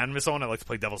we're unanimous on, I like to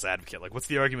play devil's advocate. Like, what's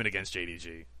the argument against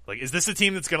JDG? Like, is this a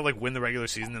team that's going to, like, win the regular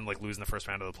season and, like, lose in the first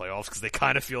round of the playoffs? Because they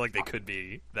kind of feel like they could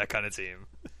be that kind of team.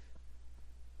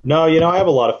 No, I have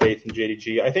a lot of faith in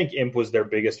JDG. I think Imp was their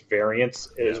biggest variance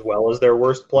as well as their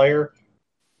worst player.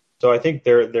 So I think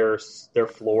their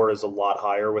floor is a lot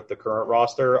higher with the current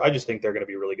roster. I just think they're going to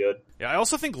be really good. Yeah, I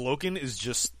also think Loken is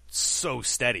just so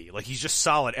steady. Like, he's just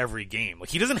solid every game. Like,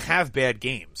 he doesn't have bad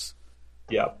games.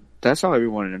 Yeah. That's how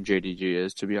everyone in JDG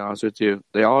is, to be honest with you.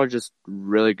 They all are just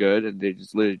really good, and they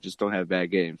just literally just don't have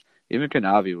bad games. Even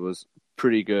Kanavi was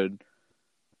pretty good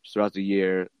throughout the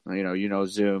year.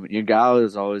 Zoom. Yagao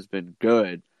has always been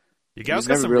good. Yagao's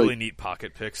got some really neat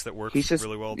pocket picks that work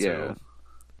really well, too.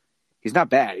 He's not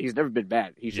bad. He's never been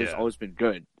bad. He's just always been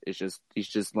good. It's just he's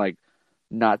just like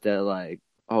not that like,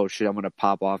 oh shit, I'm gonna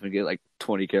pop off and get like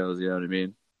 20 kills. You know what I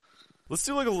mean? Let's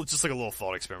do like a little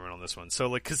thought experiment on this one. So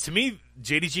like, because to me,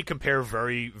 JDG compare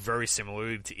very, very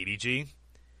similarly to EDG,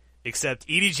 except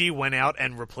EDG went out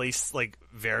and replaced like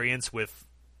variants with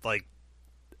like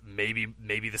maybe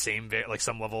the same like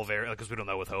some level of variant, because we don't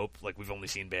know with Hope. Like, we've only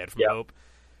seen bad from Hope.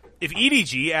 If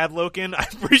EDG add Loken,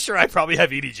 I'm pretty sure I probably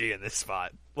have EDG in this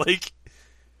spot. Like,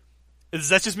 does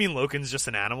that just mean Loken's just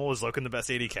an animal? Is Loken the best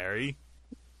AD carry?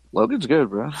 Loken's good,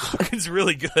 bro. Loken's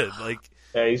really good. Like,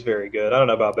 yeah, he's very good. I don't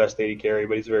know about best AD carry,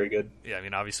 but he's very good. Yeah, I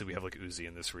mean, obviously we have like Uzi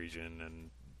in this region and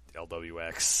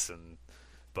LWX,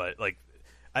 but like,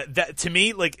 That to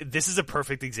me, like, this is a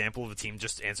perfect example of a team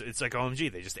just answer. It's like OMG.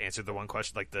 They just answered the one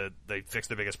question, like they fixed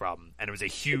the biggest problem, and it was a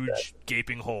huge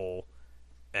gaping hole,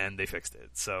 and they fixed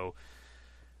it. So,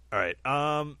 all right.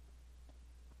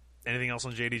 Anything else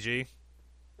on JDG?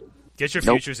 Get your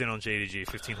futures in on JDG.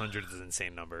 1,500 is an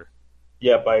insane number.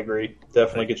 Yep, I agree.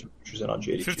 Definitely get your futures in on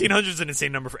JDG. 1,500 is an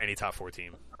insane number for any top 4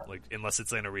 team. Like, unless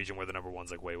it's in a region where the number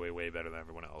one's like way, way, way better than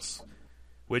everyone else,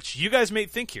 which you guys may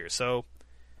think here. So,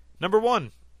 number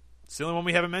 1. It's the only one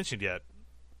we haven't mentioned yet.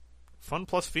 Fun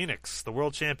Plus Phoenix, the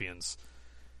world champions.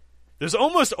 There's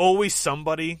almost always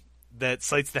somebody that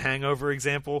cites the Hangover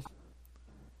example.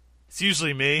 It's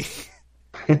usually me.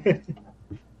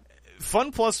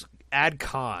 Fun Plus add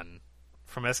Khan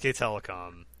from SK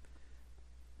Telecom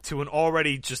to an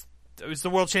already just... It was the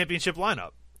world championship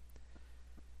lineup.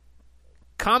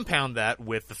 Compound that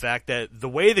with the fact that the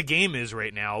way the game is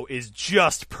right now is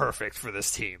just perfect for this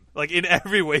team. Like, in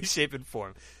every way, shape, and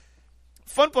form.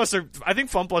 I think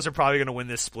Fun Plus are probably going to win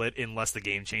this split unless the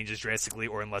game changes drastically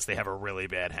or unless they have a really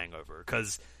bad hangover.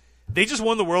 Because they just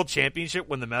won the World Championship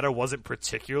when the meta wasn't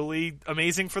particularly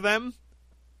amazing for them.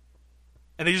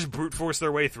 And they just brute force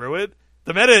their way through it.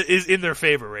 The meta is in their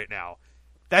favor right now.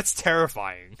 That's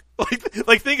terrifying.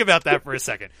 Like think about that for a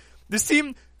second. This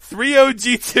team 3-0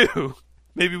 G2.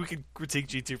 Maybe we could critique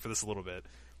G2 for this a little bit.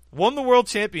 Won the World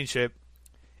Championship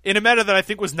in a meta that I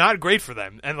think was not great for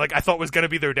them, and like I thought was going to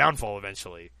be their downfall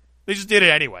eventually. They just did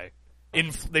it anyway.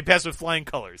 They passed with flying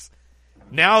colors.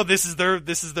 Now this is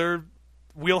their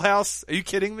wheelhouse. Are you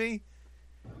kidding me?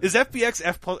 Is FPX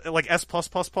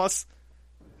S+++?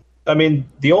 I mean,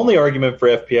 the only argument for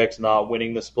FPX not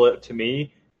winning the split to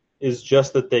me is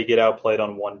just that they get outplayed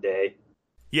on one day.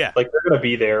 Yeah, like they're going to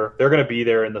be there. They're going to be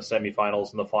there in the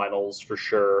semifinals and the finals for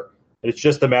sure. It's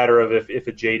just a matter of if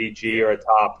a JDG or a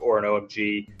top or an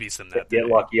OMG beats them that get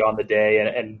lucky on the day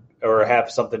and or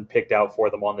have something picked out for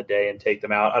them on the day and take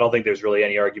them out. I don't think there's really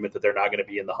any argument that they're not going to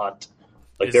be in the hunt.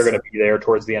 Like they're going to be there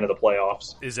towards the end of the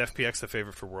playoffs. Is FPX the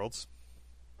favorite for Worlds?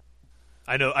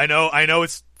 I know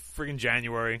it's friggin'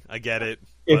 January. I get it.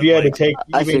 If you had to take,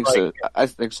 I think so. I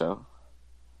think so.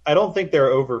 I don't think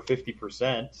they're over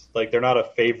 50%. Like they're not a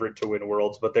favorite to win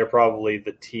Worlds, but they're probably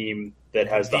the team that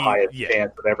has the highest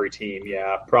chance of every team.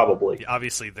 Yeah, probably. Yeah,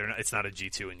 obviously, they're not, it's not a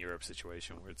G2 in Europe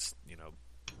situation where it's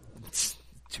it's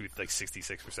like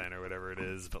 66% or whatever it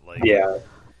is. But like, yeah,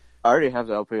 I already have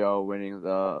the LPL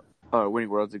winning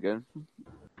Worlds again.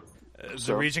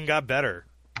 The region got better.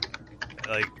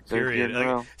 Like period.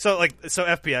 So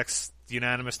FPX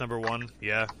unanimous number 1.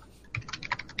 Yeah.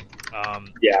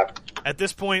 Yeah. At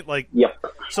this point, like, yep.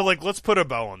 So like, let's put a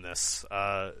bow on this.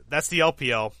 That's the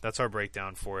LPL. That's our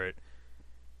breakdown for it.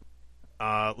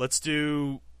 Let's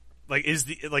do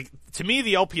to me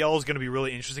the LPL is going to be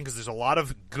really interesting because there's a lot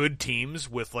of good teams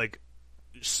with like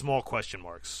small question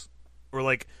marks or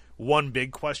like one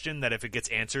big question that if it gets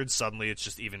answered, suddenly it's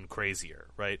just even crazier,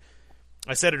 right?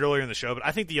 I said it earlier in the show, but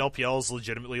I think the LPL is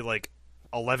legitimately like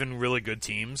 11 really good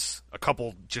teams, a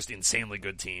couple just insanely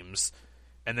good teams,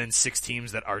 and then 6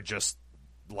 teams that are just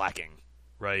lacking,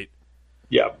 right?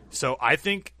 Yeah. So I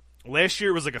think last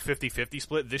year it was like a 50-50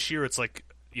 split. This year it's like,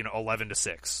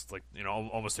 11-6, like,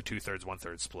 almost a 2/3,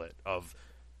 1/3 split of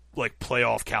like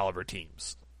playoff caliber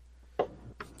teams.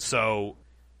 So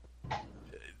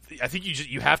I think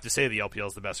you have to say the LPL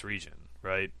is the best region,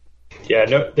 right? Yeah,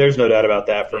 no, there's no doubt about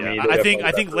that for me. I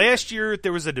think last year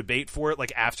there was a debate for it,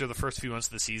 like after the first few months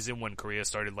of the season when Korea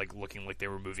started like looking like they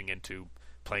were moving into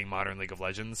playing modern League of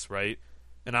Legends, right?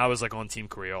 And I was like on Team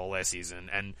Korea all last season,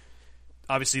 and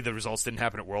obviously the results didn't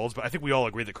happen at Worlds, but I think we all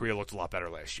agree that Korea looked a lot better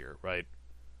last year, right?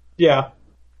 Yeah.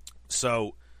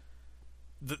 So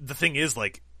the thing is,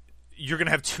 like, you're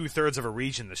gonna have 2/3 of a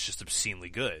region that's just obscenely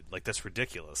good. Like, that's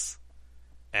ridiculous.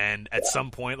 And at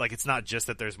some point, like, it's not just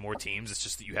that there's more teams, it's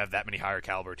just that you have that many higher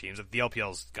caliber teams. The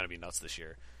LPL is going to be nuts this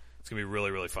year. It's going to be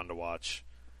really, really fun to watch.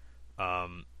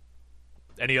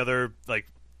 Any other, like,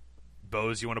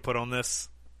 bows you want to put on this?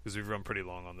 Because we've run pretty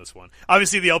long on this one.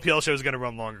 Obviously, the LPL show is going to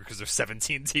run longer because there's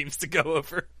 17 teams to go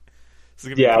over. This is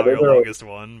going to be probably the longest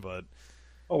one, but...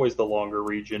 Always the longer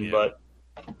region, but...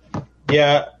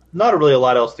 Yeah, not really a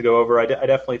lot else to go over. I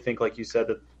definitely think, like you said,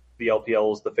 that the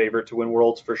LPL is the favorite to win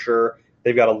Worlds for sure.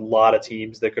 They've got a lot of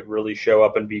teams that could really show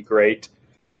up and be great.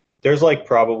 There's like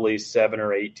probably 7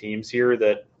 or 8 teams here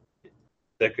that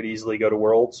could easily go to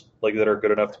Worlds, like that are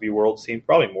good enough to be Worlds teams.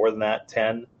 Probably more than that,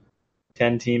 10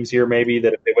 teams here maybe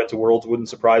that if they went to Worlds wouldn't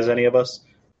surprise any of us.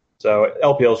 So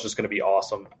LPL is just going to be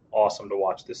awesome to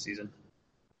watch this season.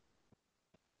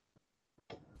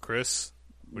 Chris,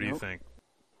 what do you think?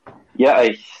 Yeah,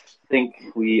 I think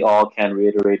we all can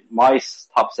reiterate. My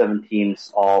top 7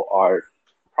 teams all are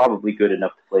probably good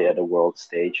enough to play at a world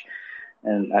stage.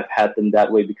 And I've had them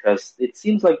that way because it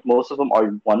seems like most of them are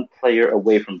one player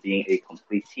away from being a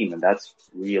complete team, and that's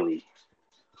really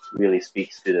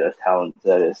speaks to the talent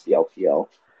that is the LPL.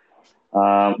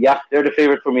 They're the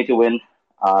favorite for me to win.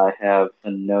 I have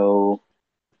no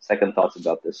second thoughts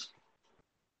about this.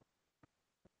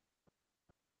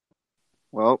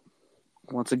 Well,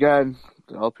 once again,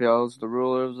 the LPL is the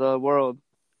ruler of the world.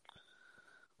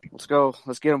 Let's go.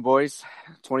 Let's get them, boys.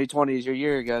 2020 is your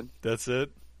year again. That's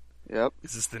it. Yep.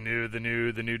 Is this the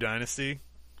new dynasty?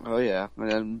 Oh yeah,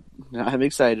 and I'm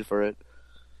excited for it.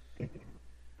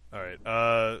 All right.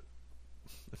 I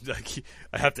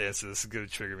have to answer this. It's going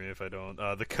to trigger me if I don't.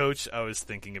 The coach I was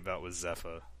thinking about was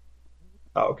Zephyr.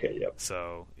 Oh, okay, yep.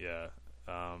 So yeah,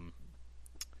 or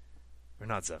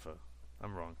not Zephyr.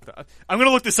 I'm wrong. I'm going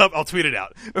to look this up. I'll tweet it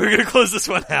out. We're going to close this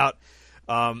one out.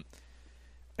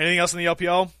 Anything else in the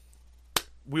LPL?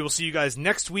 We will see you guys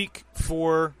next week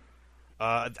for.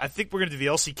 I think we're going to do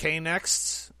the LCK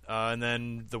next, and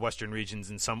then the Western regions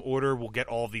in some order. We'll get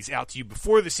all of these out to you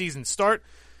before the season start.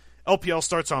 LPL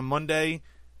starts on Monday.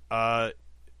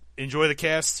 Enjoy the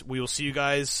cast. We will see you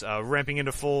guys ramping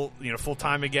into full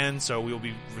time again. So we will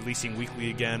be releasing weekly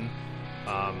again.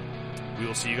 We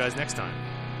will see you guys next time.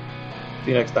 See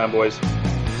you next time, boys.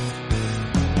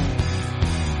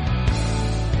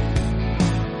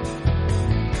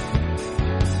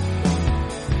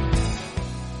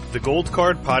 The Gold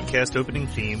Card podcast opening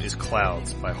theme is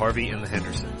Clouds by Harvey and the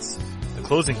Hendersons. The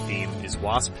closing theme is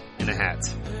Wasp in a Hat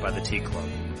by the Tea Club.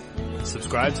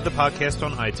 Subscribe to the podcast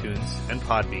on iTunes and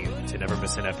Podbean to never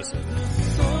miss an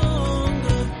episode.